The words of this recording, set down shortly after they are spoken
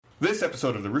This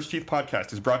episode of the Rooster Teeth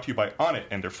Podcast is brought to you by Onnit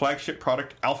and their flagship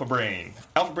product, Alpha Brain.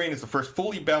 Alpha Brain is the first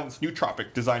fully balanced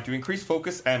nootropic designed to increase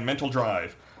focus and mental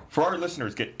drive. For our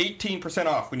listeners, get 18%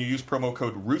 off when you use promo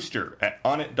code ROOSTER at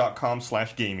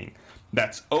onnit.com/gaming.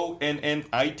 That's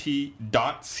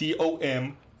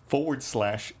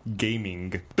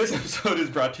ONNIT.com/gaming. This episode is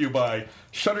brought to you by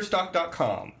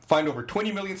Shutterstock.com. Find over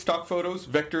 20 million stock photos,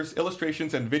 vectors,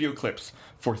 illustrations, and video clips.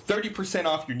 For 30%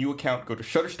 off your new account, go to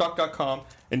Shutterstock.com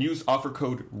and use offer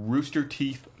code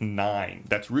ROOSTERTEETH9.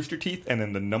 That's Rooster Teeth and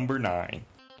then the number 9.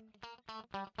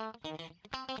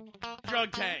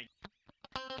 Drug Tank.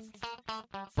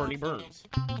 Bernie Burns.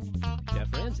 Jeff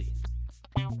Ramsey.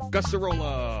 Gus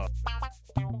Cirola.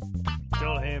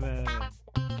 Joel Heyman.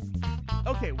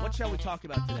 Okay, what shall we talk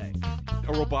about today?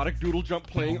 A robotic doodle jump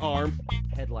playing arm.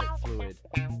 Headlight fluid.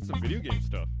 Some video game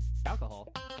stuff.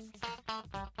 Alcohol.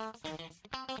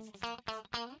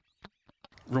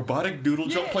 Robotic doodle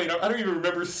jump playing arm. I don't even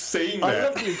remember saying that. I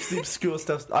love the obscure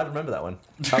stuff. I remember that one.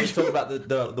 I was talking about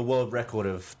the world record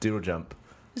of doodle jump.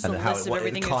 Just a list of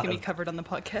everything that's going to be covered on the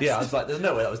podcast. Yeah, I was like, there's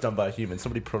no way that was done by a human.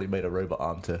 Somebody probably made a robot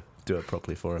arm to do it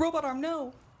properly for it. Robot arm,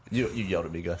 no. You yelled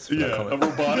at me, Gus. for that Yeah, comment. a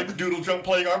robotic doodle jump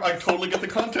playing arm. I totally get the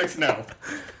context now.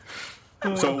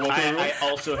 So welcome everyone. I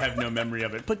also have no memory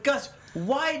of it. But Gus,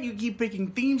 why do you keep picking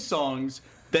theme songs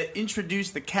that introduce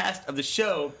the cast of the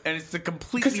show, and it's the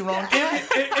completely wrong cast?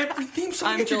 Every theme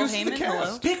song I'm Joel introduces the Heyman, cast.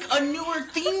 hello. Pick a newer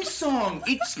theme song.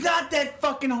 It's not that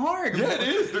fucking hard. Yeah, it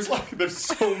is. There's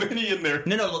so many in there.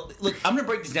 No, look, I'm going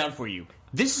to break this down for you.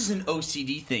 This is an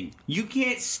OCD thing. You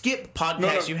can't skip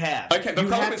podcasts you have. I can't. The You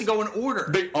problem have is to go in order.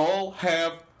 They all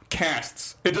have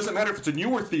casts. It doesn't matter if it's a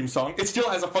newer theme song. It still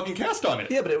has a fucking cast on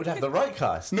it. Yeah, but it would have the right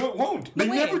cast. No, it won't. They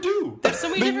Wait. never do. There's so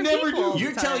many they different never people. do.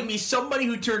 You're telling me somebody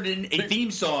who turned in a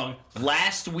theme song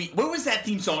last week. Where was that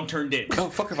theme song turned in? Oh,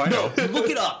 fuck if I know. Look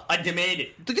it up. I demand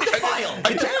it. Look at the file.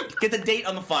 I can't. Get the date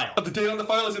on the file. The date on the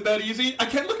file, is it that easy? I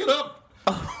can't look it up.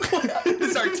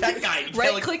 This is our tech guy.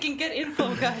 Right click and get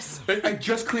info, guys. I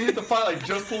just created the file. I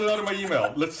just pulled it out of my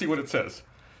email. Let's see what it says.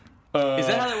 Is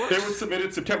that how that works? It was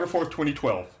submitted September 4th,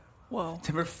 2012. Whoa.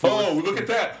 September 4th. Oh, look at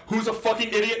that. Who's a fucking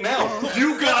idiot now?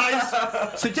 You guys!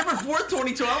 September 4th,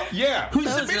 2012? Yeah. Who That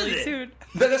was submitted really it? soon.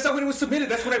 That's not when it was submitted.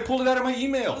 That's when I pulled it out of my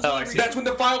email. Oh, I see. That's when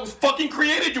the file was fucking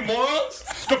created, you morons!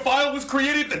 The file was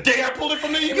created the day I pulled it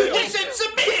from the email. You just said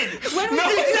submitted! When was No, the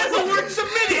it says the email? word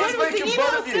submitted! When was the making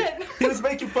fun of email you. sent? He was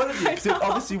making fun of you because it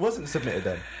obviously wasn't submitted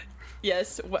then.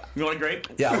 Yes. You want a grape?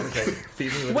 Yeah, I want to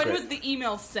feed me with When grape. was the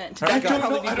email sent? I That could don't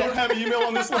probably know. be I don't better. have email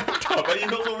on this laptop. My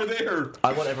email's over there.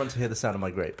 I want everyone to hear the sound of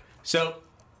my grape. So,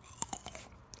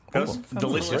 that was Oh,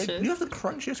 delicious. delicious. You have the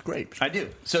crunchiest grapes. I do.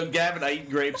 So, Gavin, I eat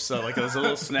grapes like as a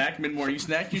little snack, mid-morning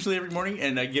snack, usually every morning,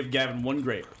 and I give Gavin one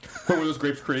grape. When were those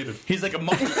grapes created? He's like a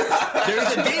monkey.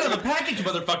 There's a date on the package,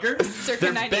 motherfucker. Circa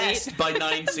They're 98. best by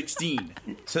 9/16.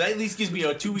 So that at least gives me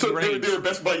a 2-week So range. they were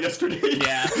Best Buy yesterday.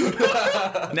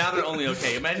 Yeah. Now they're only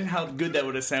okay. Imagine how good that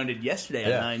would have sounded yesterday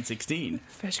Yeah. at 9/16.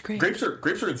 Fresh grape. Grapes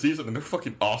are in season and they're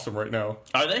fucking awesome right now.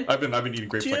 Are they? I've been eating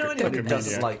grapes Do you know like a anyone who fucking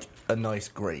doesn't maniac. like a nice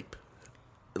grape?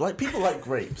 Like, people like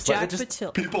grapes. Jack like, they're just,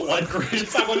 Patil. People like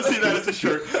grapes. I want to see that as a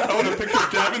shirt. I want to picture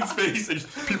Gavin's face and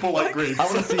just, people like grapes. I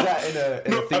want to see that in a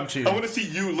No, theme tune. I want to see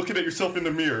you looking at yourself in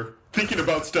the mirror, thinking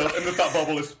about stuff, and the thought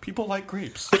bubble is, people like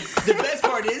grapes. The best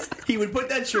part is, he would put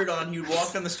that shirt on, he would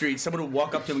walk down the street, someone would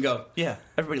walk up to him and go, yeah,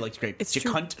 everybody likes grapes. It's you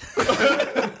true. cunt.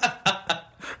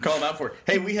 Call him out for it.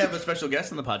 Hey, we have a special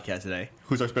guest on the podcast today.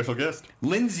 Who's our special guest?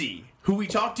 Lindsay, who we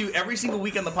talk to every single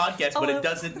week on the podcast, but Hello. it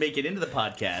doesn't make it into the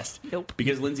podcast. Nope.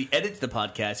 Because Lindsay edits the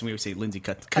podcast, and we would say, Lindsay,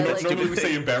 cut I that like- stupid Normally we say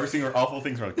thing. embarrassing or awful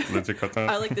things. We're like, Lindsay, cut that.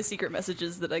 I like the secret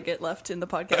messages that I get left in the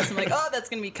podcast. I'm like, oh, that's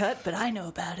going to be cut, but I know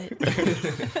about it.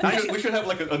 We should have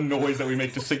like a noise that we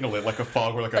make to signal it, like a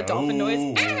fog or like a dolphin noise.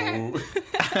 ooh.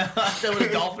 Is that what a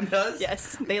dolphin does?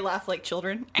 Yes, they laugh like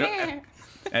children.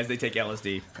 As they take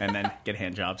LSD and then get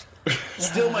hand jobs.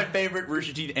 Still my favorite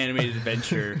Rooster Teeth animated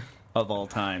adventure of all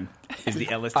time is the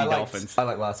LSD Dolphins. I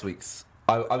like last week's.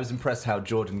 I was impressed how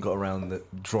Jordan got around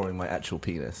drawing my actual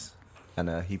penis.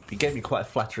 And he gave me quite a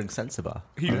flattering censor bar.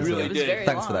 He really It was did. very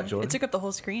Thanks long. for that, Jordan. It took up the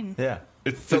whole screen. Yeah.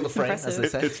 It's Fill the frame, as they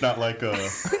impressive. say. It's not like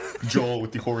Joel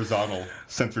with the horizontal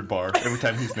censored bar every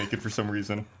time he's naked for some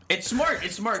reason. It's smart.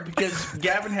 It's smart because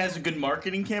Gavin has a good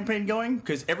marketing campaign going.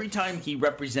 Because every time he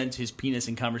represents his penis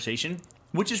in conversation,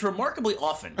 which is remarkably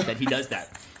often that he does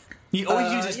that, he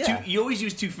always uses yeah. two. He always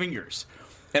uses two fingers.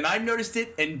 And I've noticed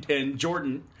it, and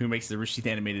Jordan, who makes the Rooster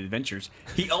Teeth Animated Adventures,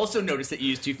 he also noticed that you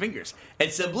use two fingers. And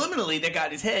subliminally, that got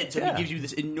in his head, so Yeah. he gives you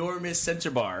this enormous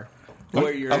censor bar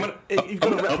where you're. I'm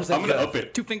gonna represent up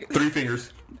it. 2 fingers. 3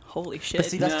 fingers. Holy shit. But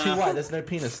see, that's Nah. too wide. There's no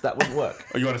penis. That wouldn't work.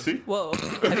 Oh, you want to see? Whoa.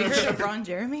 Have you heard of Ron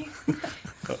Jeremy?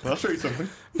 I'll show you something.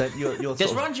 Then you're Does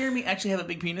sort of- Ron Jeremy actually have a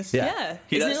big penis? Yeah. Yeah.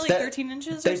 He Isn't does? it like They- 13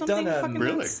 inches or they've something? done, Fucking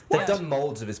really? nuts? They've Yeah. done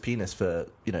molds of his penis for,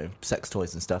 sex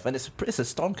toys and stuff, and it's a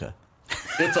stonker.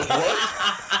 It's a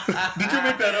what? Did you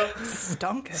make that up?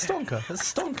 Stonker. Stonker.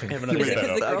 It's stonking. Have Is another it that because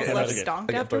up. the girls Okay, love okay. stonk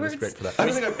I get bonus afterwards? grade for that. I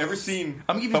don't think I've ever seen.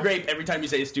 I'm gonna give you grape every time you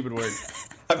say a stupid word.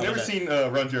 I've never seen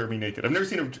Ron Jeremy naked. I've never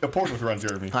seen a porn with Ron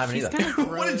Jeremy. I haven't He's either. kind of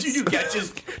gross. What did you do? Catch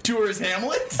his tours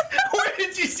Hamlet? Where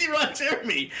did you see Ron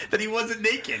Jeremy that he wasn't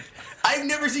naked? I've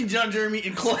never seen John Jeremy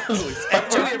in clothes.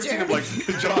 I've only ever seen him like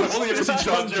John. I've only ever seen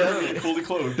John Jeremy fully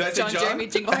clothed. That's John Jeremy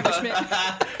Jingleheimer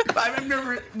Schmidt. I've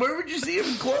never. Where would you see him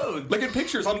in clothes? Like in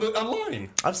pictures online.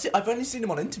 I've only seen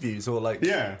him on interviews or like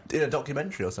Yeah. in a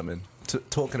documentary or something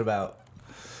talking about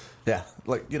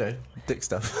dick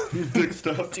stuff. Big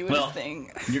stuff. Doing Well, his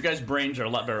thing. Your guys' brains are a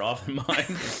lot better off than mine.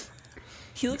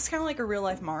 He looks kind of like a real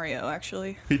life Mario,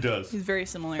 actually. He does. He's very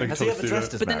similar. Like- Has he ever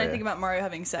dressed as But then I Mario? think about Mario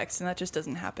having sex, and that just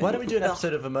doesn't happen. Why don't we do an Ugh.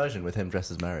 episode of Immersion with him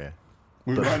dressed as Mario,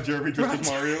 With Ron Jeremy dressed as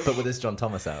Mario. but with his John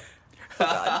Thomas out?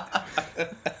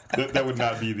 That would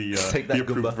not be the Take that,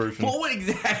 approved Goomba. version. What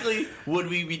exactly would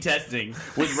we be testing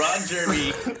with Ron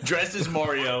Jeremy dressed as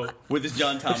Mario with his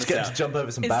John Thomas Just get him to out? jump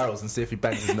over some Is- barrels and see if he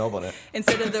bangs his knob on it.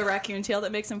 Instead of the raccoon tail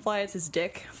that makes him fly, it's his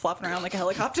dick flopping around like a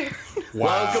helicopter. Wow.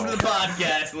 Welcome to the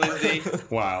podcast, Lindsay.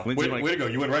 Wow. Lindsay, Way, Mike. way to go.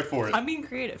 You went right for it. I'm being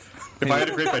creative. If I had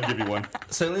a grape, I'd give you one.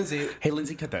 So Lindsay, Hey,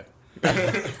 Lindsay, cut that.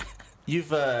 you've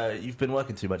been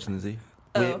working too much, Lindsay.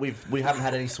 Oh. We haven't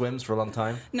had any swims for a long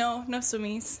time. No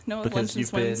swimmies. No Because lunch and you've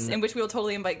swims. been- In which we will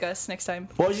totally invite Gus next time.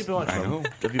 What have you been working I on? know.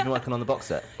 Have you been working on the box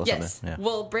set or Yes. something? Yeah.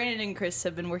 Well, Brandon and Chris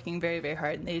have been working very, very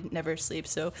hard, and they never sleep.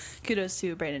 So kudos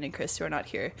to Brandon and Chris who are not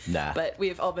here. Nah. But we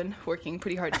have all been working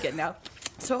pretty hard to get them out.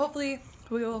 So hopefully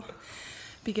we will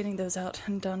be getting those out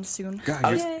and done soon.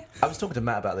 Yay. I was talking to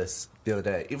Matt about this the other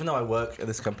day. Even though I work at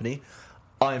this company,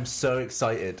 I am so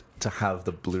excited to have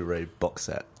the Blu-ray box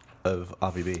set of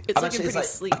RVB. It's looking pretty like,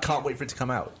 sleek. I can't wait for it to come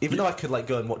out. Even though I could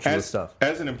go and watch all the As, stuff.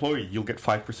 as an employee, you'll get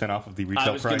 5% off of the I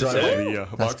retail was price gonna of say, the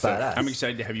That's box set. badass. I'm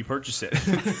excited to have you purchase it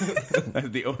as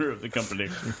the owner of the company.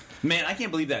 Man, I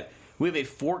can't believe that. We have a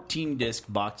 14-disc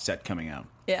box set coming out.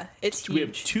 Yeah, it's We have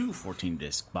huge. 2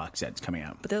 14-disc box sets coming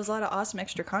out. But there's a lot of awesome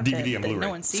extra content DVD and that Blu-ray. no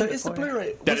one's seen So before. is the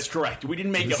Blu-ray? That is correct. We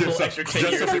didn't make a whole extra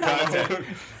 10 years of content.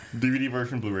 DVD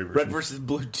version, Blu-ray version. Red versus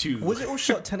Blue 2. Was it all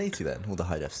shot 1080 then? All the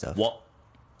high def stuff. What?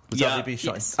 Was Yeah. RVB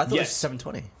shot? Yes. I thought it was Yes.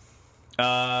 720.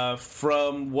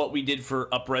 From what we did for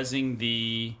upresing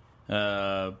the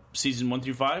season 1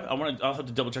 through 5, I'll have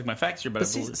to double check my facts here, but But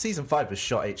season 5 was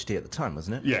shot HD at the time,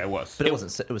 wasn't it? Yeah, it was. But it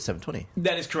wasn't. It was 720.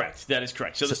 that is correct. That is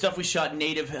correct. So the stuff we shot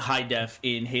native high def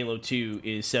in Halo 2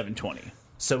 is 720.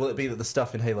 So will it be that the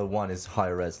stuff in Halo 1 is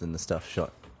higher res than the stuff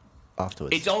shot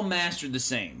afterwards? It's all mastered the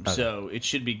same, so it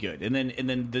should be good. And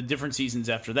then the different seasons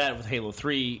after that with Halo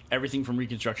 3, everything from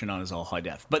Reconstruction on is all high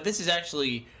def. But this is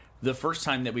actually the first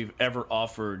time that we've ever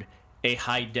offered a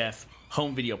high def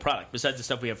home video product besides the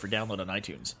stuff we have for download on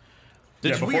iTunes.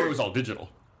 Yeah, It's before weird. it was all digital.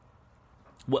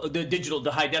 Well,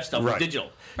 the high def stuff was Right.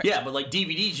 digital. Yeah, but like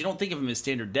DVDs, you don't think of them as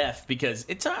standard def because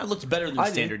it looks better than I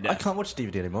standard do. def. I can't watch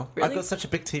DVD anymore. Really? I've got such a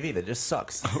big TV that just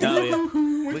sucks. Oh,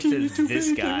 yeah. Listen to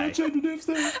this guy.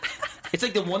 It's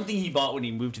like the one thing he bought when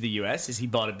he moved to the U.S. is he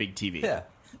bought a big TV. Yeah.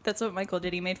 That's what Michael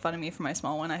did. He made fun of me for my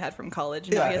small one I had from college.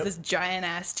 And Yeah, now he has it- this giant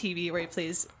ass TV where he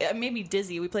plays. It made me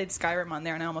dizzy. We played Skyrim on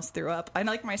there, and I almost threw up. I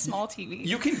like my small TV.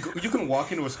 You can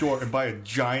walk into a store and buy a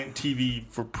giant TV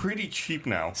for pretty cheap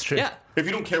now. It's true. Yeah, If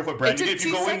you don't care what brand It you took get, if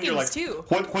you 2 go in, you're like, seconds,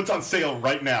 too. what's on sale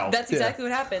right now? that's exactly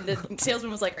what happened. The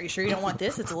salesman was like, "Are you sure you don't want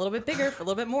this? It's a little bit bigger for a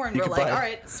little bit more." And You we're could like, buy it. "All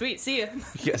right, sweet, see ya."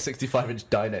 You get a 65-inch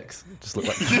Dynex. Just look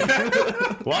like.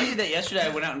 Well, I did that yesterday. I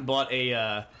went out and bought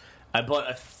a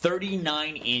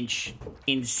 39-inch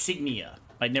Insignia.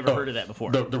 I'd never heard of that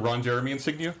before. The Ron Jeremy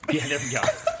insignia? Yeah, there we go.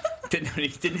 Didn't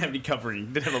have any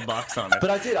covering. Didn't have a box on it. But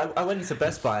I did. I went into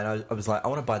Best Buy and I was like, I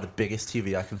want to buy the biggest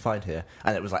TV I can find here,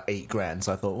 and it was like $8,000.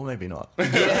 So I thought, well, maybe not.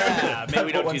 yeah, maybe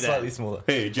we Bought don't one do slightly that. smaller.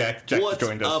 Hey, Jack What's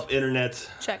joined us. up, internet?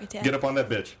 Check it out. Get up on that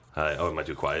bitch. Hi. Oh, am I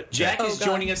too quiet? Jack Oh, is God.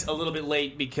 joining us a little bit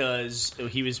late because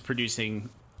he was producing.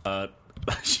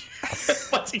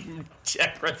 Watching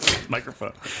Jack run his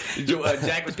microphone.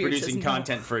 Jack was Beard says producing no.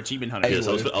 content for Achievement Hunter. Yes,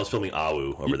 I was filming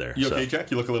Awu over there. You so. okay,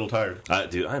 Jack? You look a little tired.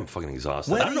 Dude, I'm fucking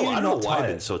exhausted. When I don't know. are you I don't not know why I've been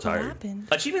tired? so What tired. happened?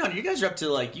 Achievement Hunter, you guys are up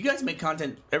to you guys make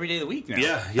content every day of the week now.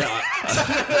 Yeah.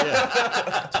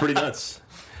 It's pretty nuts.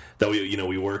 that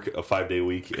we work a 5-day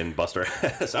week and bust our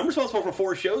ass. I'm responsible for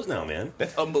 4 shows now, man.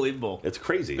 That's unbelievable. It's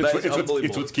crazy. That is It's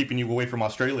unbelievable. what's keeping you away from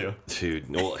Australia. Dude,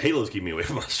 well, Halo's keeping me away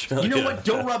from Australia. You know what?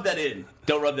 Don't rub that in.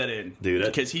 Don't rub that in, Dude,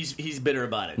 because he's bitter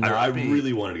about it. I I'd be-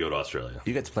 really wanted to go to Australia.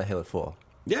 You get to play Halo 4.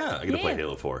 Yeah, I get to play Yeah.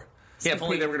 Halo 4. Yeah, if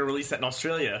only they were going to release that in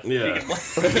Australia. Yeah. You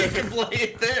can play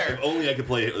it there. If only I could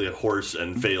play Horse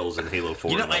and Fails in Halo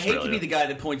 4 You know, in I hate to Australia. be the guy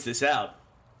that points this out.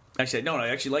 Actually, no, I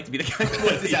actually like to be the guy that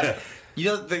points this Yeah. out. You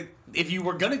know, if you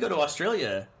were going to go to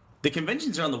Australia, the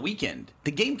conventions are on the weekend.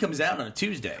 The game comes out on a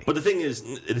Tuesday. But the thing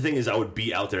is, I would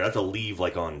be out there. I have to leave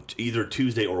like on either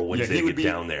Tuesday or Wednesday he to would get be-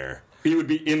 down there. You would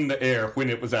be in the air when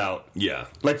it was out. Yeah.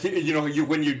 Like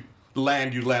when you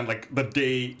land like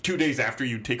the 2 days after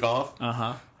you take off.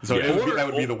 Uh-huh. So Yeah. that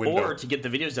would be the window. Or to get the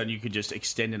videos done, you could just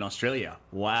extend in Australia.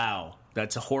 Wow.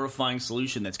 That's a horrifying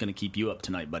solution that's going to keep you up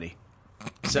tonight, buddy.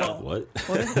 So What?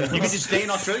 you can just stay in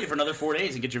Australia for another 4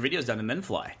 days and get your videos done and then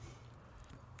fly.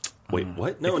 Wait,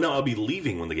 what? No, I'll be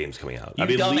leaving when the game's coming out. You I'll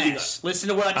be leaving. dumbass. Listen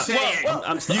to what I'm saying.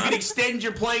 I'm you can extend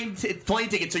your plane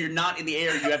ticket so you're not in the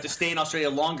air. You have to stay in Australia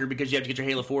longer because you have to get your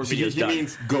Halo 4 He videos done.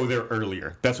 means go there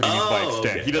earlier. That's what he means by extend.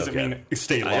 okay, He doesn't okay. mean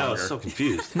stay I longer. was so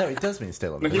confused. No, it does mean stay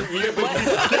longer. But you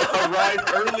arrive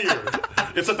earlier.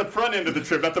 It's at the front end of the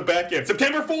trip, not the back end.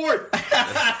 September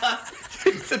 4th!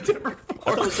 September I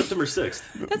thought it was September 6th.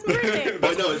 That's my birthday.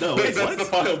 Oh, no. Wait, That's what? the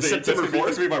final date. September That's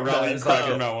going to be my rallying it's cry not-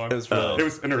 from now on. it was for- It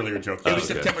was an earlier joke. It was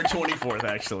okay. September 24th,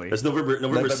 actually. That's November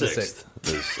November 6th.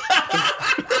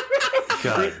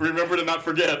 God. Remember to not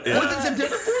forget. Was it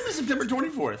September 4th or September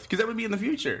 24th? Because that would be in the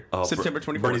future. Oh, September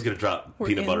 24th. Bernie's going to drop We're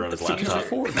peanut in butter on his the future.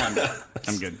 laptop.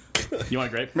 I'm good. You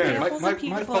want a grape? Man, Yeah, my, pull my, some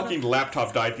peanut my butter. fucking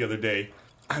laptop died the other day.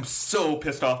 I'm so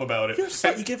pissed off about it.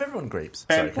 You give everyone grapes.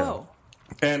 And- Sorry, Karen. Whoa.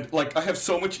 And like I have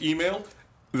so much email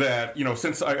that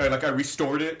since I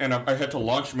restored it and I had to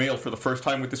launch mail for the first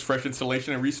time with this fresh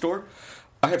installation and restore,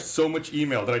 I have so much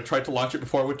email that I tried to launch it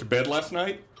before I went to bed last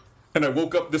night, and I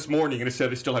woke up this morning and it said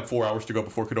I still had 4 hours to go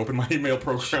before I could open my email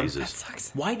program. Jesus.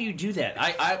 Sucks. Why do you do that?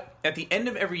 I at the end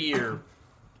of every year,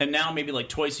 and now maybe like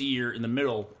twice a year in the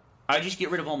middle, I just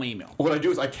get rid of all my email. What I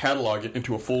do is I catalog it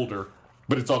into a folder,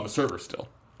 but it's on the server still.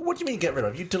 What do you mean get rid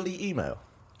of? You delete email.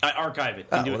 I archive it.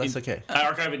 Oh, and do well, it that's okay. I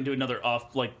archive it and do another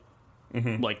off like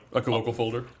Like a local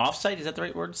folder. offsite. Is that the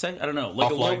right word to say? I don't know. Like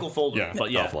Offline. a local folder. Yeah. But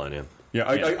yeah, Offline, yeah. Yeah,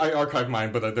 I archive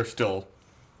mine, but they're still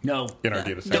no. in our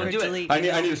data center. Don't do it. Delete. I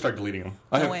need to start deleting them.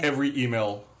 I No have way. every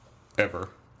email ever.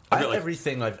 I feel have like-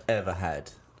 everything I've ever had.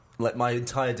 Like my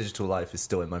entire digital life is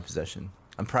still in my possession.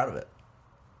 I'm proud of it.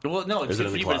 Well, no, it's Is it good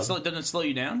in for the you, but cloud? doesn't it slow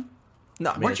you down? No,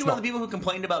 I mean, Weren't it's you one not- of the people who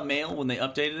complained about mail when they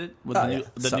updated it with Oh, the, yeah. new,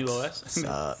 the new Sucks. OS?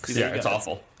 Sucks. See, there Yeah, you it's go.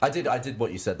 awful. I did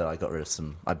what you said that I got rid of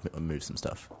some. I moved some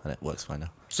stuff and it works fine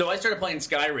now. So I started playing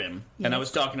Skyrim, and I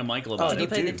was talking to Michael about Oh, Did you it.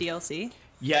 play dude. the DLC?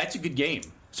 Yeah, it's a good game.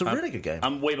 It's a really good game.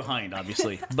 I'm way behind,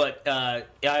 obviously, but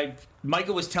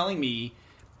Michael was telling me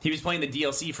he was playing the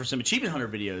DLC for some Achievement Hunter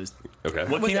videos. Okay.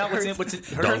 What Was came it out? Hearth- What's it?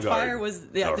 Dawn Hearthfire Guard. was Oh,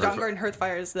 the Hearthfire. Dawn Guard and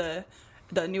Hearthfire is the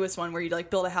newest one where you like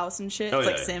build a house and shit. Oh, It's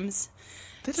like yeah. Sims.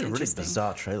 They did a really interesting.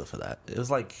 bizarre trailer for that. It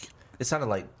was like it sounded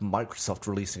like Microsoft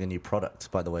releasing a new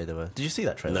product. By the way, they were. Did you see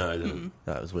that trailer? No, I didn't.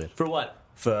 That was weird. For what?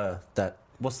 For that,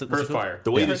 what's it called? Earthfire.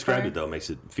 The way you Yeah. described Hearthfire. it, though, makes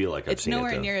it feel like I've It's seen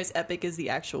nowhere it, though. near as epic as the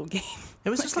actual game. It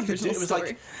was just like the a dude. It original was story.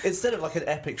 like instead of like an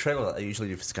epic trailer that they usually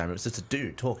do for Skyrim, it was just a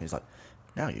dude talking. He's like,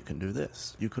 "Now you can do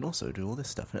this. You can also do all this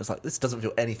stuff." And it's like this doesn't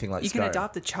feel anything like You Skyrim. can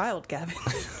adopt a child, Gavin.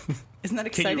 Isn't that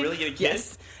Can you exciting? really get a kid?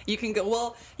 Yes. You can go.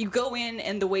 Well, you go in,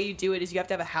 and the way you do it is you have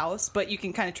to have a house, but you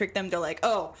can kind of trick them. They're like,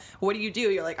 "Oh, what do you do?"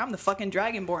 You're like, "I'm the fucking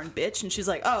Dragonborn, bitch." And she's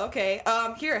like, "Oh, okay.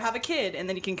 Here, have a kid." And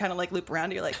then you can kind of like loop around.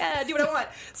 And you're like, do what I want.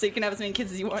 So you can have as many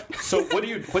kids as you want. So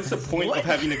what's the point of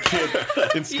having a kid in You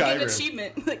get an Skyrim?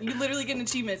 achievement. Like, you literally get an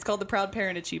achievement. It's called the Proud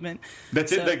Parent Achievement.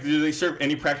 That's So- it. Like, do they serve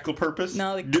any practical purpose?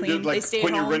 No, they Do- clean. like They stay at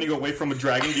when you're home. running away from a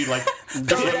dragon, do you like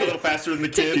just run a little faster than the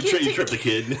kid? You trip the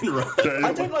kid and run.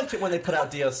 I don't like it when they put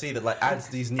out DLC that like adds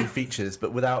these new features,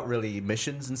 but without really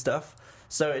missions and stuff.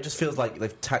 So it just feels like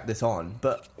they've tacked this on.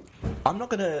 But I'm not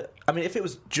gonna. I mean, if it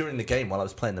was during the game while I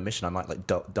was playing the mission, I might like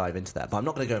dive into that. But I'm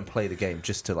not gonna go and play the game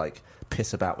just to like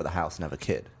piss about with a house and have a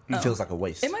kid. It feels like a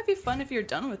waste. It might be fun if you're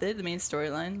done with it. The main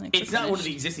storyline. Like, It's we're not one of the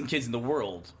finished. existing kids in the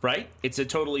world, right? It's a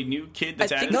totally new kid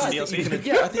that's I added think to I the think you DLC.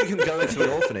 can, I think you can go into an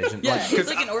orphanage and Yeah, like, it's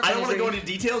like an orphanage. I don't want to go where into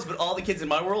details, but all the kids in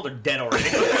my world are dead already.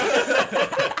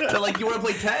 They're like, you want to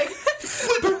play tag?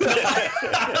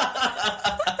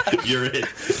 You're it.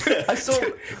 I saw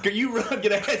You run,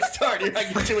 get a head start. You're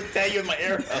not going to tag you with my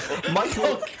arrow.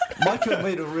 Michael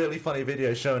made a really funny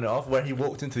video showing it off where he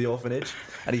walked into the orphanage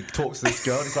and he talks to this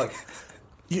girl and he's like,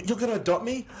 you're going to adopt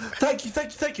me? Thank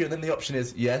you. And then the option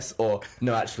is yes or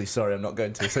no, actually, sorry, I'm not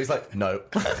going to. So he's like, no.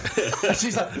 And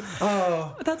she's like,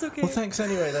 oh. That's okay. Well, thanks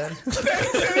anyway, then.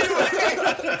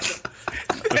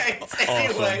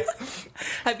 Anyway.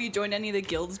 Have you joined any of the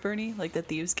guilds, Bernie? Like the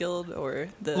Thieves Guild or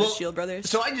the Shield Brothers?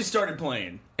 So I just started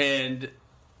playing, and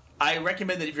I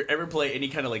recommend that if you ever play any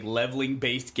kind of like leveling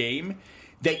based game,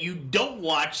 that you don't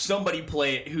watch somebody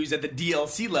play it who's at the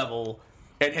DLC level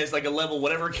and has like a level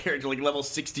whatever character, like level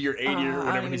 60 or 80 or I whatever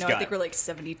don't even he's know. got. I think we're like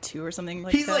 72 or something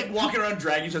like He's that. like walking around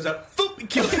dragging shows up, boop, and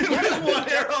killing him with one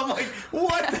arrow. I'm like,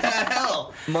 what the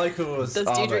hell? Michael's Those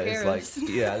armor Daedric is arrows. like,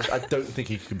 yeah, I don't think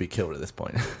he can be killed at this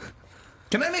point.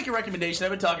 Can I make a recommendation?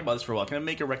 I've been talking about this for a while. Can I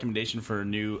make a recommendation for a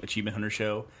new Achievement Hunter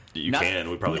show? You can.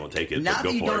 We probably won't take it. Not But go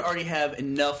that you for don't it. already have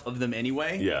enough of them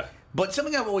anyway. Yeah. But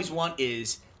something I've always want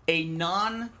is a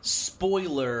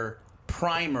non-spoiler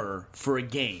primer for a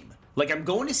game. Like, I'm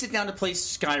going to sit down to play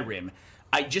Skyrim.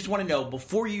 I just want to know,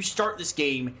 before you start this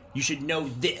game, you should know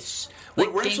this.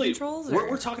 Like we're game actually controls, we're, or-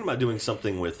 we're talking about doing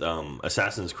something with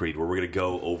Assassin's Creed where we're going to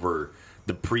go over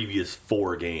the previous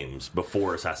 4 games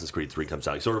before Assassin's Creed 3 comes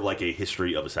out. Sort of like a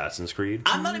history of Assassin's Creed.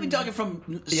 I'm not even talking from...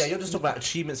 Yeah, you're just talking about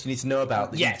achievements you need to know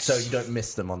about, Yes. so you don't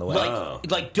miss them on the way.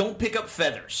 Like don't pick up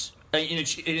feathers.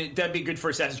 That'd be good for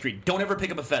Assassin's Creed. Don't ever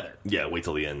pick up a feather. Yeah, wait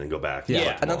till the end and go back. Yeah,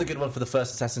 Yeah. another good one for the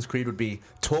first Assassin's Creed would be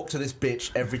talk to this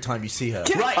bitch every time you see her.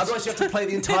 Right. Otherwise, you have to play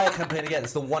the entire campaign again.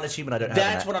 It's the one achievement I don't have.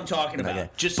 That's what I'm talking about. Okay.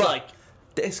 Just But like...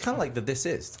 it's kind of like the This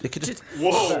Is. It could just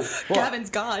Whoa, Gavin's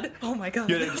God. Oh my God.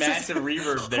 You had a massive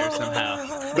reverb there somehow.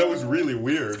 that was really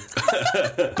weird.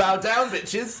 bow down,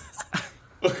 bitches.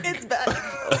 It's bad.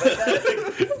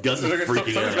 Gus is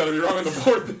freaking Something's got out. to be wrong on the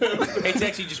board. Then. It's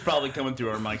actually just probably coming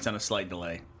through our mics on a slight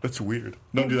delay. That's weird.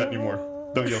 Don't do that anymore.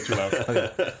 Don't yell too loud.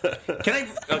 Can I...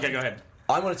 Okay, go ahead.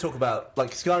 I want to talk about like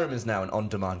Skyrim is now an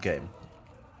on-demand game.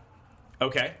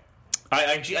 Okay. I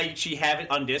actually have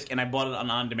it on disc, and I bought it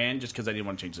on demand just because I didn't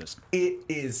want to change this. It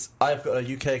is. I've got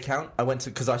a UK account. I went to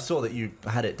because I saw that you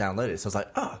had it downloaded. So I was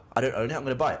like, I don't own it. I'm going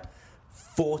to buy it.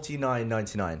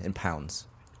 $49.99 in pounds.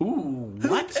 Ooh,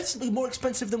 what? That's more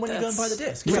expensive than when you go and buy the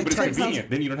disc. Yeah, like but it's 10 convenient.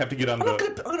 Then you don't have to get on I'm not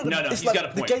the. gonna, No, it's he's like got a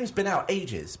point. The game's been out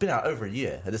ages. It's been out over a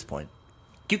year at this point.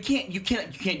 You can't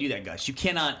do that, Gus. You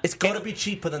cannot. It's got to and be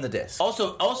cheaper than the disc.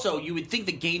 Also, you would think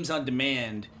the games on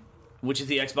demand, which is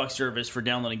the Xbox service for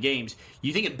downloading games,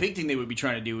 you think a big thing they would be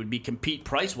trying to do would be compete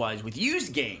price wise with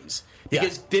used games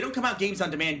because they don't come out games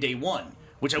on demand day one,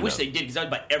 which I wish they did because I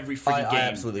would buy every freaking I game.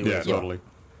 absolutely would. Yeah, as well. totally.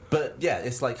 But yeah,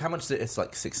 it's like how much is it? It's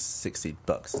like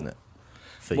 $60, isn't it?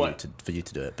 For What? you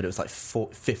to do it, but it was like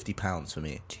 £50 for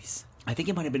me. Jeez. I think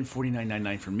it might have been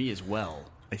 $49.99 for me as well.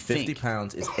 I think.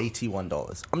 £50 is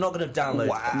 $81. I'm not going to download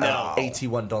No. an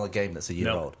 $81 game that's a year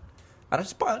No. old. And I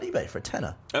just buy it on eBay for a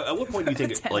tenner. At what point do you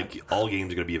think like all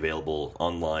games are going to be available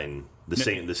online the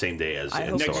same day as I in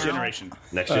hope Next stores? now. generation.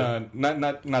 Next gen?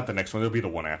 Not the next one. It'll be the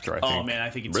one after. I think. Oh man, I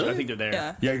think Really? I think they're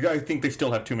there. Yeah. Yeah, I think they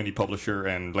still have too many publisher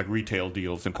and like retail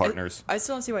deals and partners. I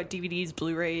still don't see why DVDs,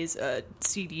 Blu-rays,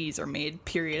 CDs are made.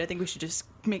 Period. I think we should just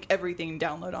make everything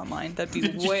download online. That'd be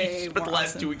Just way spent more the last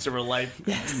awesome. 2 weeks of her life.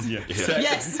 Yes. Yeah.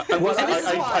 Yes. Well, This is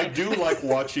I why. do like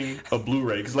watching a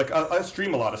Blu-ray because, like, I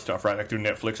stream a lot of stuff, right? Like through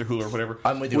Netflix or Hulu or whatever.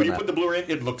 I'm with you When on you that. put the Blu-ray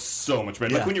in, it looks so much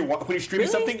better. Yeah. Like when you're streaming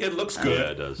something, it looks good.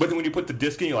 Yeah, it does. But then when you put the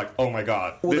disc in, you're like, oh my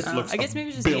god, this looks I guess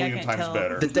maybe a it's just me, I billion can't times tell.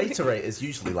 better. The data rate is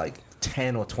usually like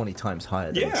 10 or 20 times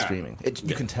higher than Yeah. streaming.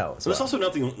 You can tell. As There's well.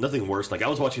 also nothing worse. Like I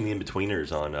was watching The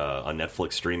Inbetweeners on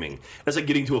Netflix streaming. It's like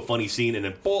getting to a funny scene and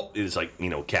then boom, it's like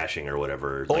caching or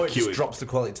whatever. Or like it just drops the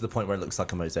quality to the point where it looks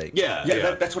like a mosaic. Yeah,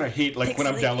 Yeah, that's what I hate. Like when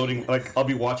I'm Pixelated. downloading, like I'll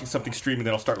be watching something streaming,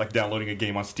 then I'll start like downloading a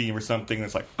game on Steam or something, and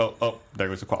it's like, oh, there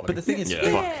goes the quality. But the thing is,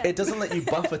 Yeah. it doesn't let you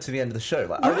buffer to the end of the show.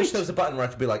 Like, I wish there was a button where I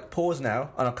could be like, pause now,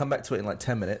 and I'll come back to it in like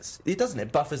 10 minutes. It doesn't.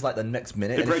 It buffers like the next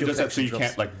minute. it and if probably your does that so connection you drops-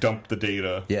 can't like dump the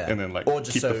data and then like or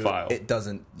just keep so the file. it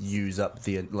doesn't use up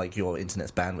the like your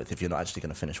internet's bandwidth if you're not actually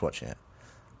going to finish watching it.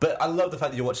 But I love the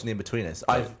fact that you're watching The Inbetweeners.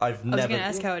 I've never. gonna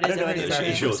ask how it I is. don't know I've any heard of it's the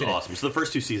The show is seen it. awesome. So the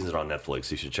first 2 seasons are on Netflix.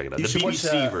 You should check it out. You The should watch,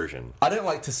 BBC version. I don't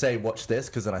like to say watch this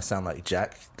because then I sound like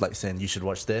Jack, like saying you should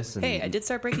watch this. And Hey, I did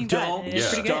start Breaking Bad. Don't and it's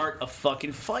pretty good. start a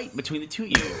fucking fight between the two of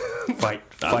you. fight.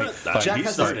 Jack He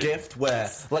has started. this gift where,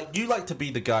 like, you like to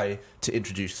be the guy to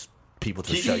introduce people to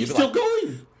the He's show. You'd be still like,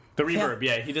 going. The reverb,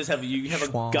 yeah, he does have. You have a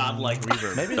Schwang. godlike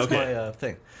reverb. Maybe it's Okay. my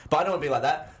thing. But I don't want to be like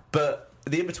that. But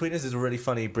The Inbetweeners is a really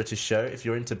funny British show. If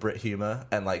you're into Brit humour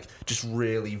and like just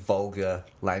really vulgar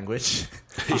language,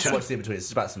 you should watch The Inbetweeners.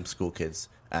 It's about some school kids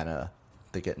and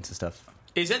they get into stuff.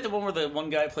 Is that the one where the one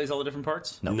guy plays all the different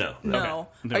parts? No. No. Okay. Are you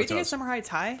That thinking was- of Summer Heights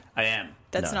High? I am.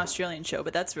 That's No. an Australian show,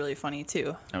 but that's really funny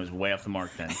too. I was way off the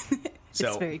mark then. So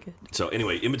It's very good. So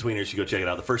anyway, In Betweeners, you should go check it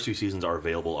out. The first 2 seasons are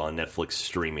available on Netflix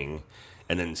streaming,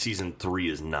 and then season 3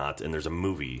 is not. And there's a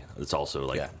movie that's also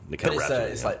like Yeah, the but kind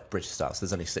of it's like British style. So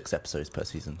there's only 6 episodes per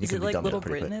season. You Is can it be like done with Little it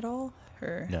pretty Britain quick. at all?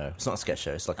 Or No, it's not a sketch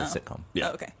show. It's like a sitcom. Yeah.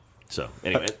 Oh, okay. So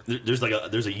anyway, there's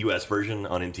a US version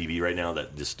on MTV right now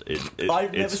that just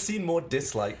I've never seen more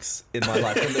dislikes in my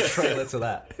life than the trailer to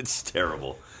that. It's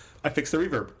terrible. I fixed the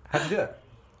reverb. How'd you do it?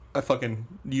 I fucking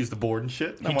used the board and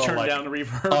shit. you turned down the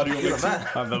reverb audio You're a mixer. man.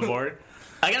 on the board.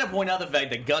 I gotta point out the fact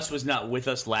that Gus was not with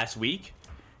us last week,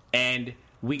 and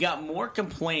we got more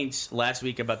complaints last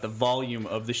week about the volume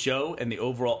of the show and the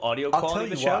overall audio I'll quality tell of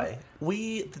you the show.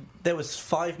 why. There was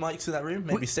 5 mics in that room,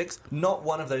 maybe 6. Not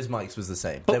one of those mics was the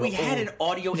same. But They we were had all- an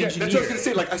audio Yeah, that's what I engineer. was gonna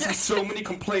say. Like, I see so many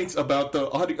complaints about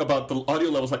the audio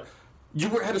levels. Like, you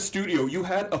were at a studio. You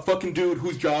had a fucking dude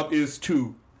whose job is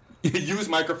to use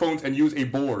microphones and use a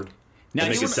board. Now, I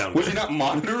Make do it wanna- sound Was good. he not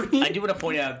monitoring? I do want to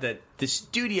point out that the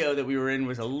studio that we were in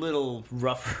was a little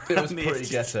rougher. It was on the pretty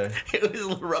edges. ghetto. It was a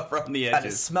little rougher on the And it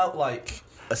edges. smelled like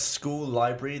a school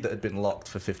library that had been locked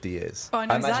for 50 years. Oh, I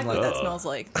know imagine, exactly what like, that smells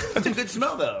like. It's a good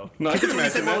smell, though. No, I can We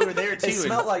imagine said that. while we were there too. It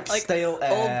smelled like, Like stale old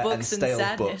air books and and stale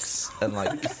sadness. books and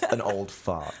like an old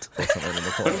fart or something in the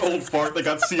An corner. old fart that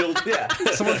got sealed. Yeah,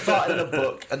 someone farted in a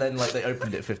book and then like they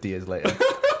opened it 50 years later.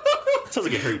 Sounds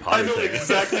like a Harry I Potter know thing.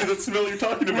 exactly the smell you're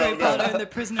talking Harry about. Potter Now. and the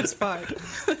Prisoner's Fart.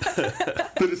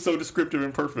 That is so descriptive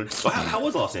and perfect. So how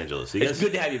was Los Angeles? You It's guys-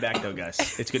 good to have you back, though,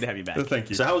 guys. It's good to have you back. Thank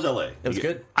you. So how was LA? It was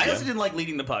good. I also didn't like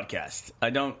leading the podcast.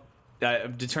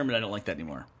 I've determined I don't like that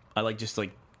anymore. I like just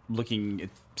like looking at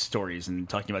stories and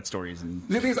talking about stories and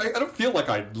The thing is, I don't feel like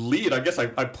I lead. I guess I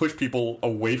push people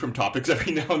away from topics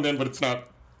every now and then, but it's not.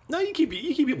 No, you keep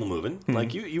people moving.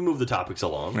 Like you move the topics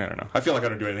along. I don't know. I feel like I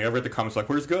don't do anything. I read the comments like,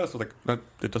 "Where's Gus?" I was like,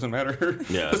 "It doesn't matter."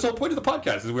 Yeah. That's the whole point of the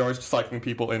podcast is we're always cycling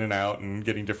people in and out and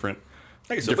getting different.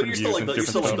 I guess so, but different you're still views like and you're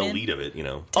still different like the stuff. lead of it, you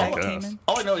know. Tag Us. teaming.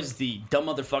 all I know is the dumb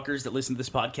motherfuckers that listen to this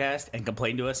podcast and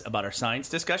complain to us about our science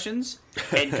discussions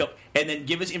and and then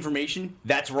give us information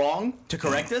that's wrong to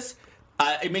correct us.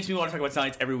 It makes me want to talk about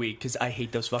science every week because I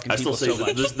hate those fucking I people still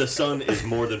say so much. the sun is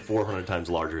more than 400 times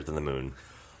larger than the moon.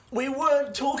 We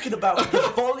weren't talking about the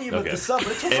volume of Okay. the sun.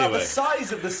 We're talking about Anyway. the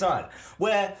size of the sun,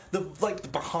 where the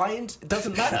behind it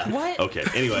doesn't matter. What? Okay.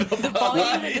 Anyway, The volume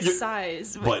and the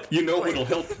size. but You know what'll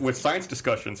help with science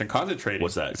discussions and concentrating?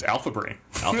 What's that? It's Alpha Brain.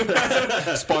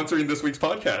 Sponsoring this week's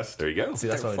podcast. there you go. See,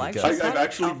 that's Their why we flagship. go. I've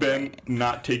actually Alpha been Brain.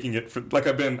 not taking it for like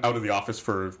I've been out of the office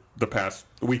for the past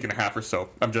week and a half or so.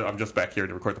 I'm just back here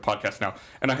to record the podcast now,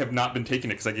 and I have not been taking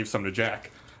it because I gave some to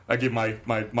Jack. I gave my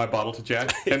bottle to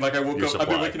Jack, and like I woke Your up, I've been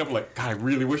supply. waking up like, God, I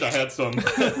really wish I had some.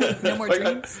 No more Like,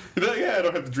 dreams. Yeah, I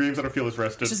don't have the dreams. I don't feel as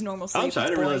rested. It's just normal sleep. I'm sorry, I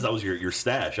It's didn't realize that boring. was your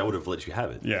stash. I would have let you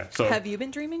have it. Yeah. So Have you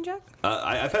been dreaming, Jack?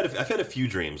 I've had a few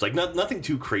dreams, like nothing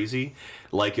too crazy.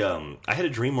 Like I had a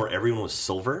dream where everyone was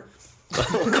silver.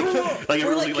 like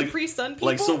Or like Capri Sun people?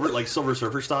 like Silver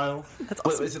Surfer style. That's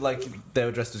Wait, awesome. is it like they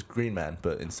were dressed as Green Man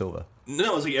but in silver?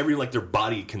 No, it was like like their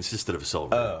body consisted of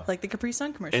silver. Like the Capri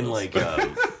Sun commercials. And like,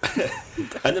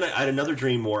 and then I had another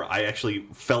dream where I actually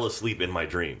fell asleep in my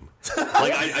dream.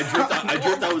 Like I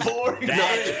dreamt I was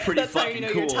That's pretty That's how you fucking know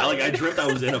you're cool. tired. I dreamt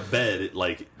I was in a bed,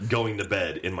 like going to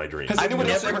bed in my dream. has anyone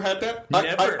else never- ever had that?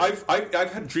 Never.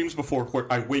 I've had dreams before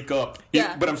where I wake up,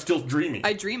 Yeah. but I'm still dreaming.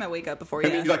 I dream I wake up before, I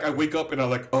yeah. mean, like I wake up and I'm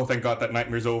like, oh, thank God that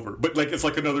nightmare's over. But like it's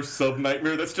like another sub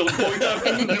nightmare that's still going on.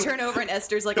 and then you turn over and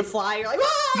Esther's like a fly. You're like, Yeah,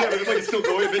 ah! but it's like it's still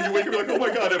going. And then you wake up and you're like, oh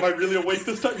my God, am I really awake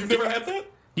this time? You've never had that?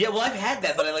 Yeah, well, I've had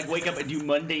that, but I like wake up and do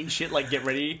mundane shit, like get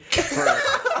ready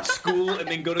for school, and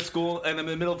then go to school, and I'm in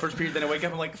the middle of first period. Then I wake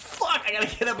up, I'm like, fuck, I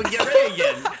gotta get up and get ready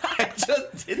again. I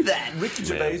just did that. Ricky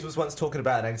Gervais was once talking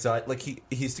about anxiety. Like he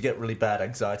used to get really bad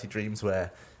anxiety dreams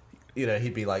where, you know,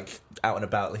 he'd be like out and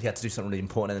about. Like he had to do something really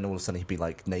important, and then all of a sudden he'd be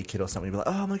like naked or something. He'd be like,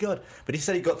 "Oh my God!" But he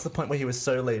said he got to the point where he was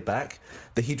so laid back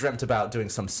that he dreamt about doing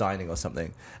some signing or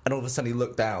something, and all of a sudden he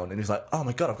looked down and he was like, "Oh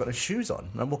my God, I've got no shoes on,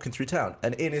 and I'm walking through town."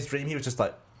 And in his dream, he was just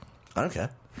like, "I don't care."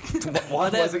 Why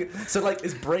is it? So like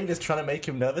his brain is trying to make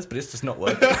him nervous, but it's just not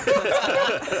working.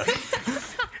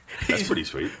 That's pretty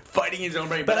sweet. Fighting his own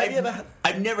brain. But But have you ever-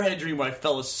 I've never had a dream where I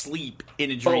fell asleep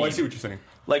in a dream. Oh, I see what you're saying.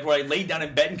 Like where I laid down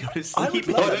in bed and go to I sleep.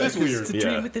 would love Oh, that is weird. It's a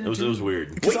dream within a it was dream.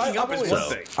 weird. Because Waking up I'm is always- one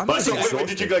thing. I'm But just So wait, exhausted.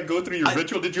 did you like go through your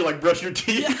ritual? Did you like brush your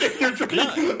teeth in your dream?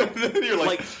 And then you're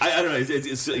Like I don't know,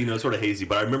 it's you know sort of hazy,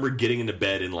 but I remember getting into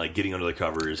bed and like getting under the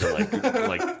covers and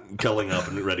like curling up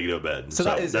and ready to go to bed. So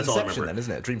that is that's all I Inception, remember.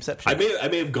 then, isn't it? Dreamception. I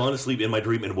may have gone to sleep in my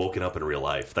dream and woken up in real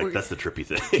life. Like that's the trippy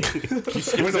thing.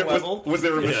 was, there, level? was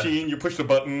there a Yeah. machine? You pushed a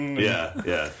button? And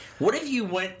yeah. What if you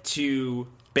went to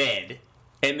bed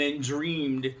and then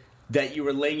dreamed that you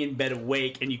were laying in bed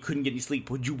awake and you couldn't get any sleep,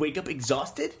 would you wake up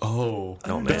exhausted? Oh,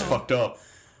 man. that's fucked up.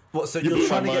 What? So blew you're my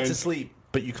trying to get to mind. sleep,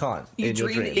 but you can't You in your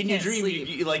dream dream. that In your can't dream,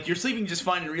 sleep. like you're sleeping just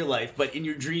fine in real life, but in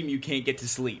your dream you can't get to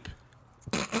sleep.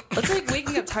 That's like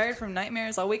waking up tired from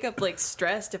nightmares. I'll wake up like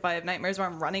stressed if I have nightmares where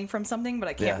I'm running from something, but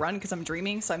I can't Yeah. run because I'm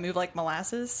dreaming. So I move like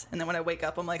molasses, and then when I wake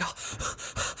up, I'm like,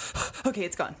 okay,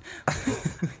 it's gone.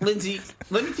 Lindsay,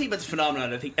 let me tell you about this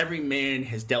phenomenon I think every man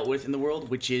has dealt with in the world,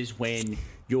 which is when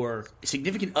your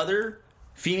significant other,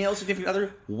 female significant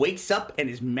other, wakes up and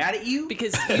is mad at you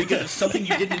Because- of something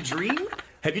you did in a dream.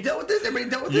 Have you dealt with this? Everybody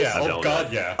dealt with this? Yeah. I've Oh dealt God.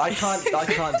 with Yeah. I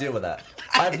can't deal with that.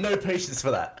 I have no patience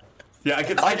for that. Yeah. I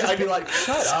I just be like,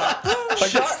 shut up,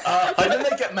 shut up, and then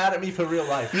they get mad at me for real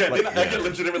life. Yeah, Like, then I get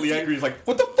legitimately angry. He's like,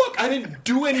 "What the fuck? I didn't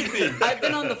do anything." I've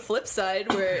been on the flip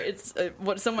side where it's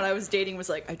what someone I was dating was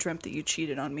like, I dreamt that you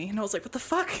cheated on me, and I was like, what the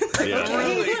fuck? Like,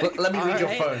 Yeah. Let me read your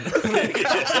Alright. phone. Let me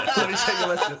check your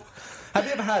messages. Have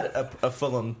you ever had a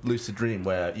full-on lucid dream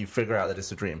where you figure out that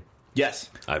it's a dream? Yes.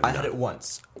 I've I not. had it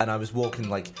once, and I was walking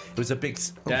like it was a big.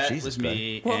 Oh, That Jesus, was man.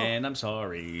 me, Well, and I'm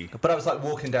sorry. But I was like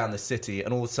walking down the city,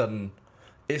 and all of a sudden,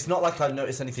 it's not like I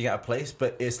noticed anything out of place,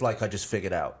 but it's like I just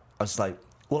figured out. I was like,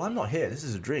 well, I'm not here. This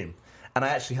is a dream. And I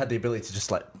actually had the ability to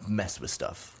just like mess with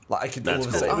stuff. Like I could. That's all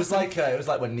of a sudden, cool. it was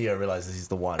like when Neo realizes he's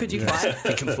the one. Could you know? fly?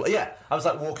 He can fly. Yeah, I was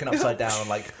like walking upside down,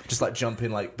 like just like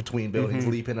jumping like between buildings,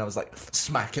 leaping. I was like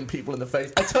smacking people in the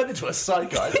face. I turned into a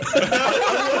psycho.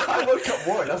 I woke up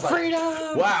worried. I was like,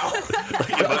 Freedom! wow.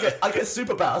 I get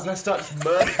superpowers and I start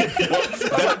murdering people.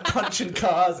 I'm like punching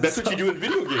cars. And That's what you do in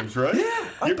video games, right? Yeah,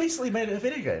 I basically made it a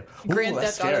video game. Grand Ooh,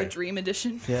 that's Theft Auto scary. Dream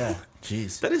Edition. Yeah,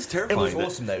 jeez. That is It terrifying. was that-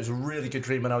 awesome though. It was a really good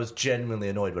dream, and I was genuinely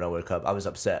annoyed when I woke up. I was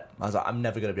upset. I was like, I'm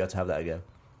never going to be able to have that again.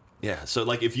 Yeah, so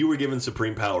like if you were given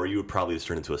supreme power, you would probably just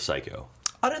turn into a psycho.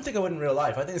 I don't think I would in real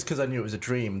life. I think it's because I knew it was a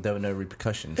dream. There were no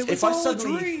repercussions. It was if I all a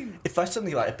suddenly, dream. if I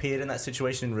suddenly like appeared in that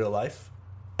situation in real life,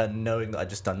 and knowing that I'd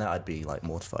just done that, I'd be like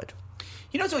mortified.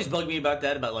 You know what's always bugged me about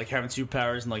that, about like having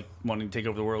superpowers and like wanting to take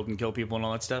over the world and kill people and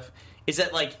all that stuff, is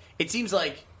that like it seems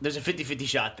like there's a 50-50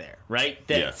 shot there, right?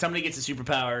 That Yeah. somebody gets a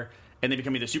superpower and they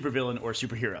become either supervillain or a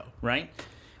superhero, right?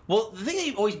 Well, the thing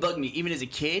that always bugged me, even as a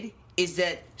kid, is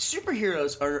that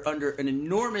superheroes are under an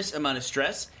enormous amount of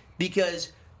stress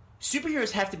because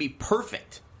superheroes have to be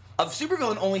perfect. A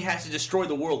supervillain only has to destroy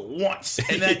the world once,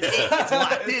 and that's it. It's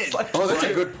locked in. It's like, Oh, that's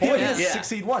a good point. yeah, Yeah.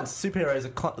 succeed once. Superheroes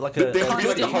are like a. They would be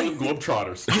like the Constantly. Harlem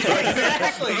Globetrotters.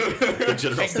 exactly. The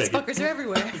general Those thing. fuckers are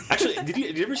everywhere. Actually, did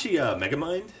you ever see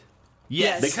Megamind?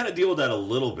 Yes. They kind of deal with that a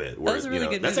little bit. Where, was a really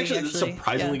good that's movie, actually a actually.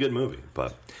 surprisingly Yeah. good movie.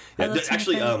 But I yeah, love Tina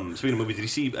actually, Fey. speaking of movies, did you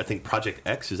see? I think Project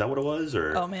X. Is that what it was?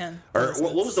 Or Oh, man. Or That's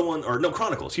what was the one? Or no,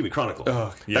 Chronicle. Excuse me, Chronicle.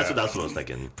 yeah. That's what I was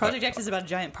thinking. Project X is about a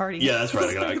giant party. Yeah, that's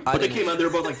right. But they came out. They were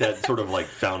both like that sort of like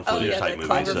found Oh, footage yeah, type the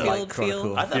movie. So. Cloverfield Like feel.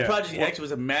 Chronicle. I thought Yeah. Project X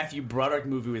was a Matthew Broderick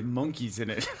movie with monkeys in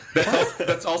it.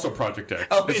 That's also Project X,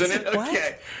 Oh, isn't is it? it? What?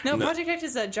 Okay. No, No. Project X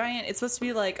is that giant. It's supposed to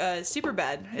be like super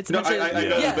bad. It's a No, bunch I of,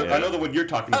 know yeah. I know the one you're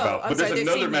talking Oh, about, I'm but there's sorry,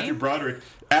 the another same Matthew name? Broderick,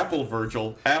 Apple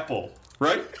Virgil, Apple,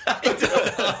 right?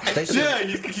 They should- Yeah,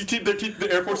 the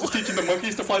Air Force is teaching the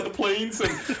monkeys to fly the planes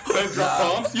and drop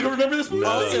bombs. You don't remember this movie?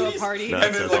 Also a Jeez. party. No.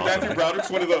 And then That's like awesome. Matthew Broderick's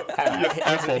one of the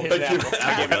Apple. His Thank you. Apple.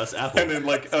 Apple, that's Apple. And then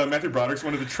like Matthew Broderick's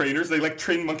one of the trainers. They like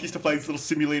train monkeys to fly these little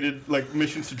simulated like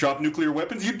missions to drop nuclear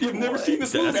weapons. You've never seen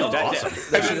this movie? That sounds That's awesome. And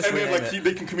should then, just and then rename like it.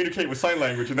 they can communicate with sign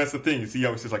language, and that's the thing. He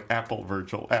always says like Apple,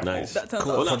 Virgil, Apple. Nice. That sounds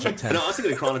Cool. Well, no, Project 10. no, I was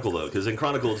thinking of Chronicle though, because in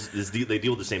Chronicles they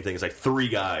deal with the same thing. It's like three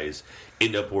guys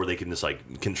end up where they can just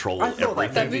like control I thought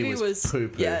everything. That movie movie was was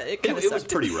poo-poo. yeah. It kind of It was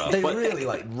pretty rough. They but really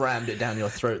like rammed it down your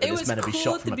throat that It it's was meant to be cool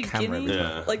shot at from the a camera. beginning.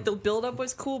 Yeah. Like the build up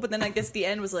was cool, but then I guess the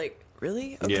end was like,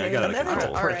 really? Okay. Yeah, I got And it. everyone's a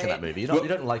All prick in that right. movie. You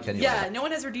don't like anyone. Yeah, no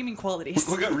one has redeeming qualities.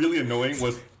 What got really annoying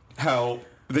was how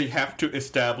they have to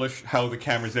establish how the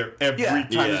camera's there every Yeah. time.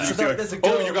 Yeah. You So see, like, there's a oh,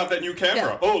 girl- you got that new camera.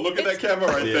 Yeah. Oh, look at that It's- camera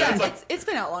right there. Yeah, It's like, it's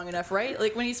been out long enough, right?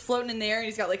 Like when he's floating in the air and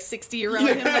he's got like 60 around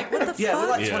him. Like, what the Yeah, we're fuck?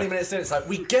 like Yeah. 20 minutes in. It's like,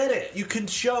 we get it. You can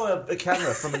show a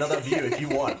camera from another view if you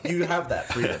want. You have that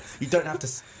freedom. You don't have to.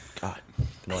 God,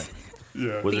 annoying.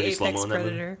 yeah. Was The there any apex slow-mo in that movie?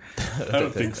 predator. I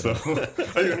don't think so. I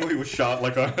think the movie was shot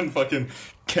like on fucking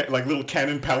like little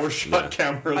Canon power shot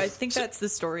cameras. I think that's the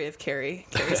story of Carrie.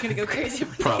 Carrie's gonna go crazy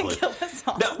when Probably. they kill us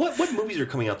all. Now, what movies are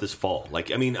coming out this fall?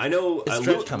 Like, I mean, I know It's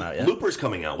Looper's come out, yeah? Looper's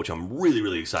coming out, which I'm really,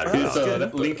 really excited Is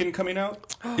about. good. Lincoln coming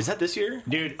out? Is that this year?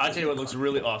 Dude, I'll tell you what looks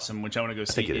really awesome, which I want to go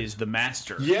see, think it is The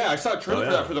Master. Yeah, I saw a trailer Oh,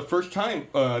 for yeah. that for the first time.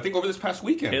 I think over this past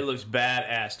weekend. It looks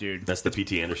badass, dude. That's the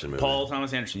P.T. Anderson movie. Paul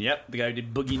Thomas Anderson. Yep, the guy who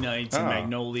did Boogie Nights and Ah,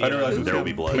 Magnolia. I didn't realize it was There Will him.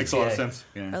 Be Blood. Makes a lot of PTA. sense.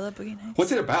 I love Boogie Nights.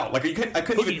 What's it about? Like I couldn't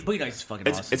Boogie, even. Boogie Nights is fucking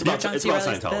It's awesome. It's about John it's C. about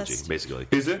Reilly's the Scientology, best. basically.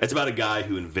 Is it? It's about a guy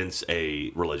who invents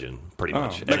a religion, pretty Oh,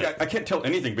 much. like And I can't tell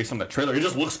anything based on that trailer. It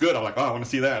just looks good. I'm like, oh, I want to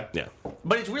see that. yeah.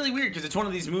 But it's really weird because it's one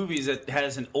of these movies that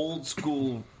has an old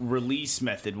school release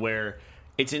method where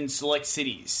it's in select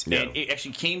cities. Yeah. And it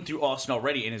actually came through Austin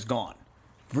already and is gone.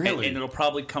 Really? And it'll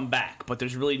probably come back, but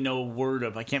there's really no word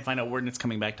of. I can't find out when it's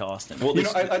coming back to Austin. Well, You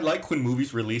know, I like when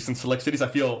movies release in select cities. I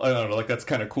feel, I don't know, like that's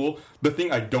kind of cool. The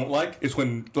thing I don't like is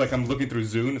when, like, I'm looking through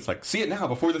Zune, it's like, see it now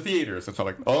before the theaters. And so I'm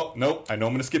like, oh, nope, I know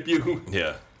I'm going to skip you.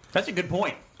 yeah. That's a good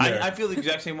point. Yeah. I feel the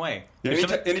exact same way. Yeah,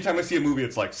 anytime I see a movie,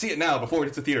 it's like, see it now before it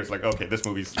hits the theaters. Like, okay, this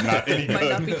movie's not any Might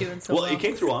not good. be doing so Well, well. it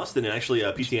came through Austin, and actually,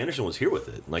 P.T. Anderson was here with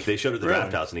it. Like, they showed it at the Really?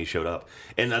 Draft House, and he showed up.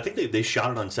 And I think they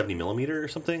shot it on 70 millimeter or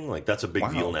something. Like, that's a big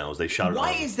Wow. deal now. Is they shot it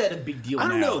Why on. is that a big deal I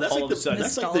don't now, know. That's all like of the a sudden?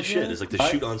 that's like the shit. Nostalgia? It's like the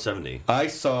shoot on 70. I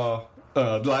saw,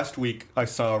 last week, I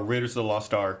saw Raiders of the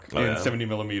Lost Ark Oh, in yeah? 70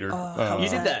 millimeter. You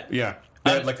did that? Yeah.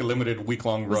 They had like a limited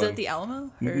week-long Was run. it at the Alamo?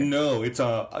 Or? No, it's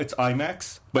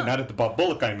IMAX, but not at the Bob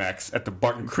Bullock IMAX, at the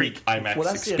Barton Creek IMAX Well,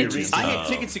 that's the experience. I had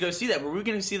tickets to go see that. Were we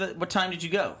going to see that? What time did you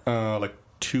go? Like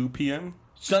 2 p.m.?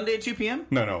 Sunday at 2 p.m.?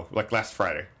 No, like last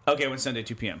Friday. Okay, it went Sunday at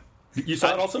 2 p.m. You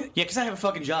saw it also? Yeah, because I have a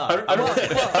fucking job. I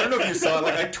don't know if you saw it.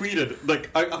 Like, I tweeted, like,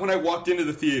 when I walked into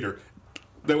the theater,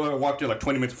 then when I walked in like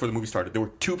 20 minutes before the movie started, there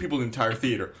were 2 people in the entire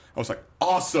theater. I was like,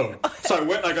 awesome. So I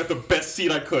went and I got the best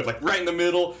seat I could, like right in the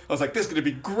middle. I was like, this is going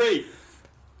to be great.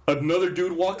 Another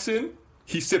dude walks in.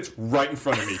 He sits right in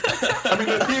front of me. I mean,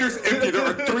 the theater's empty. There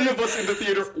are 3 of us in the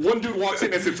theater. One dude walks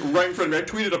in and sits right in front of me. I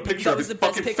tweeted a picture That of was his the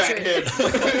best fucking fat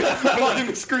head blocking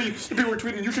the screen. And people were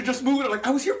tweeting, you should just move it. I'm like,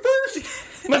 I was here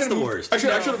first. That's the worst. I should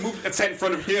have moved and sat in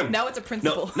front of him. Now it's a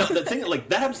principle. No, the thing like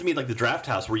that happens to me at, like the Draft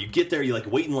House, where you get there, you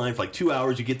like wait in line for like 2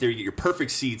 hours, you get there, you get your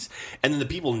perfect seats, and then the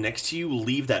people next to you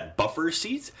leave that buffer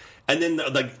seat, and then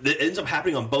like it ends up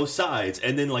happening on both sides,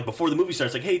 and then like before the movie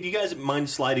starts, like, hey, do you guys mind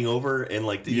sliding over and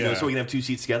like you know, so we can have 2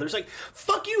 seats together? It's like,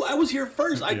 fuck you, I was here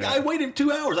first. I waited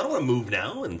 2 hours. I don't want to move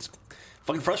now, and it's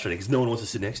fucking frustrating because no one wants to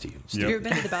sit next to you. Yep. Have you ever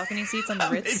been to the balcony seats on the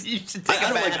Ritz? You should take I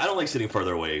a don't bath. I don't like sitting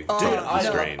further away. Oh, Dude, I know.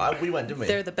 strain. We went, didn't we?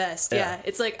 They're the best. Yeah. Yeah.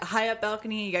 It's like a high up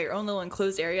balcony. You got your own little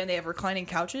enclosed area, and they have reclining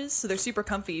couches, so they're super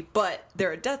comfy. But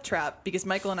they're a death trap because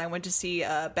Michael and I went to see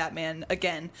Batman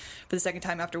again for the second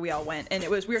time after we all went, and we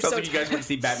were Sounds so like you guys want to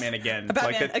see Batman again. Batman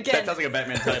like that, again. That sounds like a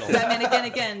Batman title. Batman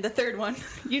again, the third one.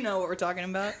 You know what we're talking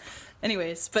about.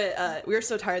 Anyways, but we were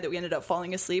so tired that we ended up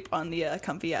falling asleep on the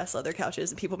comfy ass leather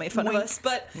couches, and people made fun of us.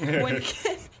 But when,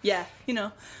 yeah, you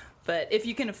know. But if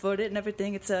you can afford it and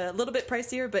everything, it's a little bit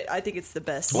pricier, but I think it's the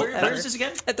best. Where ever. is this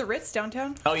again? At the Ritz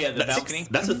downtown. Oh yeah, the That's- balcony.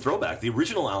 That's a throwback. The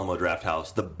original Alamo Draft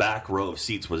House, the back row of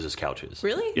seats was just couches.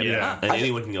 Really? Yep. Yeah. And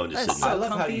anyone can go and just That's sit. in I there. so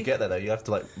love how comfy. you get there though. You have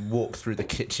to like walk through the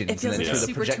kitchens It and feels then like a through the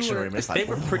super projection tour. room. It's They like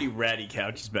were pretty ratty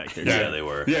couches back there. Yeah, they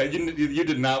were. Yeah, you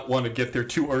did not want to get there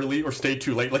too early or stay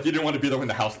too late. Like, you didn't want to be there when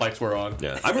the house lights were on.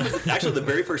 Yeah, I remember actually the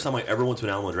very first time I ever went to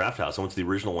an Alamo Draft House. I went to the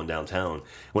original one downtown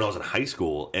when I was in high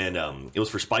school, and it was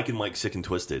for Spike and Mike Sick and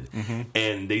Twisted,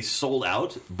 and they sold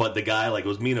out. But the guy, like, it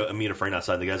was me and a friend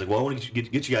outside. The guy's like, "Well, I want to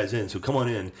get you guys in, so come on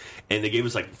in." And they gave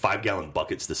us like 5-gallon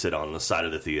buckets to sit on the side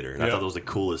of the theater, and I Yeah. thought that was the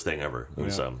coolest thing ever. It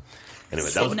was, Yeah. Anyway,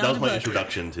 that Sitting was on my the bucket.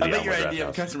 introduction to the I bet Alamo your Draft idea of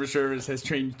House. customer service has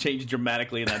changed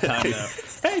dramatically in that time,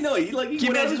 though. Hey, no, he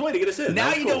went out of his way to get us in. Now That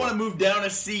was you cool. don't want to move down a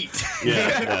seat.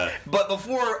 Yeah. But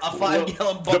before a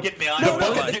 5-gallon bucket behind The you.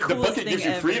 bucket, the coolest bucket thing gives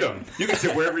you ever. freedom. You can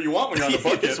sit wherever you want when you're on the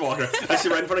bucket. Just walk around. I sit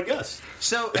right in front of Gus.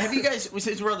 So, have you guys,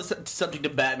 since we're on the subject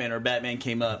of Batman, or Batman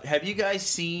came up, have you guys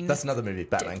seen that's another movie.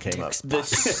 Batman came up.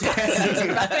 this?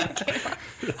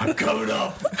 I'm coming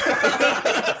up.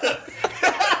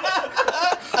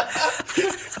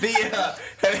 Have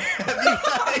you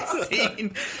guys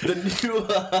seen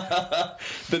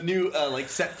the new like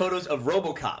set photos of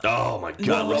RoboCop? Oh my god,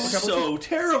 Well, looks so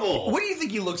terrible. What do you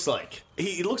think he looks like?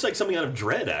 He looks like something out of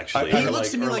Dread, actually. He Or looks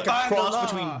to me or like a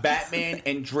cross between Batman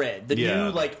and Dread, the Yeah.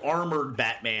 new like armored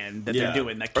Batman that they're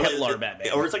doing, that Or Kevlar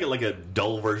Batman. Or it's like a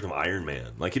dull version of Iron Man.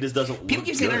 Like, he just doesn't. People look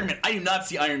keep saying good. Iron Man. I do not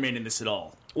see Iron Man in this at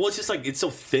all. Well, it's just like it's so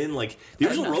thin. Like the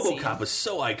I've original not seen RoboCop it. was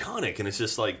so iconic, and it's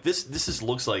just like this. This just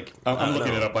looks like I I'm don't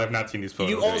looking know. it up. I have not seen these photos.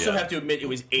 You also yeah. have to admit it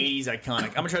was 80s iconic.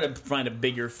 I'm gonna try to find a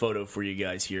bigger photo for you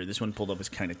guys here. This one pulled up is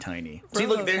kind of tiny. See,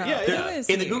 look there. RoboCop. there- Who is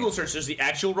in the he? Google search, there's the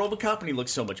actual RoboCop, and he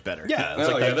looks so much better. Yeah, it's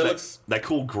Oh, like yeah, that, that that, looks- that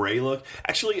cool gray look.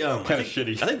 Actually, I Kinda think-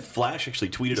 shitty. I think Flash actually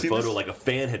tweeted a seen photo this? like a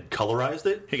fan had colorized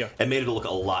it Here you go. and made it look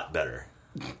a lot better.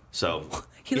 So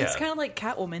He looks yeah. kind of like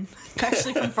Catwoman,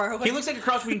 actually, from far away. He looks like a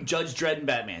cross between Judge Dredd and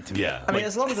Batman to me. Yeah, I mean, like-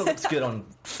 as long as it looks good on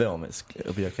film,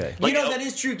 it'll be okay. You know, that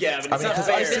is true, Gavin. It's I mean, not 'cause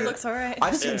fair. I've It seen- looks all right.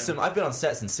 I've seen some. I've been on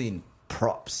sets and seen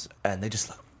props, and they just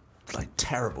look like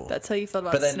terrible. That's how you felt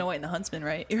about But then- Snow White and the Huntsman,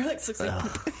 right? You're like, looks like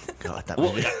God, that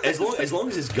Well, movie. as long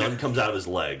as his gun comes out of his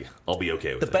leg, I'll be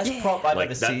okay with The it. best prop I've like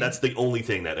ever that, seen. that's the only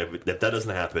thing that if that doesn't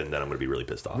happen, then I'm going to be really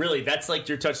pissed off. Really, that's like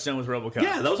your touchstone with RoboCop.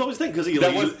 Yeah, that was always the thing because he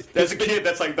That like, was, as a kid,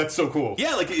 that's so cool.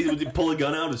 yeah, like he would pull a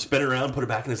gun out and spin it around, put it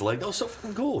back in his leg. That was so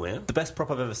fucking cool, man. The best prop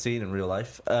I've ever seen in real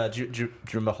life. Do you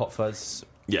remember Hot Fuzz?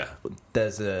 Yeah,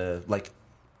 There's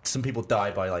some people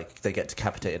die by they get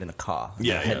decapitated in a car. And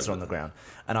Yeah, their heads yeah. are on the ground.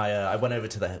 And I went over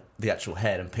to the actual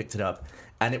head and picked it up,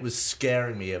 and it was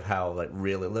scaring me of how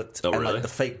real it looked. Oh, and really? the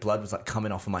fake blood was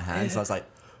coming off of my hands. I was like.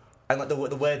 And the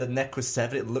way the neck was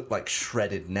severed, it looked like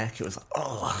shredded neck. It was like,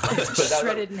 oh,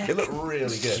 Shredded neck. It looked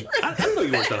really good. I didn't know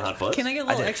you worked on Hot Fuzz. Can I get a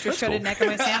little did. extra That's shredded cool. neck on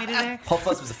my Sammy today? Hot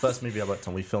Fuzz was the first movie I worked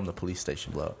on. We filmed the police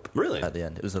station blow up. Really? At the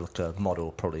end, it was like a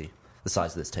model, probably the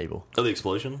size of this table. Oh, the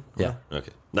explosion? Yeah.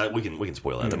 Okay. That we can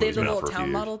spoil that. That They movie's have a been out little for a few town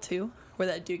years. model too, where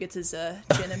that dude gets his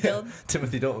chin impaled.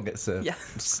 Timothy Dalton gets Yeah.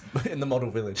 in the model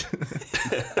village,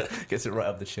 gets it right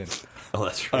up the chin. Oh,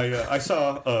 that's right. I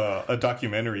saw a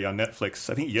documentary on Netflix,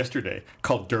 I think yesterday,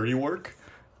 called Dirty Work,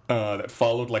 that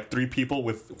followed 3 people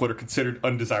with what are considered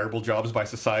undesirable jobs by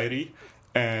society.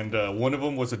 And one of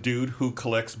them was a dude who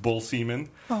collects bull semen.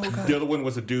 Oh, God. The other one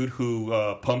was a dude who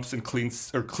pumps and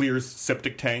cleans or clears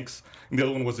septic tanks. And the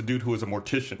other one was a dude who was a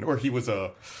mortician, or he was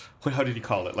how did he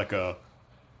call it? Like a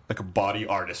body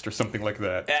artist or something like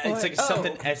that. It's like Oh.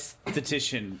 something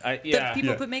esthetician. The Yeah.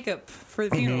 people Yeah. put makeup for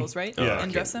the funerals, right? Yeah.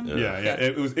 And dress them? Yeah.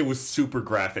 It was super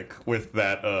graphic with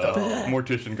that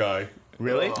mortician guy.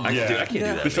 Really? I can't do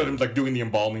Yeah. that. They showed man. him doing the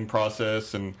embalming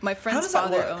process and My friend's does that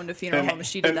father work? owned a funeral And- home, and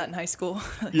she did and- that in high school.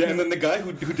 yeah, and then the guy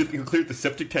who cleared the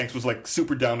septic tanks was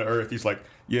super down to earth. He's like,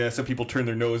 yeah, some people turn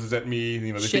their noses at me.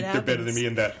 They Shit think they're better than happens. me,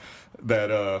 and that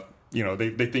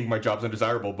they think my job's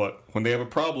undesirable. But when they have a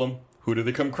problem, who do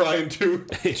they come crying to?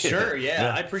 Sure,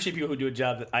 yeah. I appreciate people who do a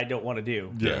job that I don't want to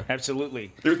do. Yeah.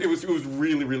 Absolutely. It was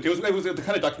really it was the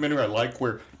kind of documentary I like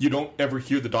where you don't ever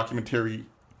hear the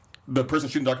person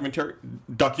shooting documentary.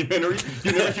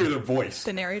 You never hear their voice.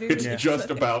 The narrator? It's Yeah. just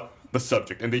about the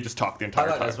subject, and they just talk the I entire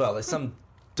like time. that as well. There's some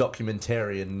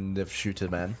documentarian of shooter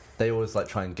man. They always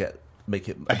try and make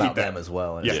it I hate about that. them as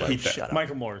well. And Yeah, it's I like, hate that. shut up.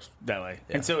 Michael Moore's that way.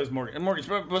 Yeah. And so is Morgan. And Morgan's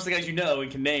most of the guys you know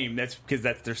and can name, that's because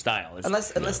that's their style. It's-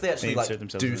 Unless they actually They insert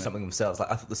themselves do in that. something themselves. I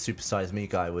thought the Super Size Me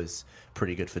guy was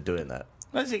pretty good for doing that.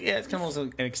 it's kind of also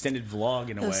an extended vlog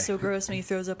in a That way. was so gross when he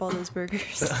throws up all those burgers.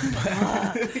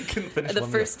 Couldn't finish The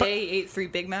one first day, he ate 3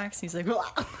 Big Macs. He's like,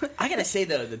 I gotta say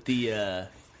though that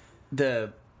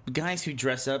the guys who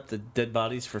dress up the dead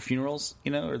bodies for funerals,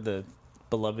 or the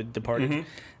beloved departed,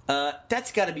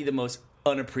 that's got to be the most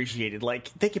unappreciated.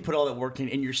 They could put all that work in,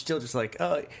 and you're still just like,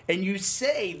 oh. And you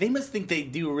say they must think they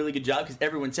do a really good job because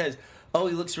everyone says, oh,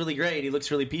 he looks really great, he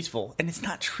looks really peaceful, and it's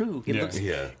not true. It Yeah. looks,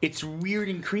 Yeah. it's weird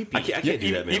and creepy. I can't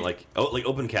do that, man. Like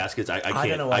open caskets, I can't.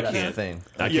 don't know why I that's a can't. thing.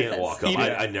 I Yeah. can't walk up. Even-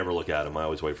 I never look at them. I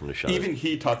always wait for them to shut. Even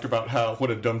he talked about what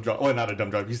a dumb job. Well, not a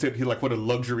dumb job. He said what a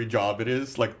luxury job it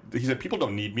is. He said people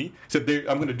don't need me. He said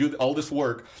I'm going to do all this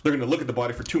work. They're going to look at the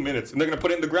body for 2 minutes and they're going to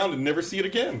put it in the ground and never see it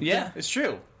again. Yeah, it's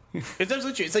true. It's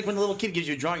absolutely true. It's like when a little kid gives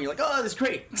you a drawing, you're like, "Oh, that's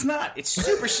great." It's not. It's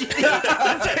super shitty.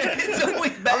 It's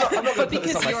always bad. I'm not but gonna put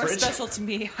this on because my you're fridge. special to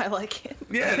me, I like it.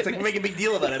 Yeah, it's like we make a big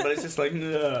deal about it, but it's just like,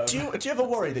 no. Do you ever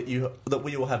worry that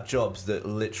we all have jobs that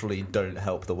literally don't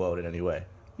help the world in any way?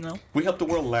 No. We help the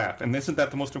world laugh, and isn't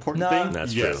that the most important No. thing?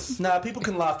 That's yes. Nah, people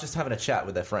can laugh just having a chat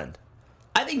with their friend.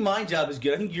 I think my job is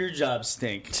good. I think your jobs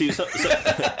stink. See, some people,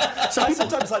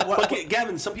 Sometimes but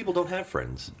Gavin, some people don't have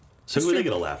friends. So who are they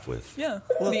going to laugh with? Yeah.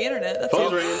 the internet. That's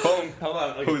Phone's it. ringing. Phone. Hold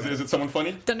on. Who is it? Is it someone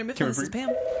funny? Thunder Can Mifflin, we this is bring-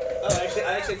 Pam. Oh,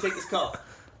 I actually take this call.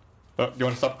 Do you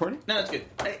want to stop recording? No, it's good.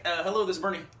 Hey, hello, this is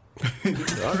Bernie.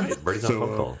 All right, Birdie's on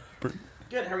phone call.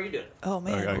 Good. How are you doing? Oh,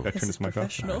 man. I this turned is his mic off.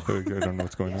 professional. I don't know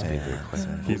what's going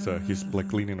on. He's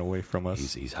leaning away from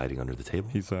us. He's hiding under the table.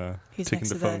 He's He's taking next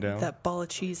the to phone that, down. that ball of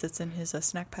cheese that's in his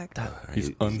snack pack.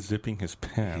 He's unzipping his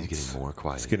pants. He's getting more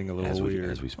quiet. It's getting a little as weird.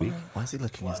 as we speak. Why is he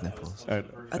licking his nipples? I Are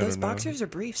those don't know. boxers or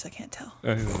briefs? I can't tell.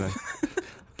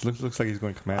 Looks like he's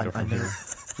going commando I from know. here.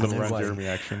 I Little know Ron why. Jeremy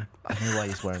action. I know why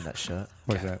he's wearing that shirt.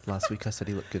 What is that? Last week I said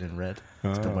he looked good in red.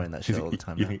 He's been wearing that shirt all the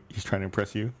time You now. think he's trying to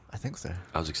impress you? I think so.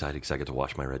 I was excited because I get to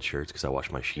wash my red shirts because I wash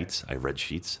my sheets. I have red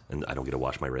sheets, and I don't get to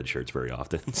wash my red shirts very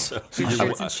often. So Shirts I,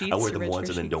 and sheets I wear or them red once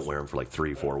shirt and then don't sheets? wear them for like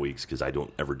 3-4 weeks because I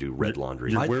don't ever do red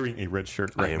laundry. You're wearing a red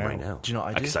shirt I right am now. right now. Do you know what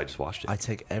I do? Because I just washed it. I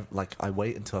take I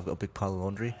wait until I've got a big pile of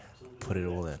laundry, put it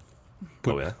all in.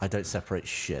 Oh yeah, I don't separate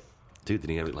shit. dude.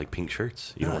 Then you have like pink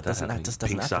shirts. You No, don't it want that doesn't- happening. it just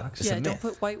doesn't Pink happen. socks. It's a Yeah, don't myth.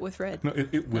 put white with red. No,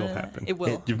 it will happen. It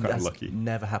will. You've gotten That's lucky.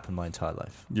 Never happened my entire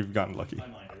life. You've gotten lucky.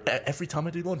 Every time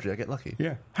I do laundry, I get lucky.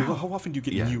 Yeah. How often do you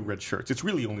get Yeah. new red shirts? It's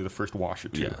really only the first wash or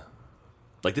two. Yeah.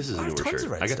 Like this is a I have newer tons shirt.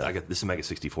 of red I stuff. got this is a Mega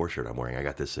 64 shirt I'm wearing. I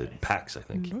got this at PAX, I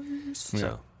think.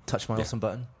 So Touch my awesome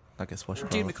button. I guess wash.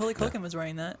 Dude, Macaulay Culkin was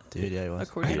wearing that. Dude, yeah, he was.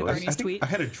 According to was. Bernie's tweet. I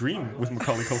had a dream with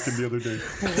Macaulay Culkin the other day.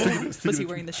 Was he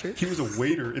wearing the shirt? He was a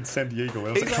waiter in San Diego.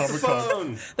 It was he's at on the Comic-Con.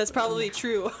 phone. That's probably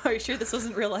true. Are you sure this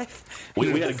wasn't real life? We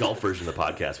had a golf version of the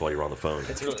podcast while you were on the phone.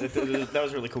 It's really, that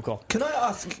was a really cool call. Can I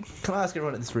ask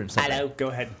everyone in this room something? Hello, go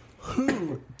ahead.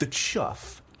 Who the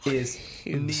chuff is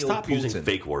Neil Stop Poulton? using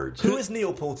fake words. Who is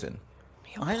Neil Poulton?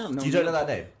 I don't know. You don't know that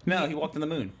name? No, he walked on the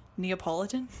moon.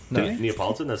 Neapolitan? No.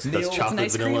 Neapolitan? That's Neil- chocolate,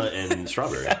 It's an ice vanilla, and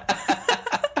strawberry.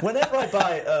 Whenever I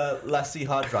buy a Lassie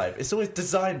hard drive, it's always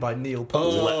designed by Neil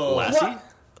Poulton. Lassie? What?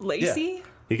 Lacey?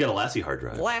 You got a Lassie hard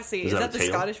drive. Lassie. Is that a the tail?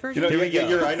 Scottish You version? know, Here we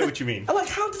go. I know what you mean. I'm like,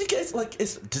 how did he get it? Like,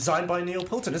 it's designed by Neil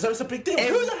Poulton. As though it's a big deal.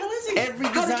 Who the hell is he? Every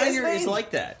How did he get his designer is name?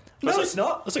 like that. No, That's it's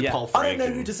not. That's like Yeah. Paul I Frank. don't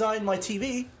know who and- designed my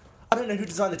TV. I don't know who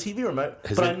designed the TV remote,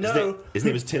 his but name, I know. His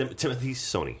name is Timothy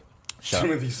Sony.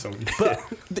 Timothy Sony.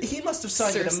 But he must have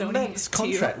signed Sir an Sony immense to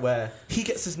you. contract where he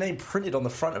gets his name printed on the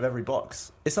front of every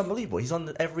box. It's unbelievable. He's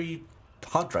on every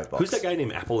hard drive box. Who's that guy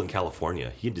named Apple in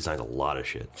California? He designed a lot of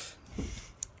shit.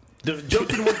 The joke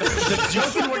didn't work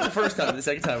the first time. The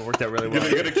second time it worked out really well.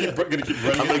 Gonna keep running into the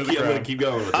I'm ground. gonna keep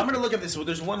going with I'm it. gonna look at this. Well,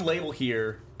 there's one label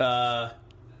here.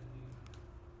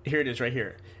 Here it is, right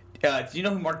here. Do you know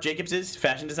who Marc Jacobs is?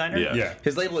 Fashion designer. Yeah. Yeah.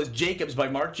 His label is Jacobs by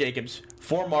Marc Jacobs,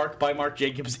 for Marc by Marc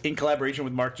Jacobs, in collaboration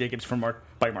with Marc Jacobs, for Marc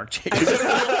by Marc Jacobs. Is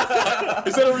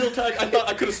that a real tag?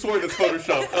 I could have sworn it's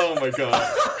Photoshop. Oh my god.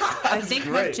 I think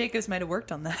Marc great. Jacobs might have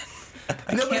worked on that.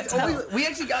 I No, but can't it's tell. only, we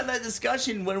actually got that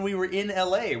discussion when we were in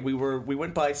LA. We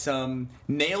went by some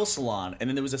nail salon, and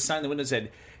then there was a sign in the window that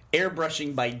said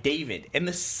 "Airbrushing by David," and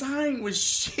the sign was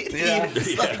shitty. Yeah. It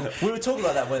was like, We were talking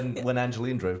about that when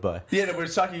Angeline drove by. yeah, no, we were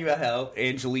talking about how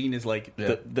Angeline is like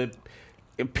Yeah. the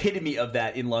epitome of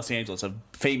that in Los Angeles, of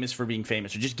famous for being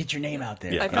famous, or just get your name out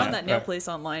there. Yeah. I found that nail Yeah. place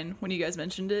online when you guys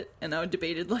mentioned it, and I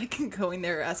debated like going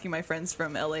there, asking my friends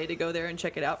from LA to go there and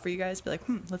check it out for you guys. Be like,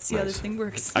 let's see how Nice. this thing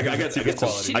works. I got some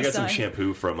Design.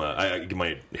 shampoo from I get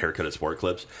my haircut at Sport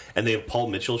Clips, and they have Paul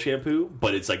Mitchell shampoo,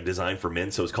 but it's like designed for men,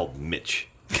 so it's called Mitch.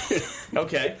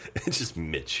 Okay. It's just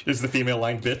Mitch. Is the female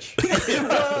line bitch?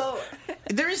 Well,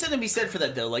 there is something to be said for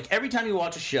that, though. Like, every time you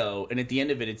watch a show, and at the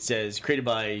end of it, it says created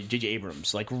by J.J.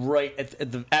 Abrams. Like, right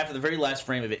after the very last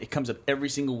frame of it, it comes up every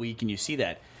single week, and you see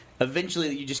that.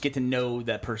 Eventually, you just get to know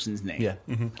that person's name. Yeah.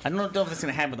 I don't know if that's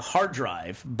going to happen with a hard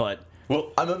drive, but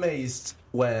Well, I'm amazed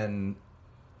when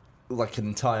like an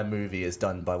entire movie is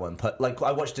done by one person. Like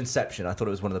I watched Inception, I thought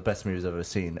it was one of the best movies I've ever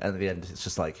seen, and at the end it's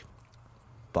just like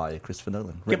by Christopher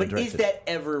Nolan. yeah, written but and is directed. that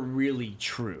ever really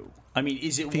true? I mean,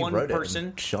 is it He one wrote it person?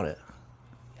 and shot it?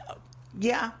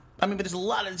 Yeah. I mean, but there's a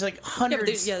lot of, it's like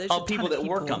hundreds there's a of ton people of that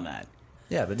work people. on that.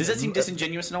 Yeah, but Does that seem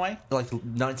disingenuous in a way? like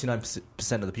 99%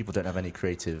 of the people don't have any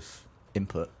creative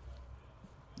input.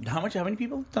 How many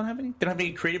people don't have any? They don't have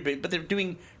any creative, but they're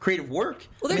doing creative work.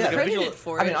 Well, they're Yeah. credited Visual-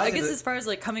 for I it. mean, I I think guess that- as far as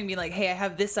like coming and being like, hey, I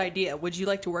have this idea. Would you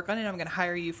like to work on it? I'm going to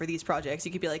hire you for these projects.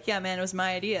 You could be like, yeah, man, it was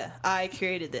my idea. I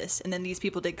created this. And then these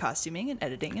people did costuming and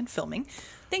editing and filming.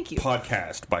 Thank you.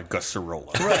 podcast by Gus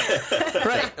Sorolla.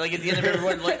 Right, like at the end of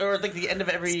everyone, like, or like the end of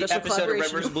every Special episode of Red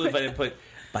collaboration. vs. Blue, if I didn't put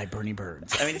by Bernie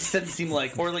Burns. I mean, it just doesn't seem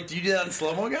like, or like, do you do that on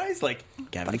slow mo, guys? Like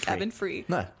Gavin Free. Cabin free.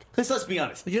 No, Let's be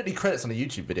honest. you don't need credits on a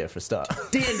YouTube video for a start.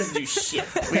 Dan doesn't do shit.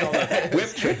 We all know that. We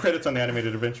have credits on the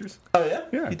animated adventures. Oh yeah,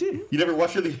 Yeah, you do. You never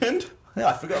watched to the end? Yeah,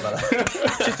 I forgot about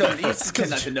that. Just don't. You just tend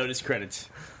not to notice credits.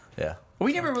 Yeah.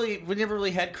 We never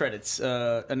really had credits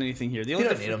on anything here. The only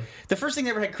don't need 'em. The first thing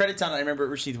they ever had credits on, I remember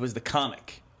received, was the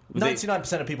comic.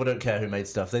 99% of people don't care who made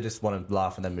stuff. They just want to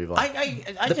laugh and then move on. I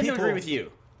The tend to people- agree with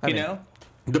you. I You mean- know,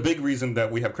 The big reason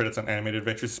that we have credits on animated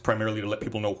adventures is primarily to let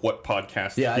people know what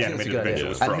podcast yeah, I the think it's a animated good adventure idea.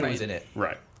 was And from. who was in it?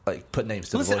 Right. Like put names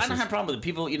to listen, the I voices. don't have a problem with it.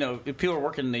 People, you know, if people are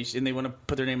working and they want to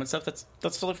put their name on stuff, that's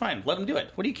totally fine. Let them do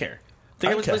it. What do you care? The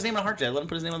guy wants to put his name on a hard drive. Let him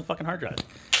put his name on the fucking hard drive.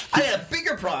 I had a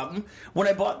bigger problem when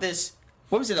I bought this.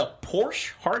 What was it? A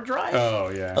Porsche hard drive?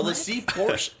 Oh, yeah. A LaCie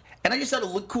Porsche. And I just thought it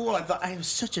looked cool. And I thought I was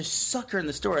such a sucker in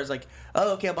the store. I was like,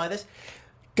 oh, okay, I'll buy this.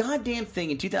 Goddamn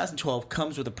thing in 2012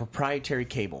 comes with a proprietary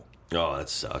cable. Oh, that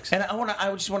sucks. And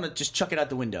I just want to just chuck it out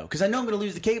the window because I know I'm going to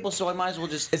lose the cable, so I might as well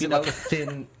just. Is you it know, like a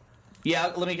thin? yeah,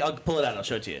 I'll pull it out. I'll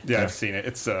show it to you. Yeah, I've seen it.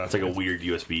 It's It's like a weird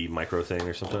USB micro thing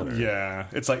or something. Or? yeah,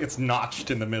 it's like it's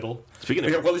notched in the middle. Speaking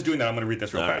of- Okay, while he's doing that, I'm going to read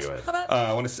this real All right, fast. go ahead. How about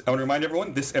I want to remind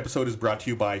everyone this episode is brought to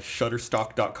you by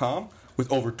Shutterstock.com with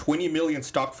over 20 million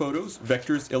stock photos,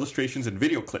 vectors, illustrations, and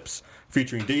video clips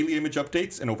featuring daily image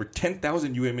updates and over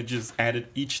 10,000 new images added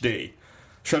each day.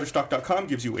 Shutterstock.com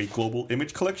gives you a global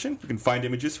image collection. You can find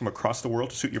images from across the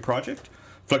world to suit your project.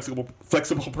 Flexible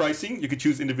pricing. You can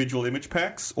choose individual image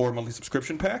packs or monthly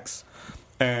subscription packs.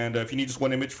 And if you need just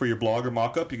one image for your blog or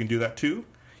mock-up, you can do that too.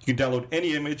 You can download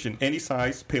any image in any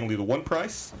size, pay only the one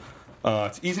price.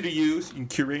 It's easy to use. You can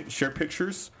curate and share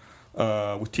pictures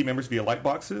with team members via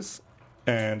Lightboxes.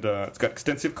 And it's got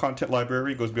extensive content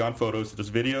library. It goes beyond photos. There's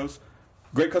videos.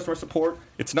 Great customer support.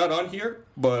 It's not on here,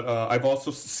 but I've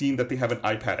also seen that they have an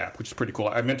iPad app, which is pretty cool.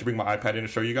 I meant to bring my iPad in to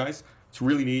show you guys. It's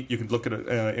really neat. You can look at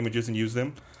images and use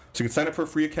them. So you can sign up for a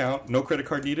free account. No credit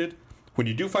card needed. When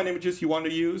you do find images you want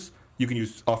to use, you can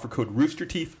use offer code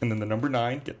ROOSTERTEETH and then the number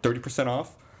 9. Get 30%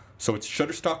 off. So it's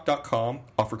Shutterstock.com.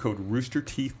 Offer code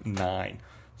ROOSTERTEETH9.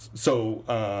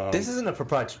 So This isn't a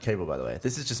proprietary cable, by the way.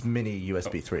 This is just mini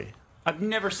USB 3. I've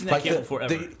never seen that cable before,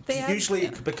 ever. Usually,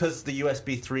 because the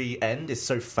USB 3 end is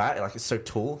so fat, like it's so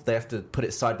tall, they have to put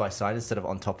it side by side instead of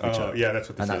on top of each other. Yeah, that's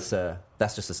what this and is.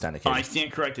 that's just a standard cable. I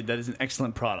stand corrected. That is an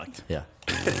excellent product. Yeah,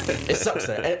 it sucks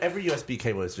though. Every USB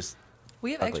cable is just.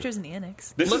 We have Ugly. extras in the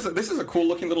annex. This is a cool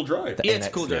looking little drive. Yeah, it's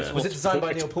cool. Yeah. Was it designed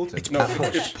by Neil Poulton? No,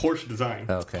 it's Porsche design.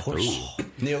 Oh, okay.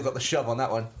 Neil got the shove on that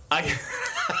one.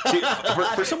 See,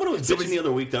 for someone who was bitching the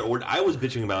other week that ordered, I was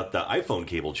bitching about the iPhone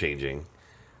cable changing.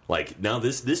 Like now,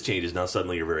 this changes. Now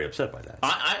suddenly you're very upset by that.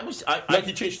 No,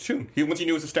 he changed tune. Once he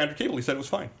knew it was a standard cable, he said it was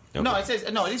fine. Okay. No, it says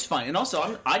no. It is fine. And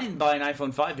also, I didn't buy an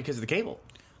iPhone 5 because of the cable.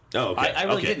 Oh, okay. I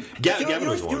really okay. didn't. Gavin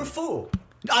was You're a one. fool.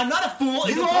 I'm not a fool.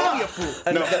 You are me a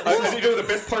fool. No, you know the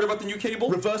best part about the new cable?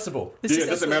 Reversible. Yeah, it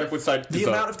doesn't matter what side. The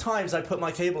amount of times I put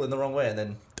my cable in the wrong way and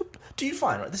then. Do you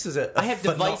find right? This is a I have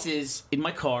devices in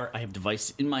my car. I have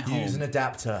devices in my home. Use an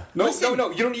adapter. No, Listen. no.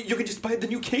 You don't. You can just buy the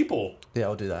new cable. Yeah,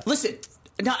 I'll do that. Listen,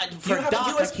 for a have a dock,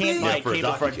 I USB? can't buy Yeah, a for a cable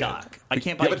dock, for a you can. dock. I can't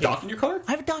You buy have a a cable. dock in your car?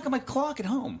 I have a dock on my clock at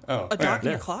home. Oh, A dock in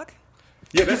your clock?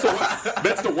 Yeah,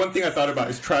 that's the one thing I thought about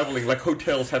is traveling. Like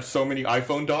hotels have so many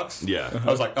iPhone docks. Yeah. I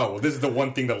was like, oh, well, this is the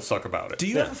one thing that'll suck about it. Do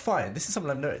you ever find this is something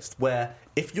I've noticed where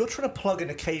if you're trying to plug in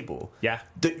a cable, Yeah.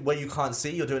 where you can't see,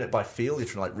 you're doing it by feel. You're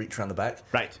trying to like reach around the back,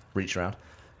 Right. Reach around.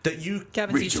 That you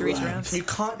Gavin's used to reach around. you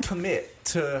can't commit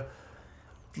to.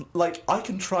 Like I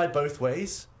can try both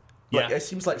ways. Like, Yeah. it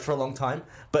seems like for a long time,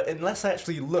 but unless I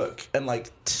actually look and like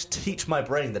teach my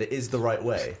brain that it is the right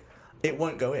way, it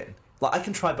won't go in. Like I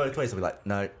can try both ways. I'll be like,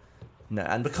 no,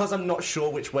 and because I'm not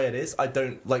sure which way it is, I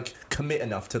don't like commit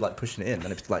enough to like pushing it in.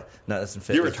 And it's like, no, that doesn't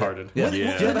fit. You're Doesn't fit. retarded. Yeah,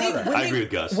 Yeah. Do you ever have that? I agree with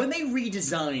Gus. When they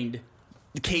redesigned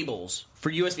the cables for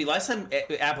USB, last time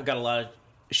Apple got a lot of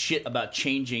shit about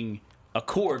changing a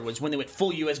cord was when they went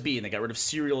full USB and they got rid of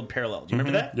serial and parallel. Do you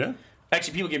remember that? Yeah.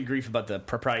 Actually, people give grief about the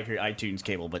proprietary iTunes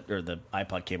cable, or the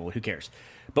iPod cable. Who cares?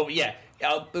 But yeah,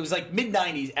 it was like mid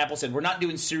 '90s. Apple said we're not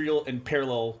doing serial and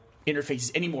parallel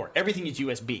interfaces anymore. Everything is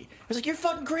USB. I was like, you're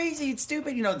fucking crazy. It's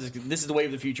stupid. You know, this is the way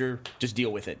of the future. Just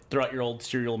deal with it. Throw out your old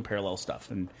serial and parallel stuff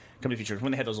and come to the future.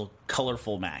 When they had those little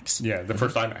colorful Macs. Yeah, the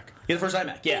first iMac. Yeah, the first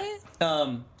iMac. Yeah.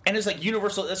 And it's like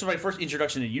universal. That's my first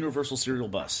introduction to universal serial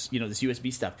bus. You know, this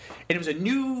USB stuff. And it was a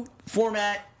new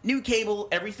format, new cable,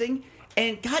 everything.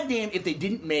 And goddamn, if they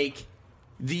didn't make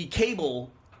the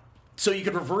cable so you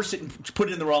could reverse it and put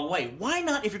it in the wrong way. Why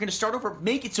not, if you're going to start over,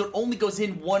 make it so it only goes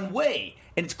in one way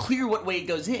and it's clear what way it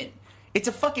goes in? It's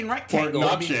a fucking Or rectangle.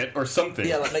 notch it or something.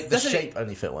 Yeah, like make the That's it. shape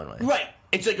only fit one way. Right.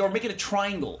 It's like, or make it a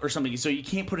triangle or something so you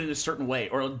can't put it in a certain way,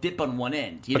 or it'll dip on one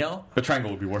end, you know? The triangle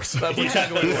would be worse. But which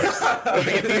triangle would be worse?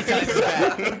 Make it 3 times as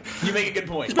bad. You make a good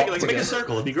point. Make a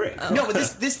circle. It'd be great. No, but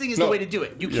this thing is No. the way to do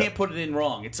it. You can't put it in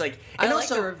wrong. It's like, I and like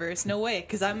also, the reverse. No way,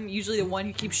 because I'm usually the one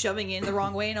who keeps shoving it in the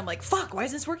wrong way, and I'm like, "Fuck, why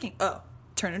is this working?" Oh,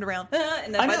 turn it around,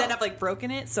 and then I by know. then I've like broken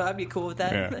it, so I'd be cool with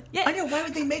that. Yeah. Yeah, I know, why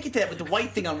would they make it that with the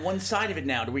white thing on one side of it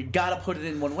now? Do we gotta put it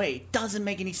in one way? It doesn't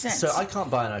make any sense. So I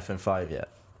can't buy an iPhone 5 yet.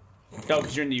 Oh,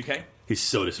 because you're in the UK? He's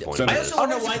so disappointed. I also don't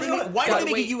know Oh, why it's they a make, good why one. do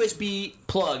they make a Wait. USB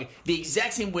plug the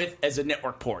exact same width as a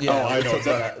network port? Yeah, I know.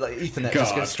 like Ethernet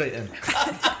just God. goes straight in.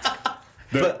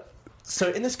 But so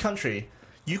in this country,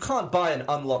 you can't buy an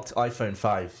unlocked iPhone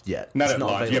 5 yet. Not It's at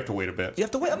launch. available. You have to wait a bit. You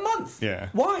have to wait a month. Yeah.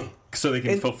 Why? So they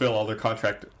can In- fulfill all their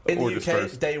contract In the orders UK,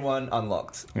 first. day one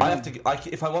unlocked. I have to.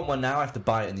 if I want one now, I have to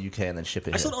buy it in the UK and then ship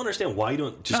it. I still here. don't understand why you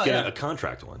don't just Oh, get yeah. a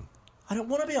contract one. I don't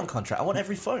want to be on contract. I want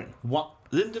every phone. What?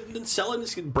 Then sell it and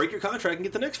just break your contract and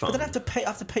get the next phone. But then I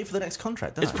have to pay for the next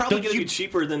contract. Don't it's I? probably Don't going to you- be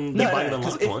cheaper than no, buying an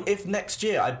 'cause unlocked one. if next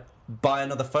year I buy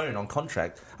another phone on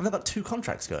contract, I've got 2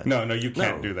 contracts going. No, you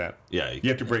can't No. do that. Yeah, You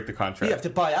have to break the contract. You have to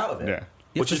buy out of it. Yeah.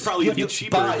 You Which have is probably you have be to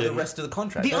cheaper buy the than- rest of the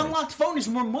contract. The don't you? unlocked phone is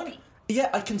more money. Yeah,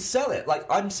 I can sell it. Like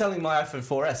I'm selling my iPhone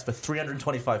 4S for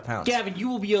 £325. Gavin, you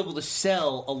will be able to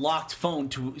sell a locked phone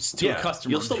to Yeah, a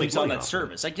customer you'll still make who's on money that off it.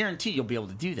 service. I guarantee you'll be able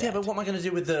to do that. Yeah, but what am I going to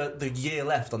do with the year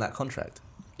left on that contract?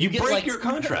 You get break like your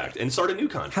contract and start a new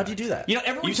contract. How do you do that? You know,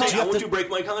 everyone You say, talks I want to break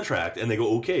my contract, and they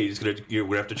go, okay, you're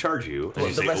gonna have to charge you. And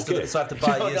you the say, rest okay. of it, so I have to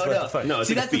buy a year's worth of phones. No, it's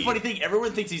See, like a that's the fee. funny thing.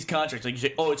 Everyone thinks these contracts, like you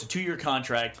say, oh, it's a 2-year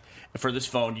contract for this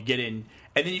phone. You get in,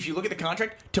 and then if you look at the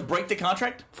contract, to break the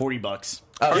contract, $40.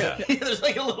 Oh, Yeah. There's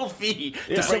like a little fee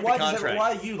to Yeah. So break why, the contract.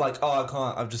 why are you like, oh, I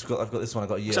can't? I've got this one. I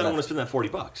got a year. So I don't want left. to spend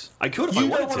that $40. I could if You I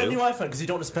don't wanted want to. a new iPhone because you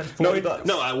don't want to spend $40.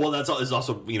 No, well, that's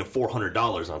also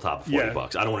 $400 on top of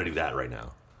 $40. Yeah. I don't want to do that right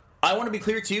now. I want to be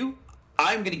clear too.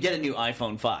 I'm going to get a new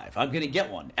iPhone 5. I'm going to get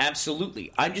one.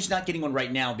 Absolutely. I'm just not getting one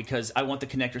right now because I want the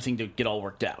connector thing to get all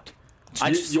worked out.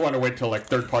 You want to wait till like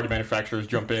third-party manufacturers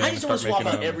jump in I and just want start to swap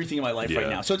making out everything in my life Yeah. right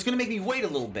now. So it's going to make me wait a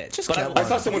little bit. Just but get I, one. I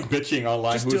saw someone bitching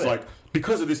online Just who do was it. like,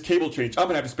 because of this cable change, I'm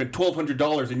gonna have to spend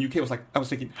 $1,200 in new cables. Like, I was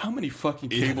thinking, how many fucking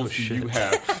cables do you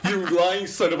have? You lying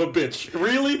son of a bitch!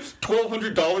 Really?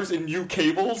 $1,200 in new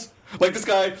cables? Like, this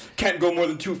guy can't go more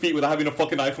than 2 feet without having a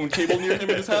fucking iPhone cable near him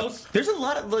in his house? there's a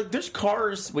lot of there's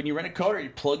cars when you rent a car,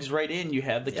 it plugs right in. You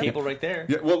have the cable right there.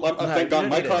 Yeah, well, thank you God don't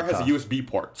my need it car in a has a car. USB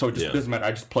port, so it just Yeah. doesn't matter.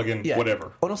 I just plug in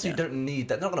whatever. And also, you don't need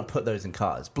that. They're not going to put those in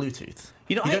cars. Bluetooth.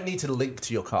 You know, you I- don't need to link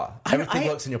to your car. I- Everything I-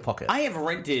 works in your pocket. I have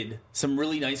rented some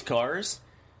really nice cars,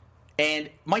 and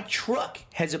my truck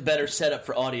has a better setup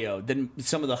for audio than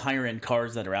some of the higher end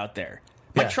cars that are out there.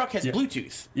 My Yeah. truck has Yeah.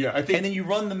 Bluetooth. Yeah, I think- and then you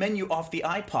run the menu off the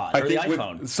iPod I or the think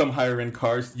iPhone. with some higher end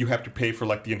cars, you have to pay for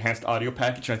like the enhanced audio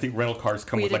package, and I think rental cars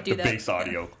come We with had like to the do that. base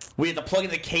audio. We have to plug in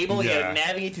the cable and you Yeah. gotta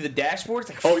navigate to the dashboard.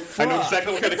 It's like, Oh, I know fuck.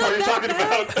 exactly what kind of car you're talking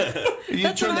about. You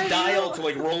That's turn what the I dial do. to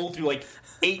like roll through like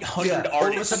 800 yeah. All of a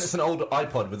artists. sudden, it's an old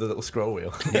iPod with a little scroll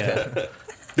wheel. Yeah.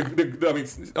 I mean,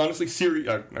 honestly, Siri.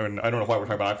 I don't know why we're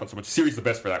talking about iPhone so much. Siri's the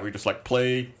best for that. We just like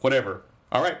play whatever.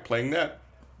 All right, playing that.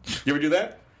 You ever do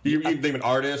that? You name an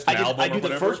artist, an album, I do or the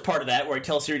whatever. first part of that where I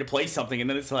tell Siri to play something, and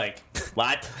then it's like,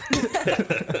 what?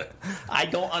 I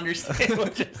don't understand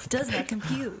what just. Does not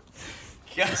compute.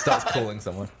 Starts calling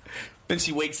someone. Then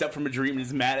she wakes up from a dream and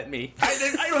is mad at me.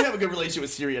 I don't have a good relationship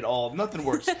with Siri at all. Nothing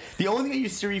works. The only thing I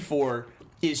use Siri for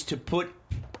is to put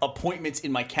appointments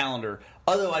in my calendar.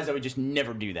 Otherwise, I would just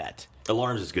never do that.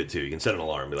 Alarms is good too. You can set an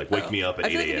alarm, be like, wake me up at I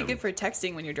 8 feel like it'd a.m. be good for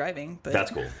texting when you're driving. But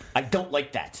That's cool. I don't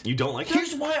like that. You don't like that?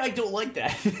 Here's why I don't like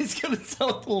that. It's going to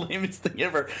sound like the lamest thing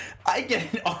ever. I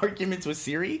get in arguments with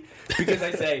Siri because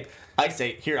I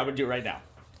say, here, I'm going to do it right now.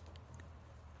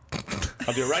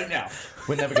 I'll do it right now.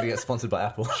 We're never going to get sponsored by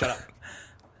Apple. Shut up.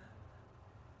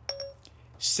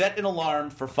 Set an alarm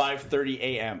for 5:30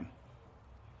 a.m.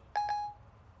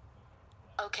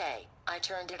 Okay, I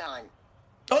turned it on.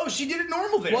 Oh, she did it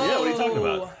normal there. Yeah, what are you talking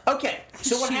about? Okay,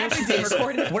 so what She happens was is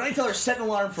recorded. when I tell her set an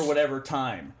alarm for whatever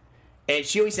time, and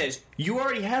she always says, "You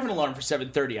already have an alarm for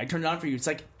 7:30. I turned it on for you." It's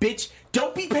like, bitch,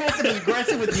 don't be passive and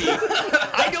aggressive with me.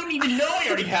 I don't need to know I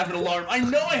already have an alarm. I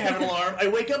know I have an alarm. I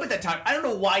wake up at that time. I don't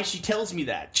know why she tells me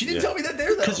that. She didn't Yeah. tell me that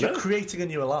there though. Because you're creating a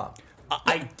new alarm.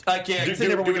 I can't. I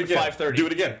never do wake it up at again. 5:30. Do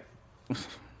it again.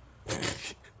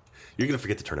 You're going to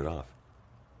forget to turn it off.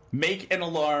 Make an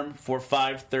alarm for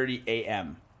 5:30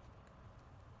 a.m.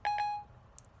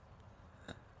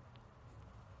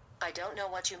 I don't know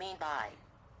what you mean by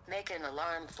make an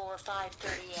alarm for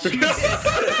 5:30 a.m.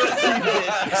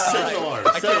 Set an alarm.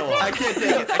 Set an alarm. I can't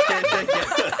take it. I can't take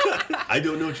it. I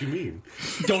don't know what you mean.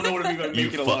 Don't know what I mean by You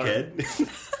make an alarm. fuckhead.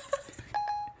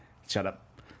 Shut up.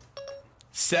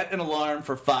 Set an alarm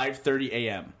for 5:30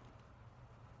 a.m.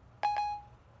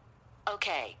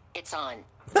 Okay, it's on.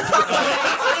 She's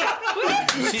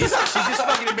just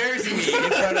fucking embarrassing me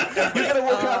in front of everybody. You're going to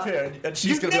walk up here and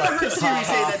she's You've going to be never like, heard Siri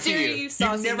say that to Siri, you. you You've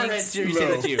saucy never had minx. Siri say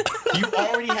that to you. You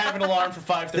already have an alarm for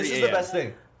 5:30 This is a.m. the best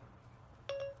thing.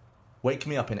 Wake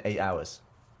me up in 8 hours.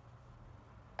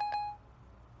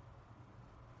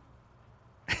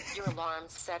 Your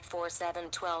alarm's set for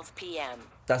 7:12 p.m.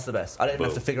 That's the best. I don't even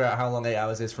have Boom. to figure out how long 8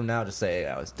 hours is from now. Just say 8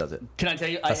 hours. Does it? Can I tell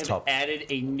you, I That's have top. added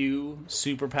a new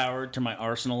superpower to my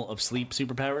arsenal of sleep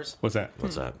superpowers. What's that?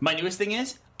 What's that? My newest thing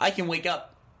is I can wake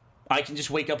up. I can just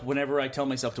wake up whenever I tell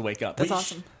myself to wake up. That's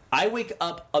awesome. I wake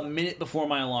up a minute before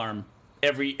my alarm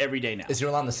every day now. Is your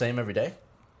alarm the same every day?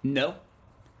 No.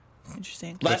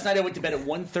 Interesting. Last night I went to bed at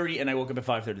 1:30 and I woke up at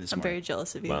 5:30 this I'm morning. very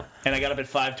jealous of you. Wow. And I got up at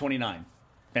 5:29.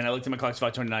 And I looked at my clock, it's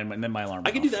 5:29, and then my alarm I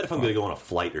went can do off. that if I'm going to go on a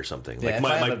flight or something. Yeah, Like if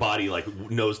my I have my a- body like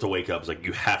knows to wake up. It's like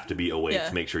you have to be awake Yeah.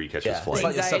 to make sure you catch Yeah. this flight. It's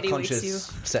like your Anxiety wakes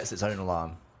subconscious sets its own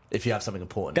alarm if you have something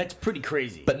important. That's pretty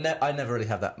crazy. But I never really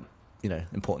have that,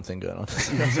 important thing going on.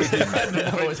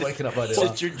 I'm always waking up by the It's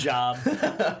alarm. just your job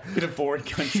in a foreign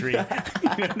country.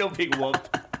 No big whoop.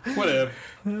 Whatever.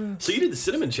 So you did the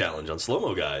cinnamon challenge on Slow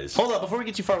Mo Guys. Hold up, before we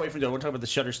get too far away from that, I want to talk about the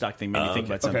Shutterstock thing. Made me think okay.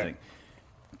 about something. Okay.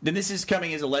 Then this is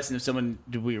coming as a lesson of someone.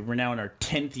 We're now in our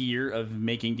 10th year of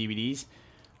making DVDs.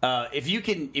 If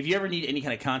you ever need any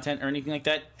kind of content or anything like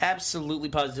that, absolutely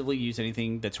positively use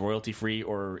anything that's royalty free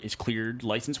or is cleared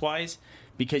license wise,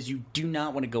 because you do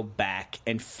not want to go back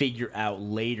and figure out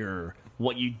later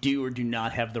what you do or do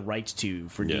not have the rights to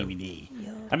for DVD.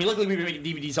 I mean, luckily we've been making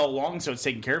DVDs all along, so it's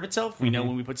taking care of itself. We know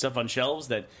when we put stuff on shelves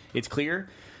that it's clear.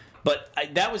 But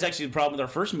that was actually the problem with our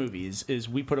first movie is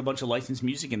we put a bunch of licensed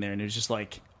music in there, and it was just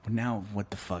like, well, now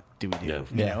what the fuck do we do? Yeah.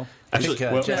 You know? I think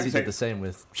Well, Jesse like- did the same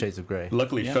with Shades of Grey.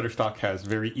 Luckily, Yeah. Shutterstock has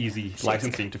very easy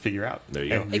licensing to figure out. There you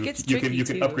go. And It gets you can tricky,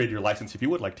 can too. upgrade your license if you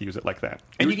would like to use it like that.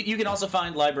 And you can also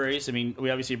find libraries. I mean,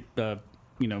 we obviously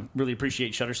really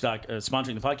appreciate Shutterstock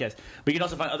sponsoring the podcast, but you can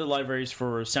also find other libraries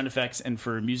for sound effects and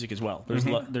for music as well. There's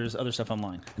there's other stuff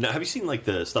online. Now, have you seen like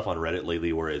the stuff on Reddit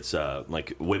lately where it's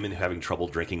like women having trouble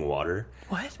drinking water?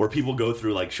 What? Where people go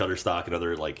through like Shutterstock and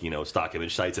other like stock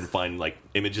image sites and find like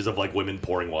images of like women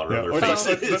pouring water on Or their the,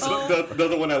 faces. the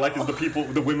other one I like is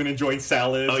the women enjoying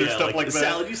salads Oh and yeah, stuff like the that.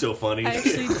 salad. You so funny. I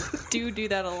actually do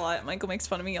that a lot. Michael makes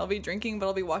fun of me. I'll be drinking, but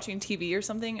I'll be watching TV or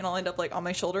something, and I'll end up like on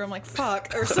my shoulder. I'm like,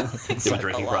 fuck, or something. You have a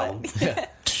drinking problem.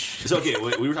 So okay,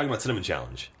 we were talking about Cinnamon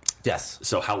Challenge. Yes.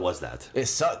 So how was that? It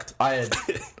sucked. I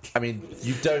mean,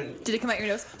 you don't. Did it come out your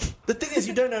nose? The thing is,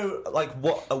 you don't know like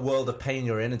what a world of pain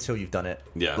you're in until you've done it.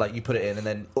 Yeah. Like you put it in, and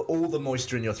then all the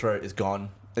moisture in your throat is gone.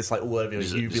 It's like all over your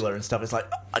uvula and stuff. It's like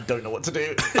I don't know what to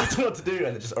do. I don't know what to do,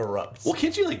 and it just erupts. Well,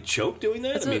 can't you like choke doing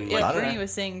that? That's I what, mean, yeah, I don't Bernie know.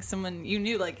 was saying someone you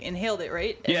knew like inhaled it,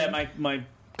 right? And Yeah, my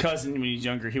cousin when he was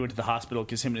younger, he went to the hospital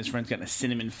because him and his friends got in a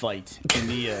cinnamon fight in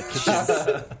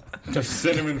the kitchen. A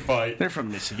cinnamon fight. They're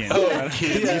from Michigan. Oh,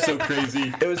 kids, you're so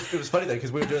crazy. It was funny though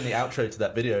because we were doing the outro to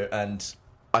that video, and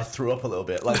I threw up a little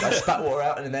bit. Like I spat water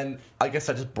out, and then I guess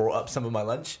I just brought up some of my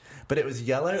lunch, but it was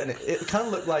yellow, and it kind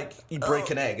of looked like you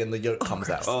break an egg and the yolk comes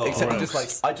out. Except just like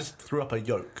I just threw up a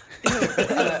yolk,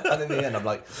 and in the end I'm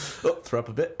like, oh, threw up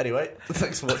a bit. Anyway,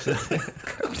 thanks for watching.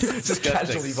 Just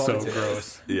casually So vomited.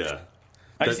 gross. yeah.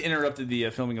 I just interrupted the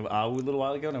filming of Awu a little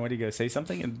while ago, and I went to go say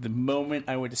something, and the moment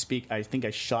I went to speak, I think I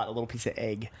shot a little piece of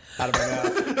egg out of my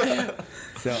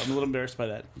mouth. So I'm a little embarrassed by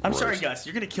that. I'm sorry, Gus.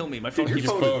 You're going to kill me. My phone Your keeps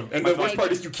phone. And the worst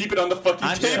part is you keep it on the fucking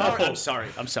I'm table. sorry.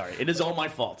 I'm sorry. It is all my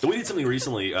fault. So we did something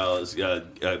recently.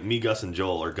 Me, Gus, and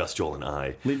Joel, or Gus, Joel, and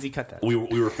I. Lindsay, cut that. We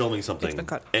were filming something, It's been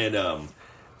cut. and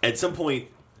at some point,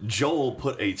 Joel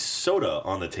put a soda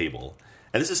on the table.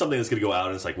 And this is something that's going to go out,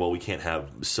 and it's like, well, we can't have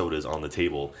sodas on the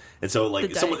table. And so, like,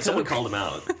 The someone Diet Coke. called him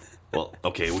out. Well,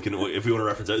 okay, we can if we want to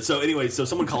reference it. So anyway, so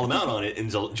someone called him out on it, and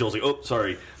Joel's like, oh,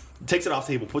 sorry. Takes it off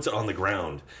the table, puts it on the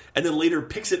ground, and then later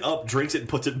picks it up, drinks it, and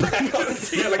puts it back on the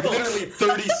table. Yeah, like literally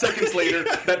 30 seconds later,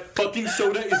 that fucking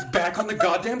soda is back on the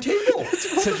goddamn table.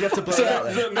 So did you have to blow it out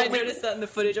then? I noticed that in the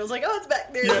footage. I was like, oh, it's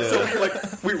back there. Yeah,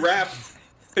 so we wrap,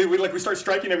 and we start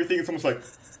striking everything, and someone's like,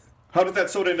 how did that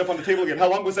soda end up on the table again? How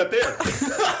long was that there?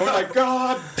 I'm like,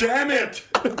 God damn it!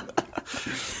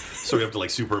 So we have to like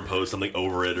superimpose something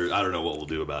over it, or I don't know what we'll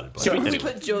do about it. But So We anyway.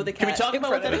 put Joe the cat. Can we talk in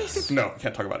about what front that of us. is? No,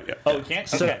 can't talk about it yet. Oh, we can't?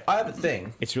 So Okay. I have a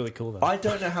thing. It's really cool, though. I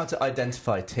don't know how to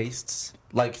identify tastes.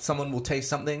 Like someone will taste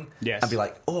something Yes. and be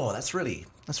like, "Oh, that's really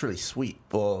sweet,"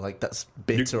 or like that's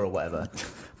bitter or whatever.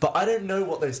 But I don't know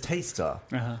what those tastes are.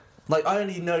 Uh-huh. Like I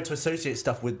only know to associate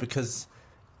stuff with because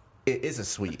it is a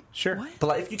sweet. Sure. What? But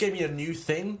like if you gave me a new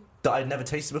thing that I'd never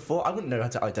tasted before, I wouldn't know how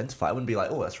to identify. I wouldn't be like,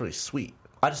 "Oh, that's really sweet."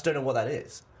 I just don't know what that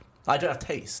is. I don't have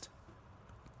taste.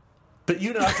 But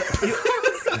you know how to,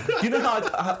 you know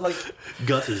how like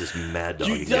Gus is just mad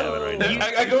dogging You Gavin don't- right now.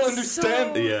 I don't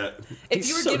understand. Yeah. If He's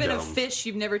you were so given a dumb. fish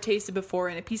you've never tasted before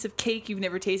and a piece of cake you've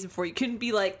never tasted before, you couldn't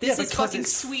be like, this Yeah, is because fucking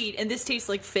it's- sweet and this tastes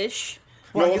like fish.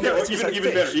 No, Well, okay, you know, well, it tastes like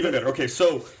even fish. better. Okay,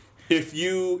 so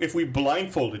if we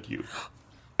blindfolded you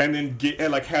and then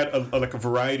had a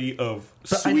variety of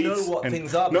But I sweets, know what and,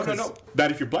 things are No, because-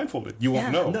 that if you're blindfolded, you won't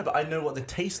Yeah. know. No, but I know what they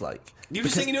taste like. You're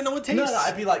just saying you don't know what tastes. No,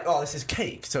 I'd be like, oh, this is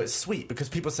cake, so it's sweet because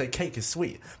people say cake is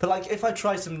sweet. But like, if I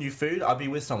try some new food, I'd be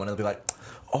with someone and they'll be like,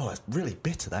 oh, it's really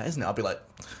bitter, that isn't it? I'll be like,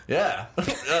 yeah,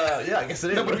 yeah, I guess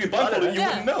it is. No, but if you I don't blindfolded, you know.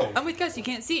 wouldn't know. I'm with Gus, you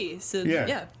can't see. So, Yeah.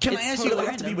 yeah. Can I It's ask So you it totally would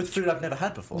have to be random. with food I've never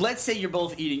had before. Let's say you're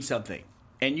both eating something,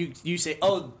 and you say,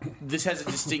 "Oh, this has a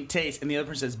distinct taste," and the other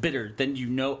person says bitter. Then you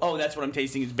know, "Oh, that's what I'm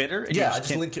tasting is bitter." And you yeah, I just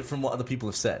can't- link it from what other people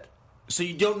have said. So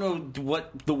you don't know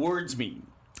what the words mean.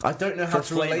 I don't know how For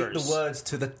to relate flavors. the words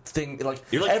to the thing. Like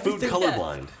You're like food everything-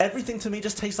 colorblind. Everything to me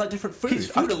just tastes like different food. He's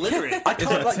food illiterate. I is can't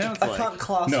what it like, sounds I can't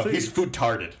class No, food. he's food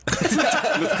tarded. Let's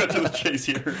cut to the chase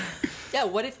here. Yeah,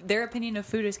 what if their opinion of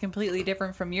food is completely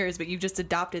different from yours, but you've just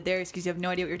adopted theirs because you have no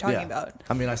idea what you're talking about?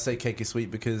 I mean, I say cake is sweet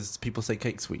because people say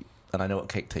cake's sweet, and I know what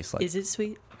cake tastes like. Is it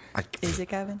sweet? I, Is it,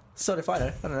 Gavin? so if I know,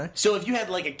 I don't know. So if you had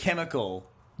like a chemical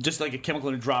Just like a chemical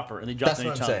in a dropper, and they drop That's it in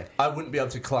what your I'm tongue. saying. I wouldn't be able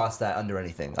to class that under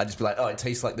anything. I'd just be like, oh, it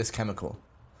tastes like this chemical.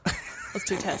 Let's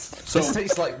do a test. So This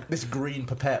tastes like this green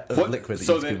pipette of what- liquid that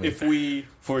so you then, if we,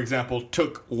 for example,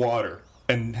 took water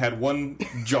and had one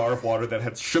jar of water that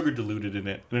had sugar diluted in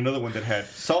it, and another one that had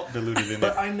salt diluted in it.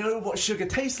 But I know what sugar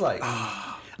tastes like.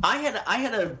 I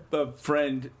had a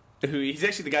friend who he's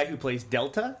actually the guy who plays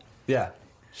Delta. Yeah.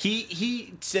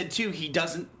 He said too he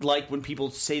doesn't like when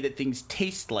people say that things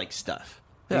taste like stuff.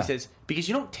 Yeah. He says because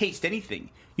you don't taste anything,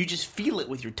 you just feel it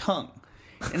with your tongue.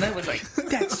 And I was like,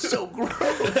 that's so gross.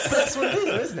 That's what it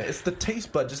is, isn't it? It's the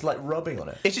taste bud just like rubbing on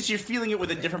it. It's just you're feeling it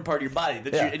with a different part of your body.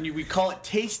 That Yeah. we call it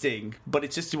tasting, but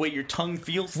it's just the way your tongue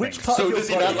feels. Which things. part So of your does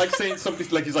he body? not like saying something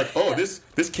like he's like, oh, this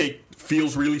cake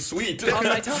feels really sweet. On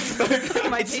my tongue.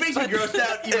 My It just makes taste me buds. grossed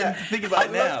out even thinking about I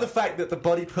it now. love the fact that the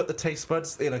body put the taste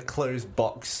buds in a closed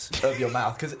box of your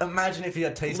mouth. Because imagine if you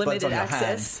had taste buds Limited on your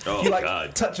access. hand. Oh, you like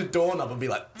God. touch a doorknob and be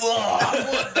like, "Whoa,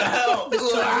 what the hell?" This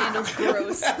door handle's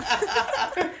gross.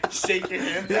 Shake your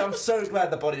hand. Yeah, I'm so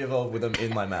glad the body evolved with them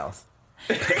in my mouth.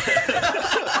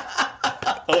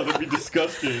 Oh, that'd be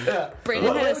disgusting. Brandon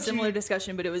What had a would similar you-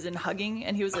 discussion, but it was in hugging,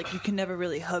 and he was like, "You can never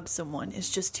really hug someone. It's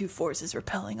just two forces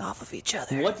repelling off of each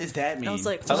other." What does that mean? I was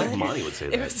like, Sounds like "What?" Monty would say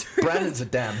It that. was really, Brandon's a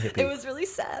damn hippie. it was really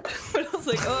sad, but I was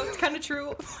like, "Oh, it's kind of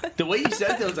true." the way you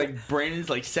said that was like Brandon's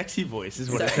like sexy voice is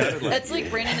what it Sorry. sounded like. That's like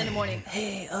Brandon in the morning.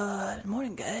 Hey,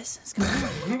 morning, guys. It's going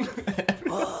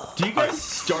on. Do you guys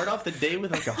start off the day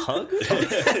with like a hug?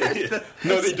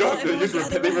 No, they don't. They, Everyone just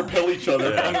gather they around. repel each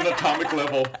other on an atomic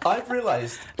level. I've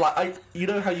realised, like, you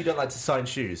know how you don't like to sign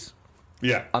shoes?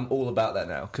 Yeah. I'm all about that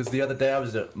now. Because the other day I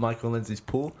was at Michael and Lindsay's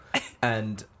pool,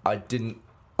 and I didn't,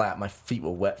 like, my feet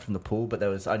were wet from the pool, but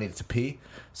I needed to pee.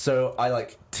 So I,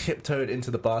 like, tiptoed into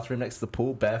the bathroom next to the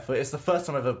pool barefoot. It's the first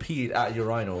time I've ever peed at a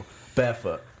urinal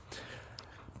barefoot.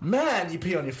 Man, you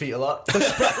pee on your feet a lot.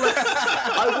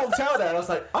 I walked out there and I was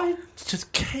like, I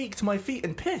just caked my feet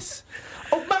in piss.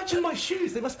 Oh, imagine my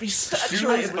shoes. They must be saturated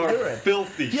Shoes with are urine.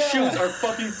 filthy. Yeah. Shoes are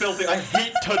fucking filthy. I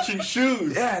hate touching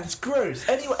shoes. Yeah, it's gross.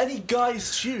 Any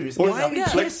guy's shoes. Or Why like, did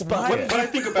like, piss when, bucket? when I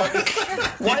think about this,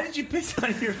 Why did you piss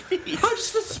on your feet? I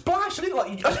just a splash. I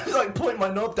didn't like point my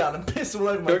knob down and piss all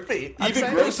over my feet. I'm even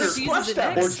sorry, grosser, what confuse is it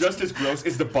or next? just as gross,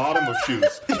 is the bottom of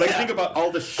shoes. Like think about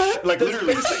all the like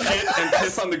literally shit and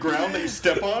piss on the ground that you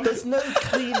step on. There's no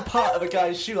clean part of a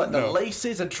guy's shoe. Like the No.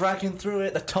 laces are dragging through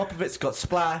it. The top of it's got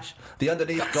splash. The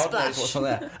underneath, God knows what's on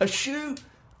there. A shoe,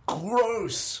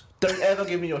 gross. Don't ever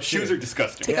give me your shoe. Shoes are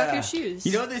disgusting. Take off Yeah. your shoes.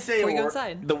 You know what they say? Before you go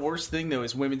inside. The worst thing though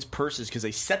is women's purses because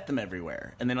they set them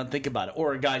everywhere and they don't think about it.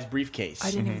 Or a guy's briefcase. I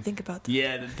didn't even think about that.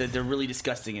 Yeah, they're really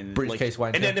disgusting. And Briefcase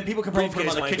like, wanker. and then people can probably put them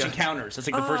on the Briefcase kitchen wanker. counters. That's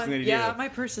like the first thing they Yeah, do. my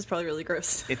purse is probably really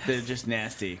gross. They're just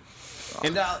nasty.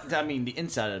 And I mean, the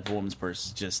inside of a woman's purse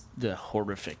is just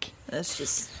horrific. That's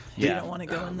just Yeah. you don't want to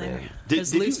go in there. Did-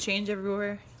 There's did loose you- change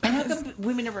everywhere. And how come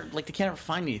women never like they can't ever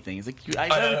find anything? It's like I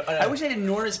know. I wish I had an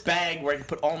enormous bag where I could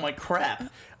put all my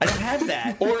crap. I don't have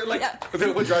that. Or like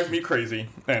Yeah. what drives me crazy,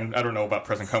 and I don't know about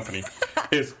present company,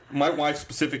 is my wife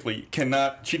specifically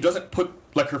cannot. She doesn't put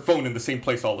like her phone in the same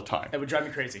place all the time. It would drive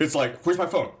me crazy. It's like, where's my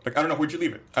phone? Like, I don't know, where'd you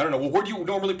leave it? I don't know. Well, where do you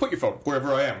normally put your phone?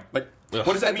 Wherever I am. Like, what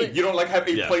does that mean? You don't like have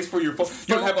a Yeah. place for your phone?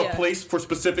 You don't have a Yeah. place for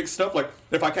specific stuff? Like,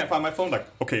 if I can't find my phone, like,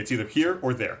 okay, it's either here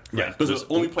or there. Yeah, Those are there's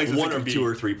the only places one it or can be. two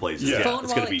or three places. Yeah. Yeah, Phone, it's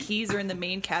gonna wallet, be. keys are in the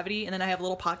main cavity, and then I have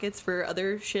little pockets for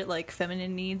other shit like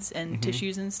feminine needs and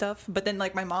tissues and stuff. But then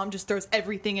like my mom just throws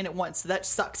everything in at once, so that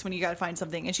sucks when you gotta find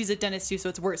something. And she's a dentist too, so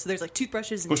it's worse. So there's like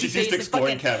toothbrushes and Well, she's used to toothpaste and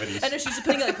exploring cavities. I know she's just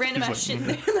putting like random ass shit in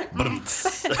there.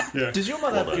 Yeah. Does your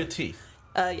mother have done. good teeth?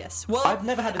 Yes. Well, I've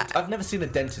never seen a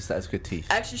dentist that has good teeth.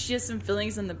 actually, she has some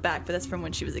fillings in the back, but that's from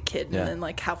when she was a kid. Yeah. And then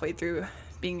like halfway through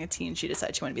being a teen, she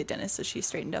decided she wanted to be a dentist, so she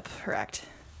straightened up her act.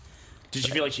 Did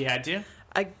you feel like she had to?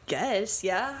 I guess,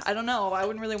 yeah. I don't know. I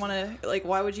wouldn't really want to. Like,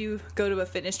 why would you go to a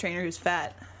fitness trainer who's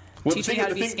fat? Well, Teach me how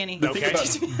to be skinny. The thing Okay.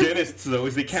 about dentists, though,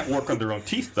 is they can't work on their own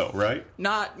teeth, though, right?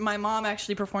 Not. My mom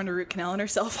actually performed a root canal on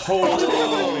herself.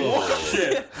 Oh,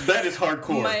 shit. That is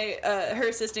hardcore. My her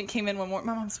assistant came in one morning.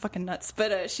 My mom's fucking nuts,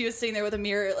 but she was sitting there with a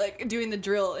mirror, like doing the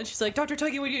drill, and she's like, "Dr.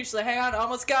 Tuggy, what do you do?" She's like, "Hang on, I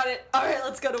almost got it. All right,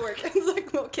 let's go to work." It's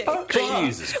like, okay.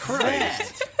 Jesus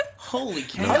Christ. Holy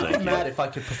cow! I would Thank be you. mad if I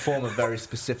could perform a very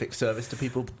specific service to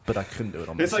people, but I couldn't do it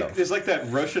on It's myself. like that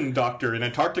Russian doctor in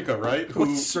Antarctica, right? What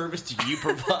Who service do you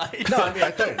provide? No, I mean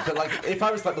I don't. But like, if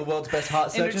I was like the world's best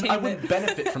heart surgeon, I wouldn't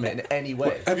benefit from it in any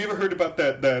way. Have you ever heard about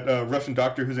that Russian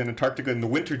doctor who's in Antarctica in the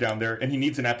winter down there, and he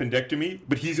needs an appendectomy,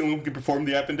 but he's the only one who can perform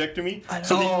the appendectomy? I don't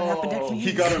So know what appendectomy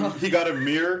he is. got a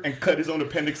mirror and cut his own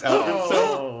appendix out himself.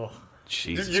 Oh,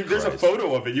 Jesus There's a Christ.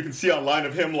 photo of it. You can see online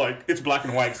of him, like, it's black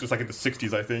and white, so it's like in the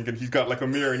 60s, I think, and he's got like a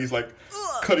mirror and he's like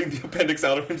cutting the appendix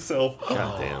out of himself.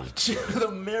 God damn.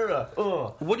 The mirror.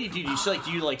 Oh. What do you do?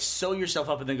 Do you like sew yourself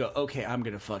up and then go, okay, I'm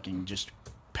gonna fucking just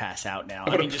pass out now?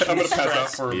 I mean, just I'm from gonna pass out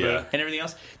stress for a Yeah. bit. and everything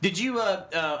else. Did you? I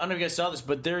don't know if you guys saw this,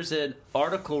 but there's an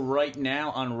article right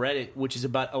now on Reddit which is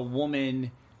about a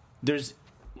woman. There's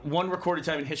one recorded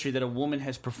time in history that a woman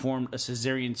has performed a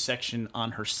cesarean section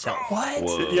on herself. What?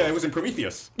 Whoa. Yeah, it was in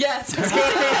Prometheus. Yes.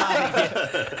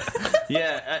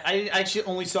 Yeah, I actually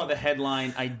only saw the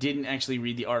headline. I didn't actually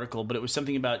read the article, but it was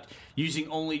something about using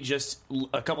only just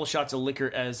a couple shots of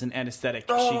liquor as an anesthetic.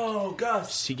 Oh,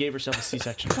 gosh. She gave herself a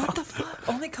C-section. What the fuck?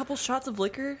 Only a couple shots of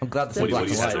liquor? I'm glad this That is black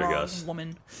do you and say white. there, wrong, Gus?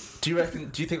 woman. Do you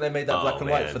think they made that Oh, black and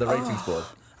white man. for the ratings board?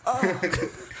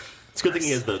 It's a good thing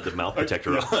he has the mouth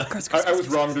protector on. I was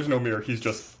wrong. There's no mirror. He's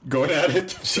just going at it.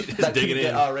 That digging couldn't get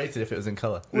in. R-rated if it was in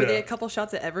color. Were they Yeah. a couple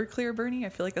shots of Everclear, Bernie? I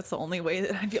feel like that's the only way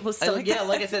that I'd be able to stomach Yeah, that.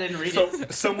 like I said, I didn't read So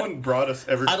it. someone brought us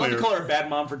Everclear. I'd like to call her a bad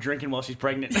mom for drinking while she's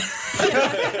pregnant.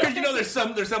 Because you know, there's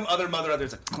some other mother out there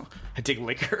that's like, I take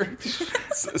liquor.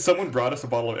 Someone brought us a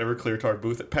bottle of Everclear to our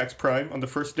booth at PAX Prime on the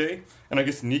first day, and I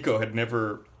guess Nico had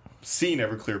never seen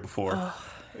Everclear before.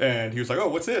 And he was like, "Oh,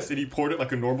 what's this?" And he poured it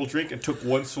like a normal drink and took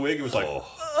one swig. It was like,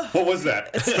 "What was that?"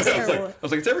 I terrible.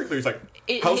 was like, "It's Everclear." He's like,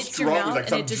 It "How hits strong?" your He's mouth like,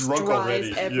 and "I'm it just drunk dries already."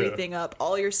 Yeah. everything up.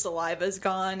 All your saliva's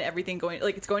gone. Everything going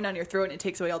it's going down your throat and it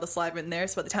takes away all the saliva in there.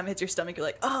 So by the time it hits your stomach, you're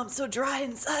like, "Oh, I'm so dry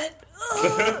inside."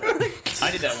 I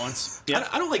did that once. Yeah.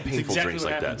 I don't like painful exactly drinks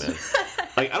what like that, man. happens.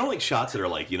 Like I don't like shots that are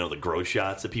like the gross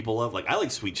shots that people love. Like I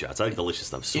like sweet shots. I like delicious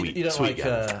stuff. Sweet, You don't sweet.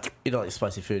 you don't like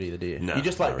spicy food either, do you? No, you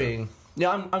just like not really. being. Yeah,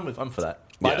 I'm for that.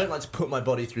 Like, I Yeah. don't like to put my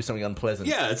body through something unpleasant.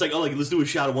 Yeah, it's like let's do a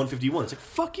shot of 151. It's like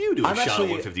fuck you, do a I'm shot actually, of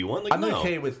 151. Like I'm no.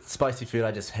 okay with spicy food.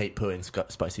 I just hate putting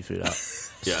spicy food out.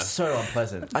 It's Yeah. so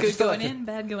unpleasant. I Good just feel going like in,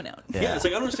 bad going out. Yeah, it's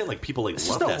like I don't understand like people like it's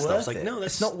love just not that stuff. It's worth like it. no,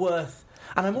 that's it's not worth.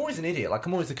 And I'm always an idiot. Like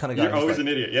I'm always the kind of guy. You're who's always like,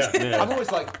 an idiot. Yeah. I'm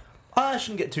always like, I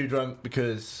shouldn't get too drunk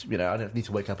because I don't need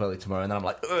to wake up early tomorrow. And then I'm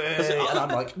like, "Ugh," and I'm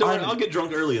like, No, I'll get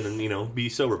drunk early and then be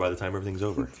sober by the time everything's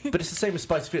over. But it's the same with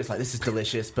spicy food. It's like this is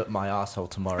delicious, but my asshole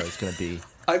tomorrow is going to be.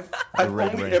 I've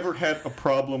red only ring. ever had a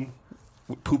problem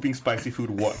with pooping spicy food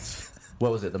once.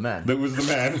 What was it? The man. That was the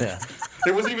man. Yeah.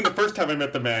 It wasn't even the first time I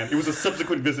met the man. It was a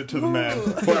subsequent visit to the man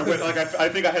where I went. Like I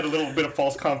think I had a little bit of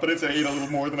false confidence. I ate a little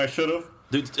more than I should have.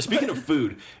 Dude, speaking of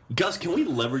food, Gus, can we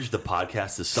leverage the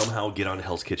podcast to somehow get on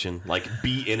Hell's Kitchen? Like,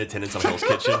 be in attendance on Hell's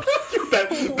Kitchen?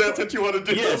 That's what you want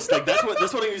to do. Yes, like that's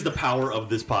what I use the power of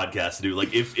this podcast to do.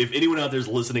 Like, if anyone out there's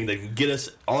listening that can get us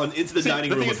on into the dining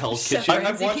the room thing of is, Hell's Chef Kitchen.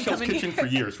 I've watched Hell's Coming Kitchen here. for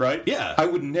years, right? Yeah. I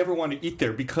would never want to eat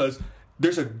there because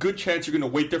there's a good chance you're going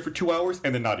to wait there for 2 hours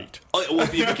and then not eat. Oh, well,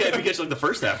 if you catch like the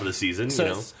first half of the season, So you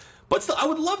know. it's- But still, I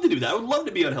would love to do that. I would love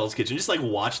to be on Hell's Kitchen, just like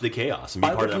watch the chaos and be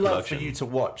I part would of that love production. for you to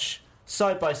watch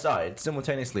side by side,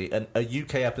 simultaneously, a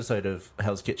UK episode of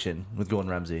Hell's Kitchen with Gordon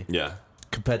Ramsay Yeah,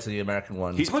 compared to the American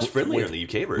one. he's much friendlier with- in the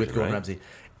UK version, with Gordon right? Ramsay.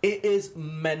 It is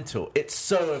mental. It's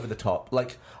so over the top.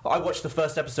 Like I watched the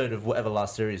first episode of whatever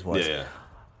last series was. Yeah, yeah.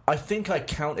 I think I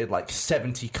counted like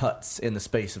 70 cuts in the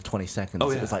space of 20 seconds. Oh,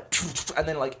 yeah. It was like, and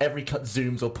then like every cut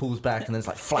zooms or pulls back, and there's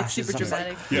like It's flashes. super I was like,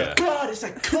 dramatic. Yeah. God, it's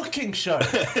a cooking show.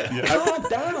 Calm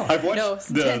down. I've watched No, it's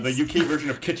the intense. UK version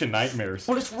of Kitchen Nightmares.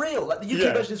 Well, it's real. Like the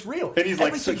UK version is real. And he's like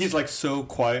Everything's- so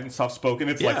quiet and soft spoken.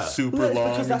 It's Yeah. like super Well, it's long.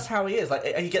 because that's how he is. Like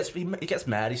he gets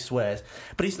mad, he swears,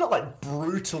 but he's not like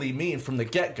brutally mean from the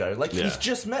get go. Like Yeah. he's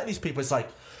just met these people. It's like,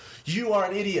 you are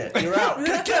an idiot. You're out.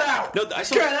 Get out. No, I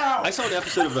saw, Get out. I saw an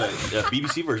episode of a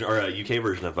BBC version or a UK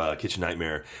version of Kitchen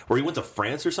Nightmare where he went to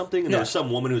France or something, and there Yeah. was some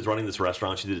woman who was running this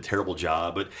restaurant. She did a terrible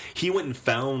job, but he went and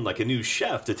found like a new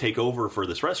chef to take over for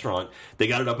this restaurant. They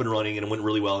got it up and running, and it went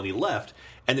really well. And he left,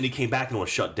 and then he came back and it was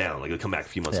shut down. Like he'll come back a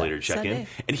few months Yeah. later to check in, Sunday.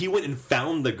 and he went and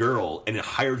found the girl and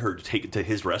hired her to take it to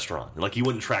his restaurant. And like he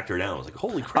went and tracked her down. I was like,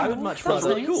 holy crap! I would much That was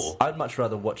rather. nice. cool. I'd much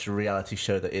rather watch a reality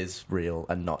show that is real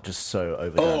and not just so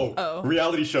overdone. Oh,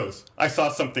 reality shows. I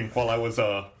saw something while I was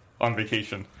on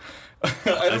vacation. I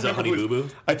don't Is that remember Honey who Boo it-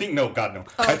 Boo? I think no, God no.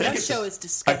 Oh, I think that it's- show is I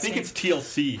disgusting. think it's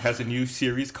TLC has a new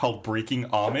series called Breaking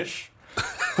Amish,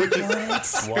 which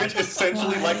is which is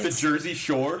essentially like the Jersey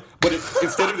Shore, but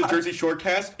instead of the Jersey Shore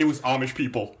cast, it was Amish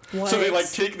people. So they What?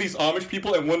 like take these Amish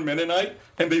people and one Mennonite,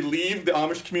 and they leave the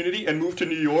Amish community and move to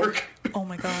New York. Oh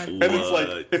my god. And it's What?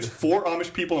 like it's 4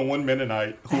 Amish people and 1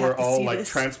 Mennonite who I have are to all see like this.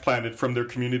 transplanted from their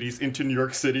communities into New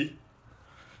York City.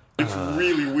 It's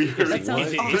really weird. That sounds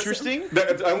Is it awesome. interesting?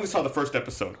 I only saw the first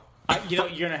episode. You're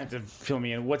gonna have to fill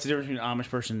me in. What's the difference between an Amish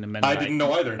person and a Mennonite? I didn't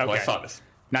know either until I Okay. saw this.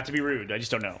 Not to be rude, I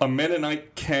just don't know. A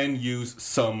Mennonite can use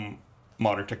some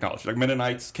modern technology. Like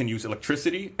Mennonites can use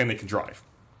electricity and they can drive.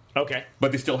 Okay.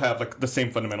 but they still have like the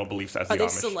same fundamental beliefs as Are the they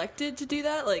Amish. selected to do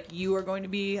that? Like, you are going to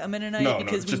be a Mennonite No,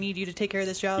 because we just- need you to take care of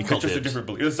this job? You call It's just a dibs. different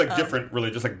belief. It's like different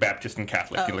religions, like Baptist and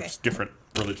Catholic, Oh, you know, okay. just different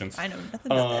religions. I know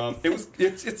nothing about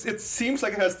that. It seems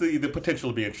like it has the potential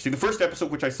to be interesting. The first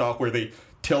episode, which I saw, where they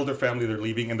tell their family they're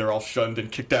leaving and they're all shunned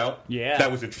and kicked out. Yeah.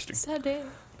 that was interesting. Sad day.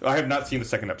 I have not seen the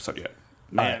second episode yet.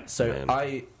 Man. Alright, so Man.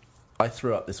 I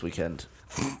threw up this weekend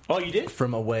Oh, you did?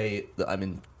 from a way that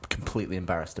I'm completely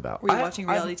embarrassed about. Were you I- watching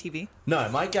I- reality TV? No,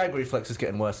 my gag reflex is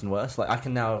getting worse and worse. Like I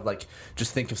can now like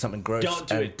just think of something gross Don't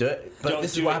do and it. do it. But Don't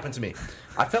this is do what it. happened to me.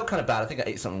 I felt kind of bad. I think I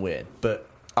ate something weird, but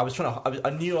I was trying to. I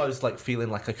knew I was like feeling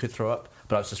like I could throw up,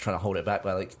 but I was just trying to hold it back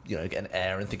by like getting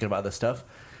air and thinking about other stuff.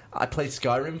 I played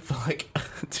Skyrim for like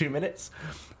 2 minutes.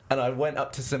 And I went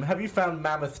up to some. Have you found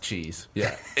mammoth cheese?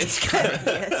 Yeah, it's kind of.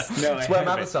 Yes. No, It's where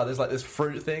mammoths are. There's like this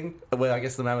fruit thing where I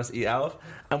guess the mammoths eat out of.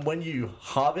 And when you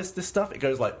harvest this stuff, it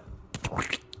goes like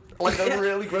a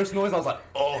really gross noise. I was like,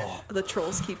 oh. The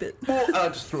trolls keep it. And I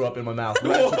just threw up in my mouth. I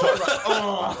was like,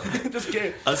 oh. Just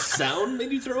kidding. A sound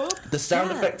made you throw up? The sound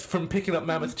Yeah. effect from picking up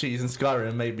mammoth cheese in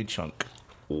Skyrim made me chunk.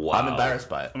 Wow. I'm embarrassed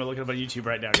by it. I'm gonna look it up on YouTube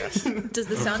right now, guys. Does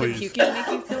the sound of Please. puking make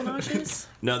you feel nauseous?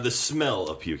 No, the smell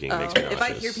of puking Oh, makes me nauseous. if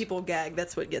I hear people gag,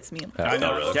 that's what gets me. I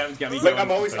know. Oh, really? Kevin's got me Like going. I'm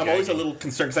always a Okay. little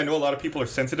concerned because I know a lot of people are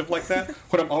sensitive like that.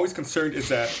 What I'm always concerned is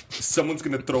that someone's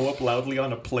going to throw up loudly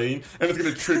on a plane and it's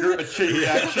going to trigger a chain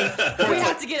reaction. We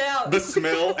have to get out. The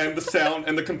smell and the sound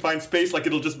and the confined space, like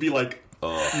it'll just be like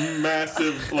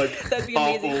massive, like That'd be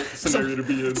awful amazing. scenario to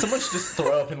be in. Someone should just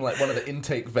throw up in like one of the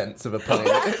intake vents of a plane.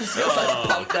 It just gets like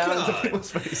pumped down into people's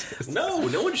faces. No,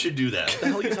 no one should do that. What the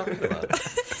hell are you talking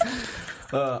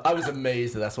about? I was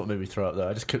amazed that that's what made me throw up though.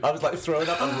 I was like throwing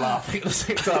up and laughing at the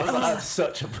same time. I was like, I'm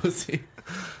such a pussy.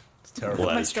 It's terrible. Well,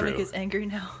 that My is stomach true. is angry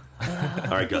now. All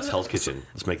right, Gus, Hell's Kitchen.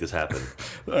 Let's make this happen.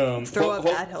 Throw up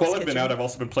at Hell's While I've been Kitchen. out, I've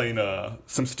also been playing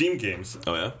some Steam games.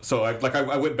 Oh, yeah? So I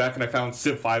went back and I found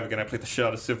Civ 5 again. I played the shit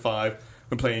out of Civ 5.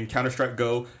 Been playing Counter-Strike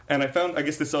Go, and I found I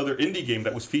guess this other indie game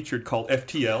that was featured called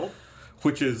FTL,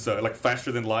 which is like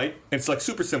faster than light. And it's like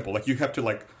super simple. Like you have to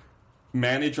like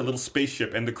manage a little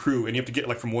spaceship and the crew, and you have to get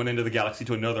like from one end of the galaxy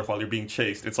to another while you're being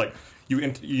chased. It's like you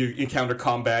encounter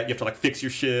combat. You have to like fix your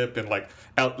ship and like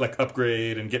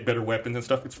upgrade and get better weapons and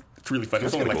stuff. It's really fun.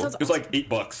 It's only like kinda it was like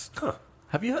 $8.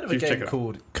 Have you heard of a Please check game it out.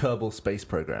 called Kerbal Space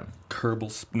Program?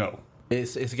 No.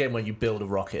 It's a game where you build a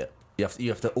rocket. You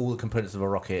have to all the components of a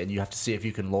rocket, and you have to see if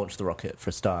you can launch the rocket for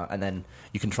a start, and then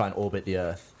you can try and orbit the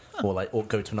Earth, or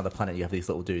go to another planet. You have these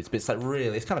little dudes, but it's like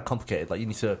really, it's kind of complicated. Like you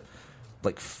need to,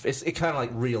 like, it kind of like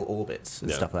real orbits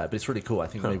and Yeah. stuff like that. But it's really cool. I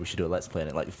think maybe we should do a let's play in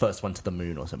it, like the first one to the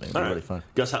moon or something. It'd be All right. really fun.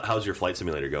 Gus, how's your flight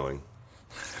simulator going?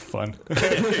 Fun. Are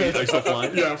you still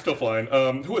flying? Yeah, I'm still flying.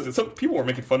 Who was it? Some people were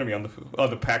making fun of me on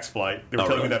the PAX flight. They were Oh,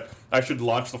 telling really? me that I should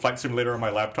launch the flight simulator on my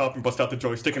laptop and bust out the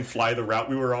joystick and fly the route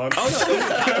we were on.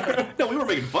 No, we were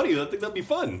making fun of you. I think that'd be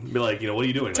fun. Be like, what are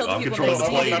you doing? Tell Like, the I'm people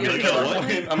controlling the next to plane. you Be like, you're "Oh, what?"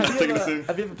 flying. I'm just taking this in.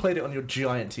 Have you ever played it on your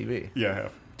giant TV? Yeah, I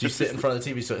have. Do you sit in front of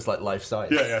the TV so it's like life size?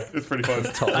 Yeah, it's pretty fun.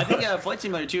 I think Flight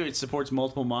Simulator 2, it supports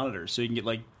multiple monitors, so you can get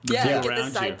like Yeah, zoom get the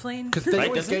around side you. plane. Because they Right,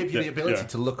 always doesn't it? gave you the Yeah, ability yeah.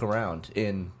 to look around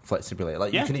in Flight Simulator.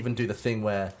 Like Yeah. you can even do the thing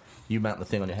where you mount the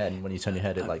thing on your head, and when you turn your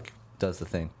head, it like does the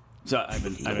thing. So I've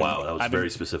been Wow, that was I've been-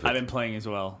 very specific. I've been playing as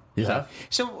well. You have?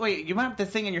 So wait, you mount the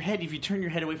thing on your head. If you turn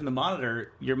your head away from the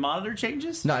monitor, your monitor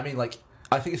changes. No, I mean like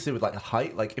I think it's to do with like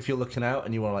height. Like if you're looking out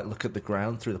and you want to like look at the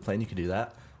ground through the plane, you can do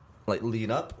that. Like lean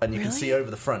up and you can Really? see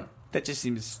over the front. That just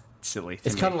seems silly.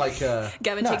 It's kind of like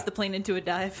Gavin no. takes the plane into a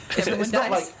dive. It's, Everyone it's not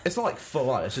dies. like it's not like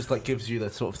full on. It's just like gives you the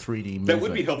sort of 3D movement. That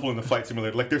would be helpful in the flight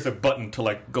simulator. Like, there's a button to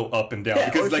like go up and down Yeah,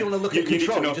 because or if like you want to look you at need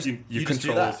control, to know you if just, you you just do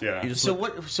controls. that. Yeah. You just So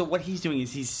look- what he's doing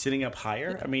is he's sitting up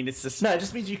higher. I mean, it's just No, it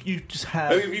just means you just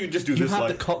have. I mean, if you just do you this, have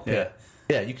like- the cockpit.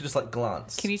 Yeah, you can just like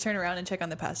glance. Can you turn around and check on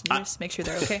the passengers? Make sure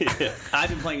they're okay. I've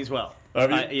been playing as well. Have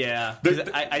you? Yeah, There's-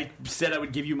 'cause I said I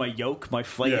would give you my yoke, my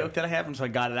flight Yeah. yoke that I have, and so I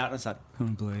got it out and I thought, oh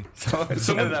boy.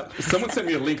 Someone sent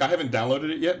me a link. I haven't downloaded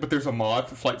it yet, but there's a mod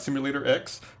for Flight Simulator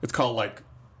X. It's called like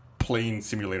Plane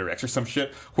Simulator X or some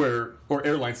shit, or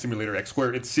Airline Simulator X,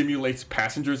 where it simulates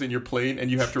passengers in your plane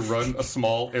and you have to run a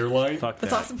small airline. Fuck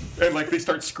That's that. awesome. And like they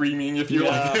start screaming if you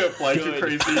Yeah. like fly too Good.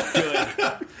 crazy. Good.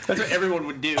 That's what everyone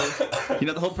would do. You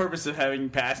know, the whole purpose of having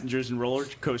passengers in Roller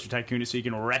Coaster Tycoon is so you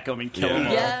can wreck them and kill Yeah. them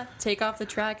all. Yeah, take off the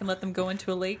track and let them go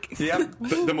into a lake. Yeah.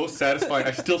 The most satisfying,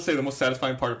 I still say the most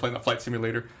satisfying part of playing that flight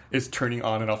simulator is turning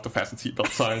on and off the fasten seatbelt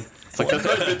sign. It's like, that's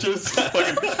right, bitches.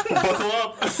 Fucking buckle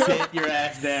up. Sit your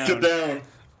ass down. Sit down.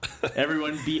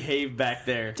 Everyone behave back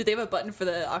there. Do they have a button for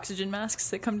the oxygen masks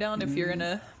that come down if you're in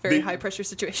a very They- high pressure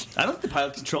situation? I don't think the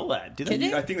pilot control that. Do they?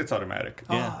 Can they? I think that's automatic.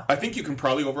 Yeah. I think you can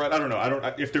probably override. I don't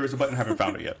know. If there is a button, I haven't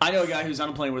found it yet. I know a guy who's on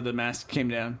a plane where the mask came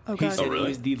down. Oh, He God. said Oh, really? it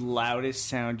was the loudest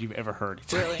sound you've ever heard.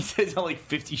 Really? He said it's like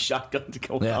 50 shotguns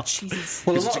going Yeah. off. Jesus.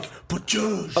 Well, But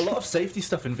a lot of safety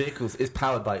stuff in vehicles is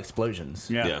powered by explosions.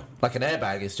 Yeah. Yeah. Like an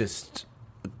airbag is just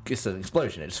it's an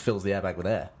explosion. It just fills the airbag with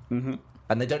air. Mm-hmm.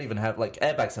 And they don't even have like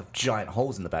airbags have giant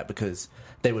holes in the back because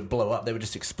they would blow up. They would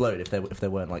just explode if they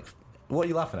weren't like. What are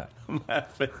you laughing at?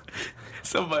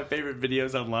 Some of my favorite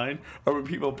videos online are when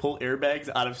people pull airbags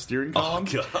out of steering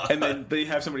columns God. and then they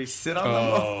have somebody sit on them.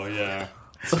 Oh yeah.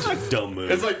 Such a dumb move.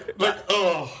 It's like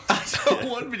oh. I saw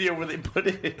one video where they put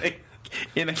it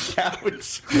in a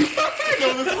couch.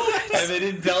 And they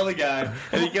didn't tell the guy.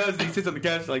 And he goes and he sits on the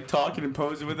couch like talking and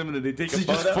posing with him and then they take So a you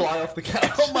just photo. fly off the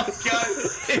couch. Oh my god,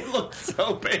 it looked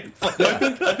so painful.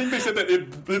 I think they said that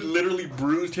it literally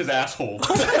bruised his asshole.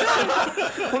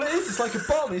 Well, it is. It's like a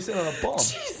bomb. You're sitting on a bomb.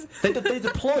 They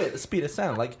deploy at the speed of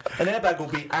sound. Like an airbag will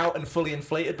be out and fully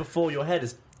inflated before your head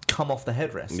has come off the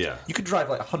headrest. Yeah. You could drive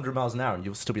like 100 miles an hour and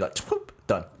you'll still be like, whoop,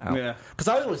 done. Out. Yeah. Because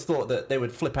I always thought that they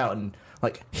would flip out and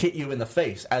like hit you in the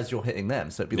face as you're hitting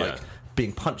them. So it'd be Yeah. like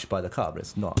being punched by the car, but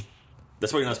it's not.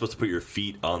 That's why you're not supposed to put your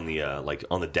feet on the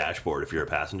on the dashboard if you're a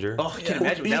passenger. Oh, I can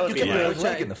imagine You, that would you be get yeah. your yeah.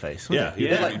 leg in the face. Yeah, They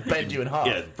yeah. like bend you in half.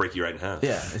 Yeah, break you right in half.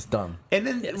 Yeah, it's dumb. And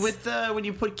then Yes. with when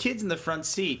you put kids in the front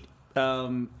seat,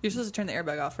 You're supposed to turn the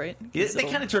airbag off, right? yeah, 'Cause they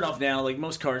it'll- kind of turn off now. Like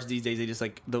most cars these days, they just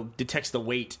like detects the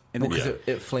weight and then Because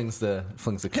Yeah. it flings the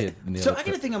kid in the So other I got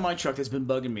a foot. thing on my truck that's been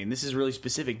bugging me, and this is really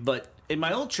specific. But in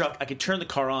my old truck, I could turn the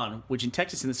car on, which in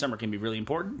Texas in the summer can be really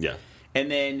important. Yeah.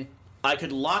 And then I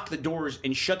could lock the doors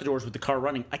and shut the doors with the car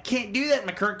running. I can't do that in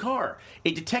my current car.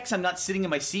 It detects I'm not sitting in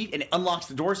my seat, and it unlocks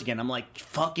the doors again. I'm like,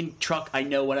 fucking truck, I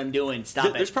know what I'm doing.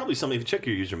 Stop There's it. probably some. If you check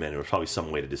your user manual, there's probably some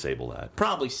way to disable that.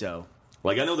 Probably so.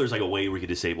 Like I know there's like a way where you could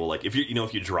disable like if you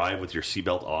drive with your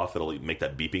seatbelt off, it'll make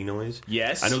that beeping noise.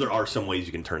 Yes. I know there are some ways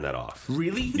you can turn that off.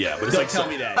 Really? Yeah, but it's Don't like tell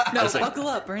me that. No, It's like- buckle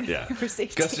up, Bernie, Yeah. for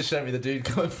safety. Gus just showed me the dude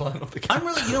going flying off the couch. I'm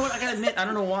really, you know what? I gotta admit, I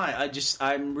don't know why.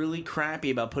 I'm really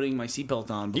crappy about putting my seatbelt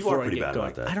on You before are I pretty get bad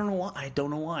going. about that. I don't know why. I don't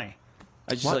know why.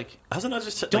 I just like How's it not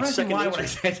just don't like ask me second why nature? when I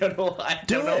say I don't know why. I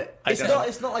Do don't know. it. I It's don't not. know.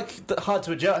 It's not like hard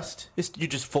to adjust. It's you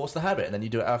just force the habit and then you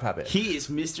do it out of habit. He is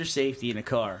Mr. Safety in a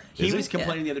car. He Is he? was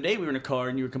complaining the other day. We were in a car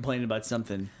and you were complaining about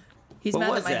something. He's What mad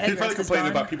was that my that? He's probably headrest is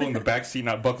complaining gone. about people in the back seat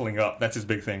not buckling up. That's his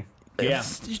big thing. Yeah.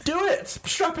 You do it.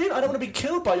 Strap in. I don't want to be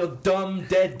killed by your dumb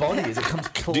dead body as it comes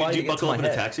Do colliding you into buckle my up in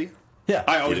head. a taxi? Yeah.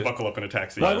 I always You do? buckle up in a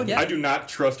taxi. Why wouldn't you? I do not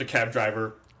trust a cab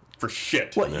driver for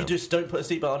shit. What? No. You just don't put a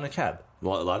seatbelt on in a cab?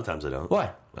 Well, a lot of times I don't. Why?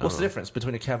 I What's don't the difference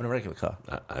between a cab and a regular car?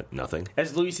 Nothing.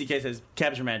 As Louis C.K. says,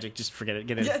 cabs are magic. Just forget it.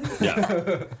 Get in.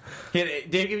 Yeah. Yeah,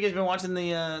 Dave, have you guys been watching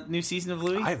the new season of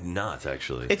Louis? I have not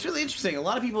actually. It's really interesting. A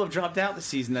lot of people have dropped out this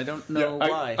season. I don't know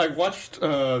why. I watched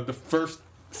the first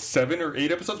 7 or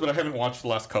 8 episodes, but I haven't watched the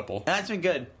last couple. It's been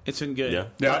good. It's been good. Yeah.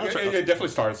 Yeah, I'll try- it definitely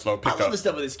started slow. I Picked love up. the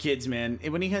stuff with his kids, man.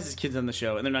 When he has his kids on the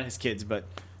show, and they're not his kids, but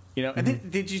you know. And then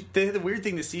they had the weird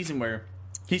thing this season where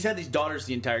he's had these daughters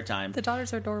the entire time. The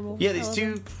daughters are adorable. Yeah, I these love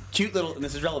two them. cute little, and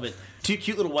this is relevant, two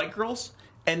cute little white girls,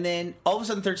 and then all of a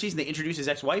sudden, third season, they introduce his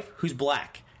ex-wife, who's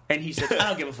black, and he says, "I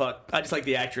don't give a fuck. I just like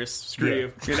the actress. Screw Yeah.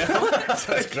 you." You know,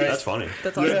 That's funny.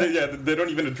 That's Yeah, awesome. they don't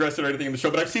even address it or anything in the show.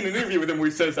 But I've seen an interview with him where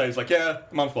he says that. He's like, yeah,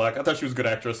 mom's black. I thought she was a good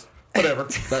actress. Whatever.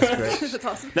 That's great. That's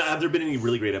awesome. Now, have there been any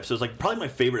really great episodes? Like, probably my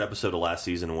favorite episode of last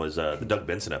season was the Doug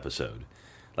Benson episode.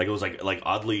 Like, it was like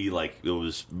oddly like it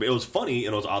was funny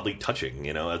and it was oddly touching.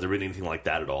 You know, has there been anything like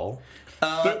that at all?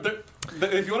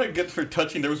 If you want to get for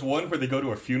touching, there was one where they go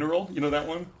to a funeral. You know that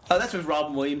one? oh, that's with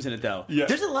Robin Williams in it, though. Yeah.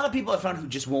 There's a lot of people I found who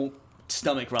just won't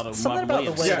stomach Robin Something about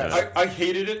the Williams. way Yeah, that- I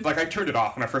hated it. Like I turned it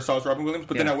off when I first saw it was Robin Williams,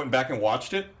 but then Yeah. I went back and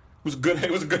watched it. It was good. It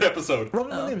was a good episode.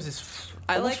 Robin Williams is.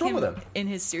 I what's like wrong him with him? in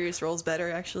his serious roles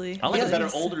better, actually. I like Yeah, him better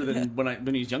he's- older than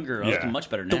when he's younger. I like Yeah. him much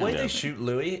better now. The way Yeah. they shoot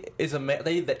Louis is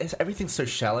everything's so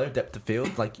shallow, depth of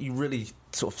field. Like you really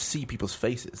sort of see people's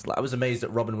faces. Like I was amazed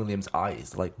at Robin Williams'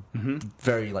 eyes, like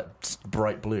very like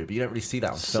bright blue, but you don't really see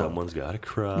that on film. Someone's got to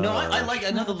cry. No, I like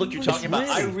another look you're talking about.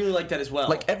 I really- really like that as well.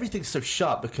 Like everything's so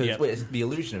sharp because Yep. well, it's the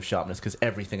illusion of sharpness because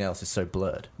everything else is so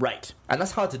blurred, right. and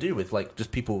that's hard to do with like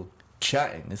just people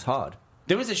chatting. It's hard.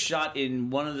 There was a shot in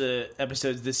one of the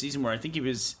episodes this season where I think he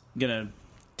was gonna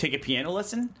take a piano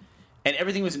lesson, and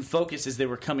everything was in focus as they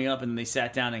were coming up, and then they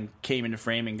sat down and came into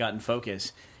frame and got in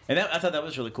focus. And I thought that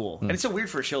was really cool. And it's so weird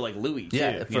for a show like Louis, too.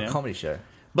 Yeah, for you a know? comedy show.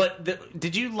 But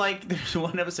did you like? There's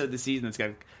one episode this season that's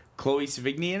got Chloe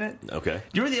Sevigny in it. Okay. Do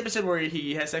you remember the episode where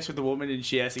he has sex with a woman and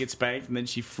she has to get spanked and then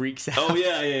she freaks out? Oh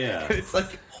yeah. It's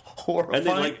like horrifying. And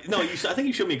then like no, I think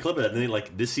you showed me a clip of that. And then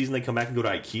like this season they come back and go to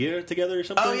IKEA together or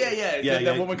something. Oh yeah. yeah.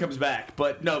 That woman comes back,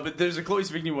 but there's a Chloe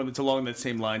Sevigny one that's along that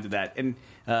same lines of that, and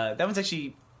that one's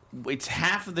actually. It's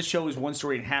half of the show is one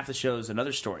story and half the show is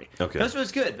another story. Okay. That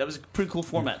was good. That was a pretty cool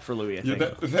format for Louis, I Yeah,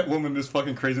 think. that woman is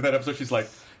fucking crazy. That episode, she's like,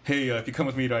 "Hey, if you come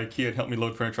with me to IKEA and help me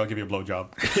load furniture, I'll give you a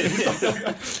blowjob."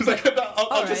 She's like,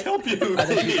 "I'll just help you."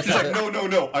 She's like,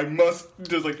 "No, I must."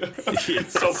 Just like,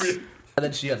 it's so weird. And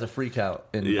then she has a freak out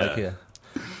in IKEA.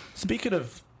 Speaking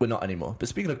of, well, not anymore, but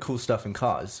speaking of cool stuff in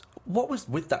cars, what was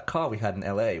with that car we had in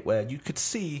LA where you could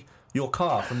see your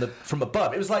car from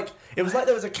above? It was like there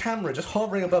was a camera just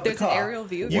hovering above There's the car. an aerial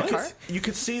view of your car? You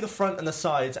could see the front and the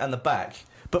sides and the back,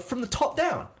 but from the top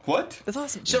down. What? That's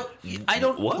awesome. So I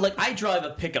don't What? like. I drive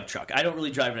a pickup truck. I don't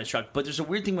really drive in a truck, but there's a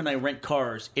weird thing when I rent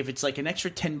cars. If it's like an extra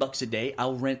 $10 a day,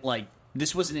 I'll rent like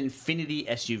this was an Infinity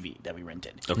SUV that we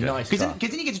rented. Okay. Nice Because car.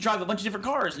 then you get to drive a bunch of different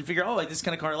cars and figure, like this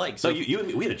kind of car I like. So you and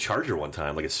me, we had a Charger one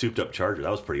time, like a souped up Charger. That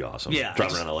was pretty awesome. Yeah,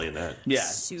 driving around LA in that. Yeah.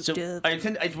 Souped So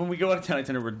up. when we go out of town, I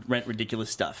tend to rent ridiculous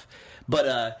stuff.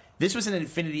 But this was an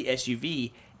Infinity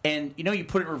SUV, and you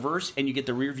put it in reverse and you get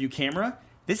the rear view camera.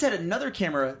 This had another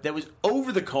camera that was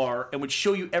over the car and would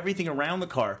show you everything around the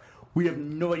car. We have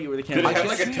no idea where the Did camera it have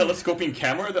was. like a telescoping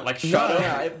camera that like No, shot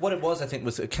up? what it was, I think,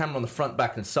 was a camera on the front,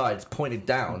 back, and sides pointed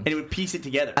down, And it would piece it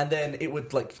together. and then it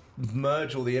would like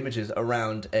merge all the images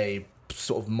around a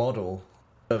sort of model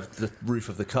of the roof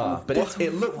of the car. But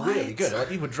it looked really good. Like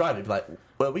you would drive it, be like,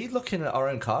 were we looking at our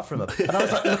own car from a? And I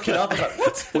was like looking up, like,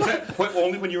 Was that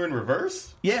only when you were in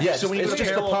reverse? yeah, so when you it's go to just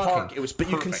the parallel parking. park, it was but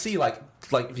you can perfect. see like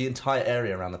the entire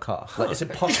area around the car. Like it's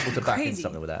impossible to back in Crazy.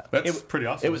 something with that. That's pretty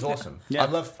awesome. It was awesome. Yeah.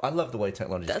 I love the way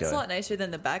technology is That's going. a lot nicer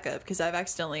than the backup because I've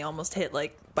accidentally almost hit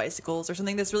like bicycles or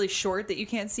something that's really short that you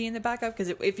can't see in the backup. Because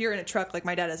if you're in a truck, like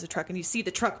my dad has a truck, and you see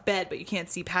the truck bed, but you can't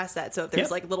see past that. So if there's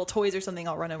Yep. like little toys or something,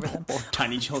 I'll run over them.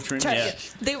 Tiny children. Try-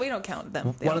 Yeah. we don't count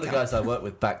them. They One don't of the count. guys I worked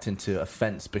with backed into a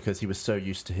fence because he was so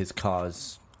used to his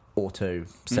car's auto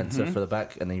sensor for the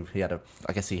back, and he had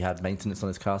I guess he had maintenance on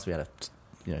his car, so he had a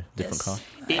different Yes. car,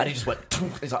 and he just went.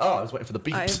 He's like, "Oh, I was waiting for the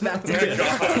beeps." I've backed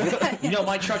into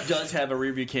My truck does have a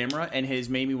rear view camera, and has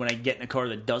made me when I get in a car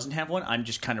that doesn't have one, I'm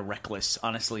just kind of reckless,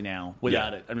 honestly. Now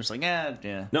without Yeah. it, I'm just like,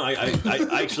 yeah. No, I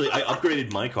actually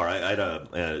upgraded my car. I had a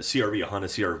CRV, a Honda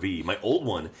CRV. My old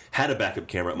one had a backup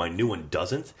camera. My new one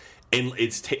doesn't. And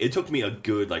it took me a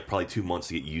good probably 2 months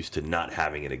to get used to not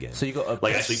having it again. So you got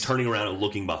a- actually turning around and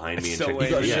looking behind me and So checking. way-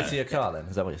 You got a yeah. shittier car, then?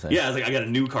 Is that what you're saying? Yeah, I got a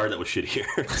new car that was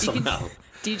shittier somehow.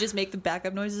 Do you just make the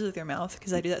backup noises with your mouth?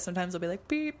 Because I do that sometimes. I'll be like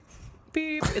beep,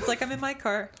 beep. It's like I'm in my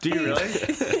car. Do you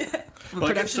really? Like,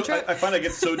 Production truck. I find I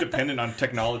get so dependent on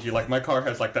technology. Like my car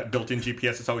has like that built-in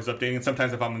GPS that's always updating. And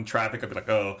sometimes if I'm in traffic, I'll be like,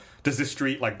 "Oh, does this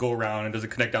street like go around and does it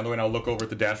connect down the way?" And I'll look over at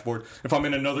the dashboard. If I'm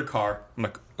in another car, I'm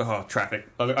like, "Oh, traffic."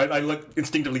 I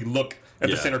instinctively look at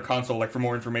the Yeah. center console like for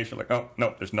more information. Like, "Oh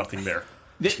no, there's nothing there."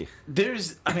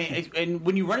 And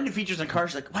when you run into features in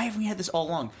cars, you're like, why haven't we had this all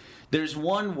along? There's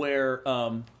one where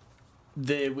I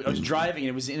was driving and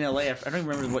it was in LA. I don't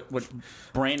remember what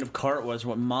brand of car it was,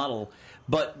 what model,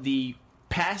 but the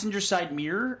passenger side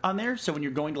mirror on there. So when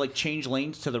you're going to change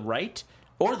lanes to the right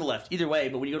or the left, either way,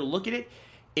 but when you go to look at it,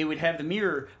 it would have the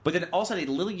mirror, but then it also had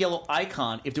a little yellow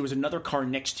icon if there was another car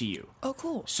next to you. Oh,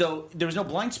 cool. So there was no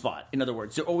blind spot. In other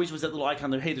words, there always was that little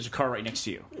icon there. Hey, there's a car right next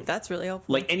to you, That's really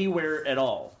helpful. like anywhere at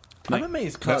all. I'm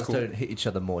amazed cars That's cool. don't hit each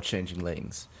other more changing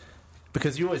lanes.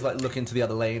 Because you always look into the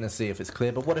other lane and see if it's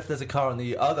clear. But what if there's a car in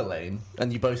the other lane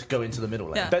and you both go into the middle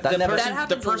lane? Yeah. But That the never- person,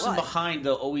 happens a lot. behind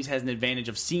though always has an advantage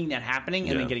of seeing that happening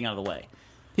and Yeah. then getting out of the way.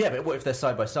 Yeah, but what if they're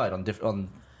side by side on That's the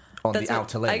what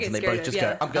outer I lanes get and they scared both of, just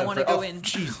yeah. go, "I'm I going wanna for it." go Oh, in.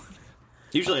 jeez.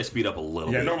 Usually I speed up a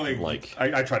little Yeah, bit. normally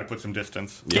I try to put some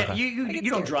distance. Yeah, Okay. you get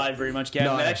don't scared. drive very much, Gavin.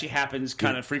 No, that I- actually happens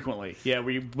kind of frequently. Yeah,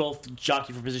 where you both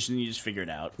jockey for position and you just figure it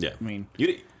out. Yeah. I mean,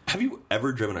 Have you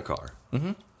ever driven a car?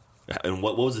 Mm-hmm. And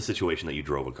what was the situation that you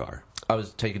drove a car? I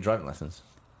was taking driving lessons.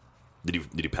 Did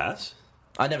you pass?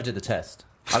 I never did the test.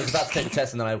 I was about to take the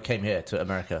test and then I came here to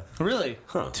America really?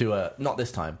 to not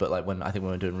this time, but when I think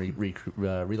we were doing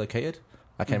relocated,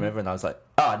 I came over and I was like,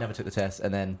 "Oh, I never took the test,"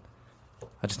 and then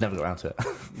I just never got around to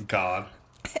it. God.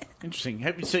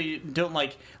 Interesting. So you don't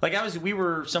we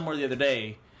were somewhere the other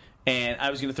day, and I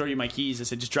was going to throw you my keys. I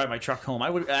said, just drive my truck home.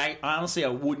 I honestly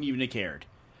wouldn't even have cared.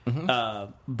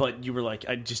 But you were like,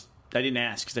 I didn't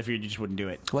ask because I figured you just wouldn't do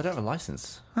it. Well, I don't have a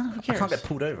license. Who I cares? can't get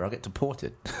pulled over. I'll get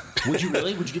deported. Would you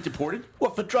really? Would you get deported?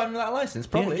 What, for driving without a license?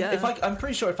 Probably. Yeah. I'm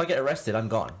pretty sure if I get arrested, I'm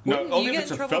gone. No, Wouldn't only you if get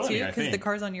it's in a trouble felony, too I because the think.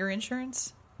 car's on your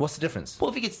insurance? What's the difference? Well,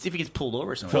 if he gets pulled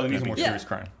over or something, Felony is a more Yeah. serious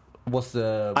crime. What's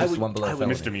the I would- one below I would felony?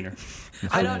 Misdemeanor.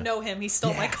 I don't know him. He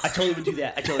stole my I car. totally would do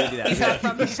that. He's not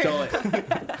from here. Stole it.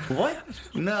 What?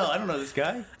 No, I don't know this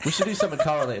guy. We should do something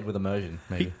car related with immersion,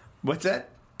 maybe. What's that?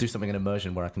 Do something in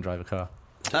immersion where I can drive a car.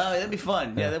 Oh, that'd be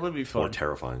fun. Yeah, that would be Or fun.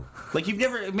 terrifying. Like you've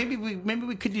never. Maybe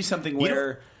we could do something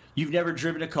where you've never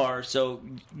driven a car. So,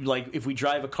 like, if we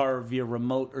drive a car via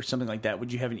remote or something like that,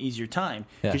 would you have an easier time?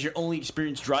 Yeah. Because your only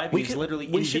experience driving is literally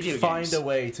we in should video find games. a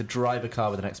way to drive a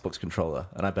car with an Xbox controller,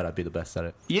 and I bet I'd be the best at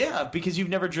it. Yeah, because you've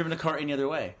never driven a car any other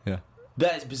way. Yeah.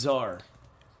 That is bizarre.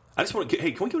 I just want to.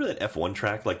 Hey, can we go to that F1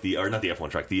 track, like or not the F1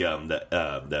 track, the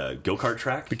go kart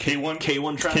track, The K1?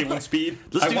 K1 track, K1 speed?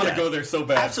 Let's I do want to that. go there so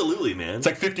bad. Absolutely, man. It's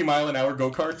like 50-mile-an-hour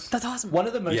go-karts. That's awesome. One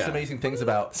of the most Yeah. amazing things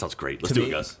about Sounds great. Let's to do it,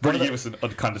 me- Gus. Brady gave us a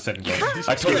condescending look.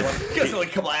 I totally want You guys are like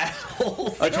a couple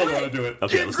assholes. I totally want to do it.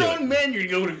 Okay, You're let's a do grown it. man. You're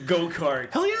going to go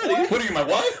kart. Hell yeah, dude. What are you, my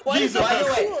wife? By Jesus.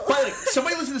 the way,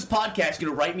 somebody listen to this podcast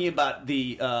going to write me about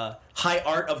the high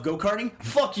art of go karting.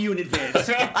 Fuck you in advance.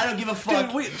 I don't give a fuck.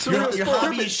 Dude, wait, so your there's-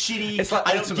 hobby there- is shitty. It's like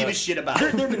I don't ultimate. give a shit about There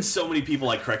it. have been so many people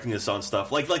like correcting us on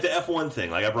stuff, like the F1 thing.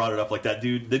 Like I brought it up, like that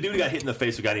dude. The dude got hit in the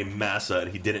face with a guy named Massa,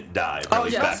 and he didn't die. Oh,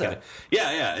 He's yeah, back Massa. in it.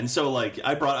 Yeah. And so like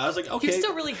I was like, okay, He was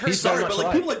still really hurt. He's sorry, very but much like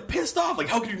alive. people like pissed off. Like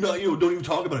how can you not? Don't even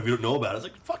talk about it if you don't know about it. It's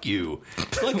like fuck you.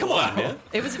 Like come on, man.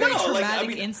 It was a very No, like, traumatic I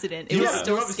mean, incident. It yeah. was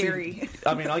still You're obviously- scary.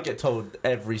 I mean, I get told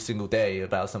every single day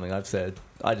about something I've said.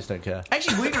 I just don't care.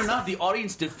 Actually, believe it or not, the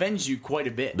audience defends you quite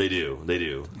a bit. They do. They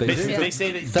They do.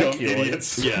 say that Thank Dumb you,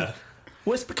 idiots. Yeah.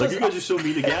 Well, it's Like because you guys are so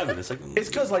mean to Gavin. It's like it's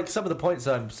because like some of the points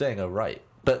I'm saying are right.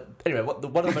 But anyway, one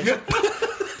of the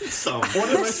most some. one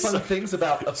of the most fun things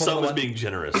about a Some Formula is One, being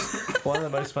generous. one of the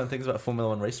most fun things about a Formula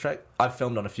One racetrack. I've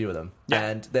filmed on a few of them, Yeah.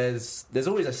 and there's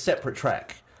always a separate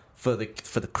track for the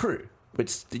crew.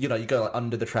 Which you go like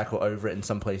under the track or over it in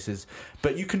some places,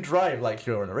 but you can drive like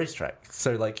you're on a racetrack.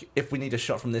 So like if we need a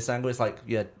shot from this angle, it's like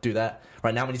yeah, do that.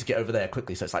 Right now we need to get over there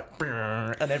quickly. So it's like,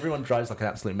 brrr, and everyone drives like an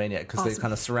absolute maniac because they're Awesome.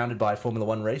 kind of surrounded by a Formula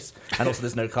One race, and also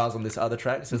there's no cars on this other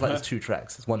track. So it's like there's two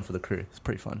tracks. It's one for the crew. It's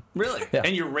pretty fun. Really? Yeah.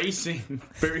 And you're racing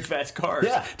very fast cars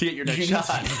to get your next you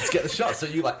shot. Need to get the shot. So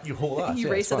you haul us. You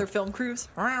yeah, race it's fun. other film crews.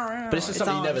 But it's just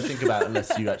something you never think about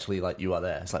unless you actually you are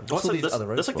there. It's like what's all these other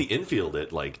roads that's like for? the infield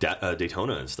at like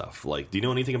Daytona and stuff. Like, do you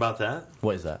know anything about that?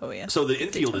 What is that? Oh yeah. So the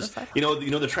infield Daytona is 500. you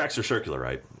know the tracks are circular,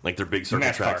 right? Like they're big circle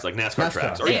NASCAR. tracks, like NASCAR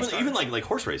tracks, or NASCAR. even like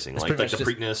horse racing, like pretty the much just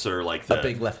Preakness or like the A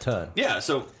big left turn. Yeah,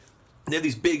 so they have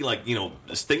these big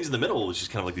things in the middle, which is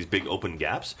kind of like these big open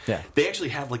gaps. Yeah. They actually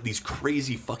have like these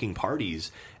crazy fucking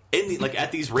parties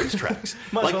at these racetracks.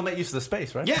 Might like, as well make use of the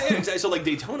space, right? yeah, exactly. So like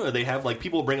Daytona, they have like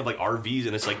people bring up like RVs,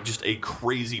 and it's like just a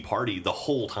crazy party the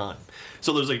whole time.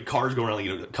 So there's like cars going around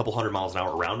like, a couple 100 miles an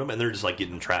hour around them, and they're just like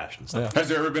getting trashed and stuff. Has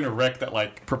there ever been a wreck that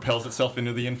like propels itself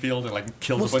into the infield and like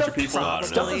kills a bunch of people? I don't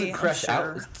Stuff know. doesn't I'm crash sure.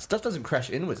 out. Stuff doesn't crash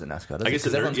inwards in NASCAR. Does I it? guess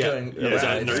 'Cause everyone's going it's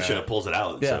around. inertia pulls it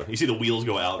out. So Yeah. you see the wheels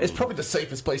go out. It's and- probably the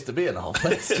safest place to be in the whole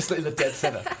place, just in the dead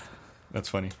center. That's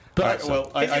funny. But- All right,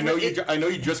 well, I know it- I know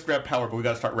you just grabbed power, but we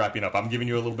got to start wrapping up. I'm giving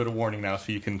you a little bit of warning now,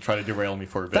 so you can try to derail me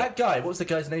for a bit. That guy, what was the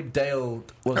guy's name? Dale.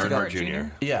 What was the guy? Earnhardt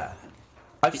Jr. Yeah,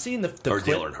 I've seen the or clip.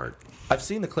 Dale Earnhardt. I've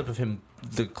seen the clip of him,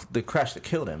 the crash that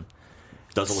killed him.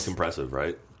 Doesn't look impressive,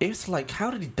 right? It's like,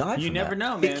 how did he die? You from never that?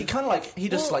 know, man. He kind of like he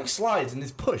just like slides and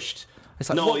is pushed. It's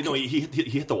like No, what no, he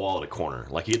hit the wall at a corner.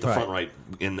 Like he hit the Right. front right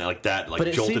in like that, like But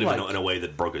it jolted him seemed in, like- in a way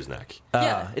that broke his neck.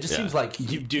 Yeah. It just Yeah. seems like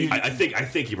I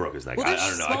think he broke his neck. Well, I there's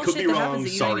don't know. small I could shit be that wrong. happens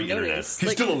that you don't Sorry, even internet. notice. He's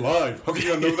Like- still alive. How can you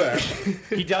not know that?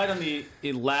 He died on the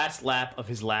last lap of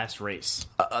his last race. Is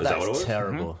that what it was?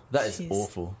 terrible. That is Jeez.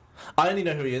 awful. I only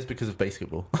know who he is because of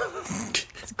basketball.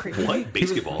 It's crazy. What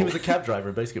basketball? He was a cab driver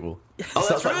in basketball. Oh, Starts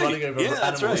that's like right. running over Yeah,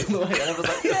 that's animals right. on the way, and I was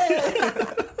like,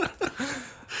 yeah.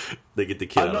 They get the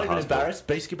kid I'm out not of the even hospital. embarrassed.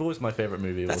 Basketball is my favorite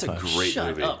movie of That's all a time. great Shut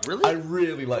movie. up, really? I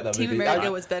really like that Team movie. America I-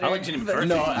 was better. I like Jenny but- McCarthy.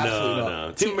 No, absolutely No, not.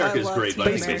 no. Team I America is love great, Team but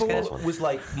I think America. baseball is Basketball one. was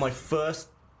like my first.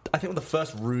 I think the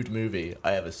first rude movie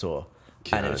I ever saw,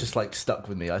 and it God. just like stuck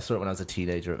with me. I saw it when I was a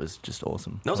teenager. It was just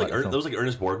awesome. That was I like the film. that was like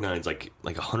Ernest Borgnine's like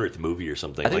 100th movie or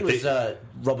something. I think like it was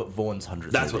Robert Vaughn's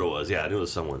 100th. that's what movie. it was. Yeah, I knew it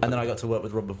was someone. And then I got to work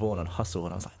with Robert Vaughn on Hustle,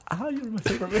 and I was like, you're my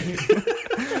favorite movie.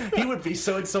 He would be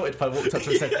so insulted if I walked up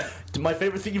to him and said, my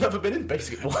favorite thing you've ever been in,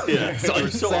 basketball. Yeah, so I you were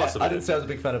didn't so say it. awesome I in didn't it. say I was a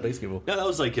big fan of basketball. Yeah, that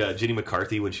was like Jenny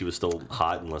McCarthy when she was still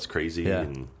hot and less crazy. Yeah.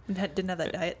 And Didn't have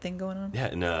that diet thing going on. yeah,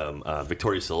 and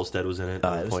Victoria Silvstedt was in it.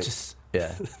 at It one was point. just,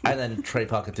 yeah. And then Trey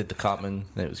Parker did the Cartman,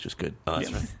 and it was just good. Oh,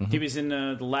 that's right. He was in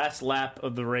the last lap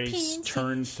of the race, Pinch.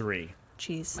 turn 3.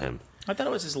 Jeez. Him. I thought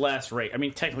it was his last race. I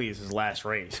mean, technically it's his last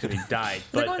race because he died.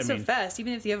 They're But going I so mean, fast.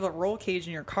 Even if you have a roll cage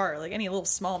in your car, like any little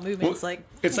small movement, Well, it's like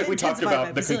it's like we talked intensified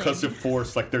about by the bazillion. concussive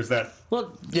force. Like there's that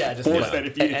well, Yeah, just force that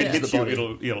if it ends hits the you,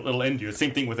 body. it'll end you.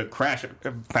 Same thing with a crash at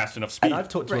fast enough speed. And I've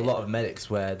talked to Right. a lot of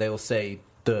medics where they will say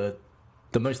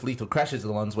the most lethal crashes are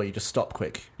the ones where you just stop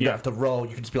quick. You Yeah. don't have to roll.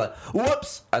 You can just be like,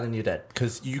 whoops, and then you're dead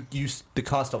because the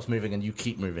car stops moving and you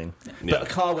keep moving. Yeah. But a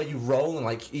car where you roll and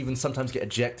like even sometimes get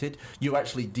ejected, you're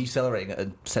actually decelerating at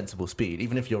a sensible speed.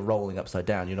 Even if you're rolling upside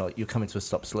down, you're coming to a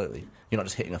stop slowly. You're not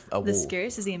just hitting a wall. The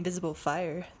scariest is the invisible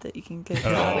fire that you can get. Oh,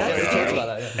 Yeah, That's we yeah. talked scary.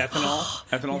 about that, yeah.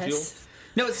 ethanol Yes. fuel.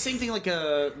 No, it's the same thing like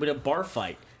with a bar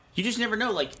fight. You just never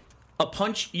know. Like a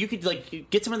punch, you could like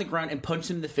get someone on the ground and punch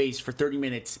them in the face for 30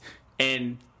 minutes,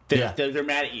 and they're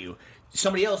mad at you.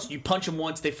 Somebody else, you punch them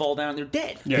once, they fall down, they're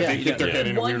dead. yeah, Yeah, they you hit their don't- head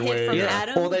in a One weird hit way. from Yeah.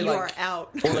 Adam, Or they, you like- are out.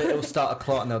 Or it'll start a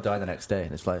clot and they'll die the next day.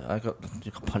 And it's like,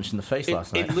 you got punched in the face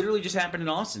last night. It literally just happened in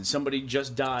Austin. Somebody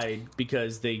just died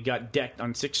because they got decked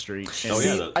on 6th Street. And Oh,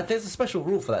 yeah. See, there's a special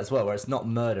rule for that as well, where it's not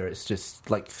murder; it's just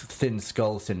like thin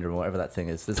skull syndrome or whatever that thing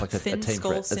is. There's like a Thin name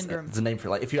skull for it. syndrome. There's a name for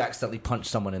it. Like if you accidentally punch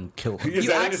someone and kill them. Is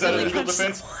You that a accidentally legal punched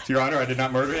defense? Your Honor, I did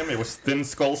not murder him. It was thin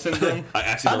skull syndrome. I I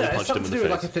accidentally know, it's punched him something in to the do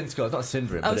with face. like a thin skull. It's not a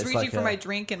syndrome. I but was it's reaching like for my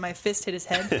drink and my fist hit his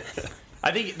head.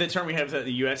 I think the term we have in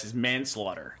the U.S. is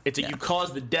manslaughter. It's like you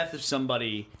cause the death of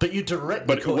somebody. But you directly.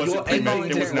 But it wasn't you're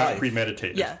aiming it was into not life.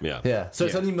 premeditated. Yeah. Yeah. Yeah. So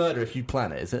it's Yeah. only murder if you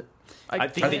plan it, is it? I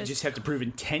think they guess. just have to prove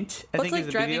intent. I Well, think it's is like the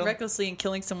big driving deal. recklessly and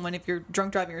killing someone if you're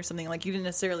drunk driving or something. Like you didn't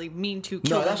necessarily mean to No,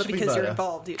 kill them, that but should be because you're murder.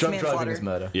 involved, it's Drunk driving manslaughter. is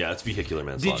murder. Yeah, it's vehicular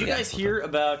manslaughter. Did you guys hear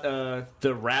about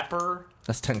the rapper?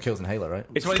 That's 10 kills in Halo, right?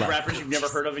 It's one of these rappers you've never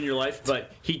heard of in your life,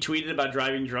 but he tweeted about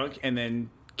driving drunk and then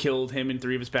killed him and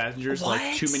 3 of his passengers like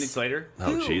What? 2 minutes later. Oh,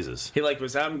 Who? Jesus. He like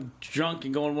was I'm drunk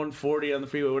and going 140 on the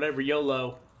freeway, whatever,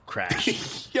 YOLO,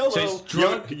 crash. YOLO. So he's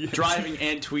drunk, driving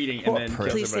and tweeting, and What then prick.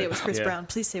 kills Please say everybody. it was Chris Yeah. Brown.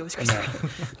 Please say it was Chris Brown.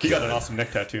 He got an awesome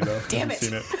neck tattoo though. Damn I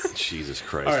haven't it. seen it. Jesus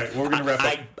Christ. All right, well, we're gonna wrap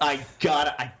up.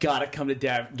 I gotta come to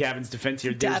Gavin's defense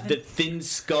here. There's Davin? the thin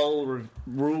skull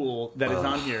rule that is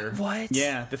on here. What?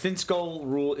 Yeah, the thin skull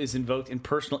rule is invoked in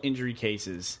personal injury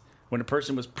cases when a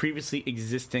person was previously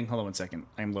existing. Hold on 1 second.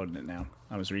 I'm loading it now.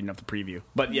 I was reading up the preview,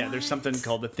 but yeah, there's something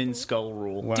called the thin skull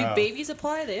rule. Wow. Do babies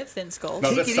apply? They have thin skulls.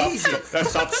 No, that's soft skull.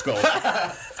 That's soft skull.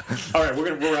 All right,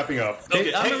 we're wrapping up.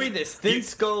 Okay, I'm Hey, gonna read this. Thin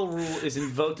skull rule is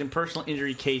invoked in personal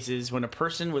injury cases when a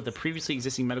person with a previously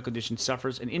existing medical condition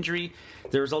suffers an injury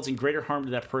that results in greater harm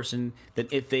to that person than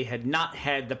if they had not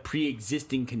had the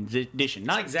pre-existing condition.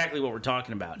 Not exactly what we're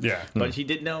talking about. Yeah. but he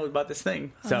did know about this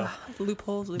thing. So,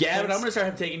 Loopholes. Gavin, I'm gonna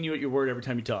start taking you at your word every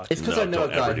time you talk. It's because No, I know a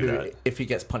don't guy ever do who, that. if he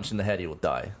gets punched in the head, he will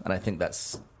die, and I think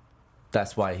that's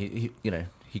why he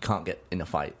he can't get in a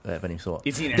fight of any sort.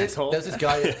 Is he an asshole? There's this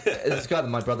guy that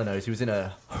my brother knows. He was in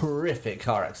a horrific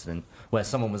car accident where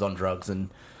someone was on drugs and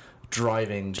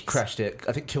driving, crashed it.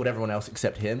 I think killed everyone else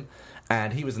except him,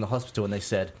 and he was in the hospital. And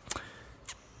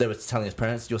they were telling his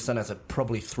parents, "Your son has a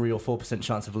probably 3 or 4%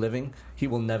 chance of living. He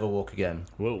will never walk again."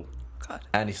 Whoa, God.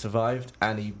 And he survived,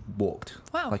 and he walked.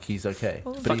 Wow. Like he's okay.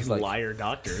 But fucking he's like, liar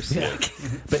doctors. yeah.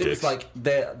 But it was like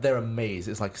they're amazed.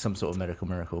 It's like some sort of medical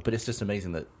miracle. But it's just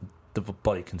amazing that the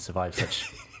body can survive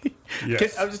such.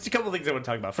 Yes. Just a couple of things I want to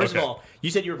talk about. First Okay. of all, you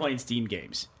said you were playing Steam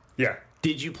games. Yeah.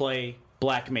 Did you play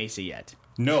Black Mesa yet?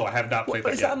 No, I have not played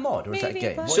What, that is yet. that a mod or is that a Maybe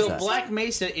game? a mod. What So is that? Black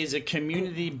Mesa is a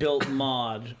community-built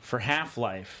mod for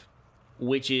Half-Life,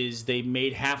 which is they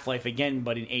made Half-Life again,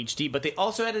 but in HD. But they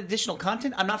also added additional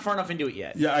content. I'm not far enough into it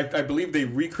yet. Yeah, I believe they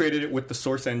recreated it with the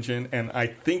Source engine, and I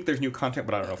think there's new content,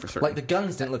 but I don't know for certain. Like the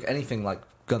guns didn't look anything like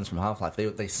guns from Half-Life.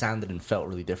 They sounded and felt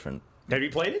really different. Have you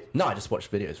played it? No, I just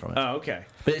watched videos from it. Oh, okay.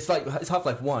 But it's like it's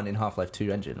Half-Life 1 in Half-Life 2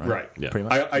 engine, right? Right. Yeah. Pretty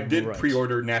much. I did Right.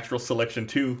 pre-order Natural Selection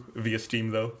 2 via Steam,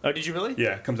 though. Oh, did you really?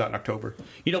 Yeah, it comes out in October.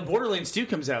 You know, Borderlands 2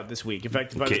 comes out this week. In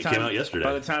fact, by the Came time out yesterday.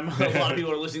 By the time a lot of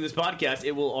people are listening to this podcast,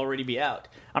 it will already be out.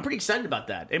 I'm pretty excited about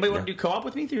that. Anybody want to do co-op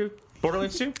with me through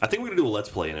Borderlands 2? I think we're gonna do a let's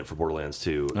play in it for Borderlands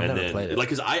 2, I've and never then played it. like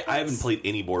because I haven't played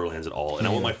any Borderlands at all, and I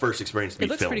want my first experience to be It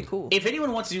looks filmed. pretty cool. If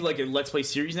anyone wants to do like a Let's Play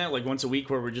series now, like once a week,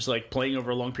 where we're just like playing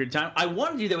over a long period of time, I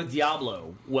want to do that with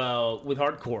Diablo, well, with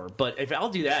hardcore. But if I'll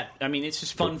do that, I mean, it's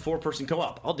just fun 4-person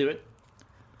co-op. I'll do it.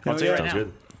 I'll tell you right Sounds now.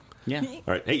 good. Yeah. All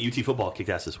right, hey, UT football kicked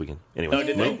ass this weekend. Anyway, Oh,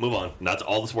 did they? move on. That's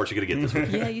all the sports you're gonna get this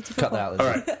week. Yeah, you took Cut that out. All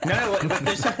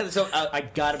right. So I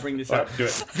gotta bring this All up. right, do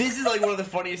it. This is like one of the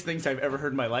funniest things I've ever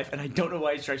heard in my life, and I don't know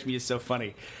why it strikes me as so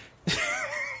funny.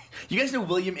 You guys know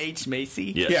William H.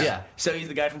 Macy? Yes. Yeah. Yeah. So he's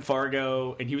the guy from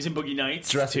Fargo, and he was in Boogie Nights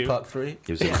Jurassic too. Park 3.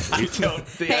 He was, in, I don't.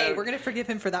 Hey, we're gonna forgive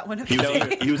him for that one. he was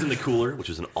Okay. in, he was in The Cooler, which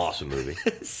was an awesome movie.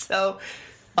 So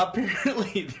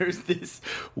apparently there's this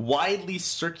widely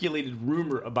circulated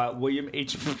rumor about William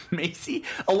H. Macy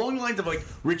along the lines of like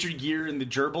Richard Gere and the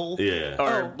gerbil,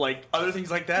 or like other things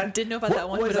like that. Didn't know about that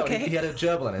one, What is but that? okay. He had a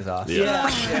gerbil on his ass.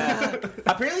 Yeah.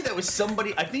 Apparently that was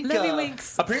somebody. I think. Levy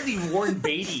Winks. Apparently Warren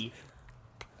Beatty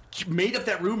made up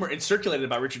that rumor and circulated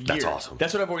about Richard Gere. That's awesome.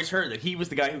 That's what I've always heard. That he was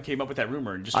the guy who came up with that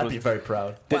rumor and just I'd was be very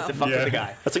proud. to Wow. fuck with the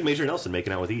guy. That's like Major Nelson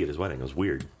making out with E at his wedding. It was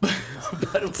weird.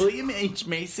 But William H.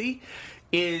 Macy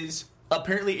is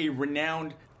apparently a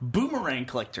renowned boomerang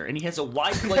collector, and he has a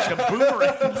wide collection of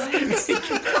boomerangs.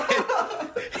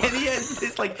 And he has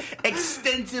this like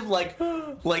extensive like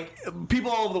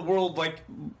people all over the world like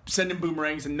send him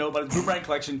boomerangs and know about his boomerang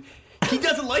collection. He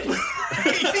doesn't like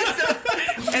boomerangs.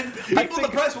 And people in the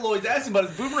press will always ask him about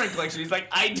his boomerang collection. He's like,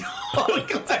 I don't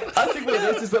collect. I think what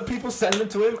it is that people send them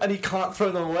to him and he can't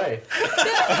throw them away.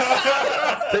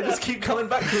 They just keep coming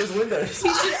back to his windows. He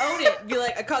should own it. Be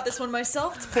like, I caught this one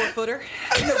myself. It's a 4-footer.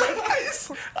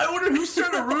 I wonder who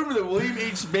started a rumor that William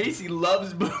H. Macy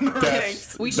loves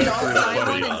boomerangs. We should all That's sign one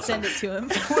pretty and awesome. send it to him.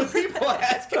 When people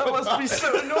ask him That must be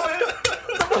so annoying.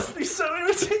 That must be so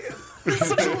irritating. It's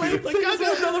such a lame like, I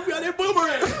got another goddamn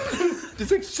boomerang.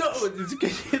 Just like, so,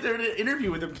 they're in an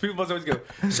interview with him. People must always go,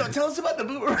 so tell us about the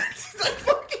boomerangs. He's like,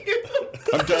 fuck you.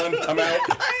 I'm done. I'm out.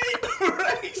 I hate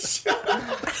boomerangs. Shut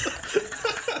up.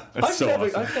 That's so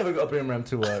awesome. I've never got a boomerang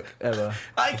to work, ever.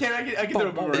 I can throw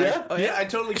a boomerang. Yeah? Oh, yeah, I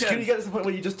totally Can can. you get to the point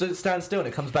where you just stand still and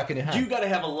it comes back in your hand? You gotta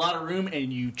have a lot of room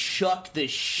and you chuck the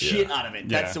shit Yeah. out of it.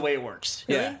 Yeah. That's the way it works.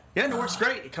 Really? Yeah. Yeah, and it works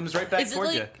great. It comes right back Is it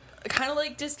towards you. like kind of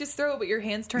like discus throw, but your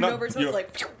hands turned No, over, so you it's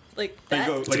know- like that?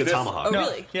 You go It's like a this. tomahawk. Oh, No,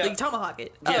 really? yeah. Like tomahawk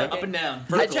it? Yeah, Oh, okay. up and down.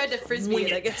 I tried to frisbee Wing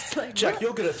it, I it. guess. Like, Jack, what?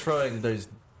 you're good at throwing those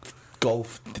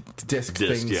golf disc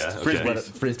things. yeah, okay.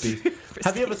 Frisbees.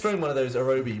 Have you ever thrown one of those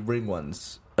aerobi ring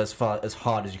ones as hard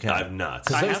as you can? I've not.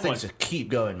 Because I those have things one. just keep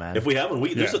going, man. If we have one,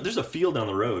 Yeah. there's a field down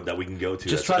the road that we can go to.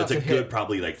 Just That's- try not it's a to good, hit-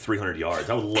 probably like 300 yards.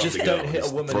 I would love just to go. don't hit a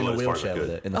Just woman throw in a it as far as I wheelchair with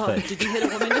could. it in the Oh, face. did you hit a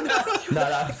woman in the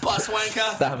No, Bus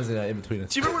wanker. that happens in between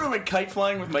us. Do you remember when I went kite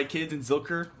flying with my kids in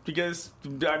Zilker? Because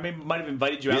I might have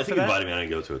invited you Yeah, I out for think you that. invited me. I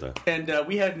didn't go to it though. And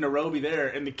we had Nairobi there,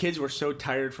 and the kids were so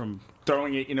tired from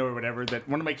throwing it, or whatever, that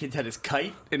one of my kids had his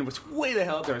kite, and it was way the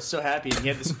hell up there. I was so happy. And he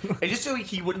had this, and just so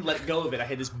he wouldn't let go of it, I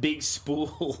had this big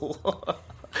spool.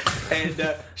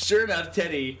 And sure enough,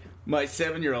 Teddy, my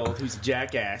 7-year-old, who's a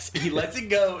jackass, he lets it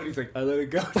go, and he's like, I let it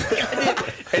go.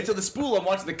 And so the spool, I'm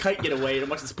watching the kite get away, and I'm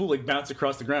watching the spool like bounce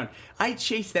across the ground. I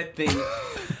chased that thing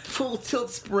full tilt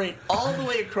sprint all the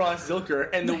way across Zilker,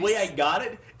 and the way I got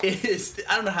it is,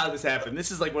 I don't know how this happened.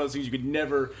 This is like one of those things you could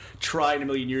never try in a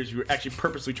million years. You were actually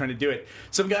purposely trying to do it.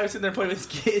 Some guy was sitting there playing with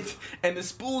his kids, and the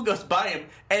spool goes by him,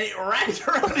 and it wraps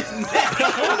around his neck.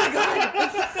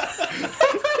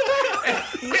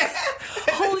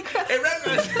 Holy crap! It wrapped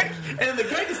around his neck, and then the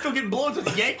kite is still getting blown, so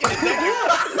it's yanking his neck.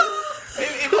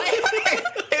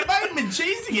 If I had been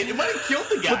chasing it, it might have killed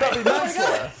the guy. Would that be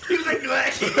manslaughter? He was like,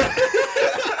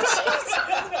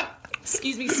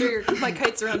 Excuse me, sir. My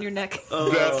kite's around your neck.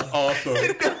 That's awesome.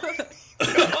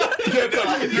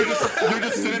 You're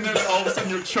just sitting there and all of a sudden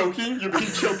you're choking. You're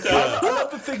being choked out. I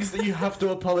love the things that you have to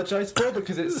apologise for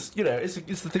because it's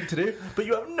it's the thing to do, but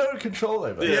you have no control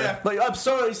over it. Yeah. Like, I'm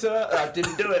sorry, sir, I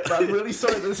didn't do it, but I'm really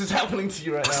sorry that this is happening to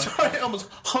you right now. I almost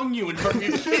hung you in front of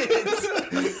your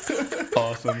kids.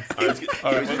 Awesome. All right, let's get,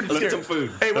 All right, let's get some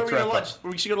food. Hey, where are we Let's going to wrap lunch?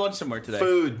 We should go to lunch somewhere today.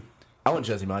 Food. I want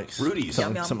Jersey Mike's. Rudy's.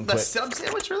 Something, Yum, yum. something The quick. sub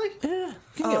sandwich, really? Yeah. You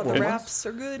can Oh, get the one. wraps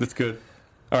are good. That's good.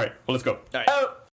 All right, well, let's go. All right. Oh.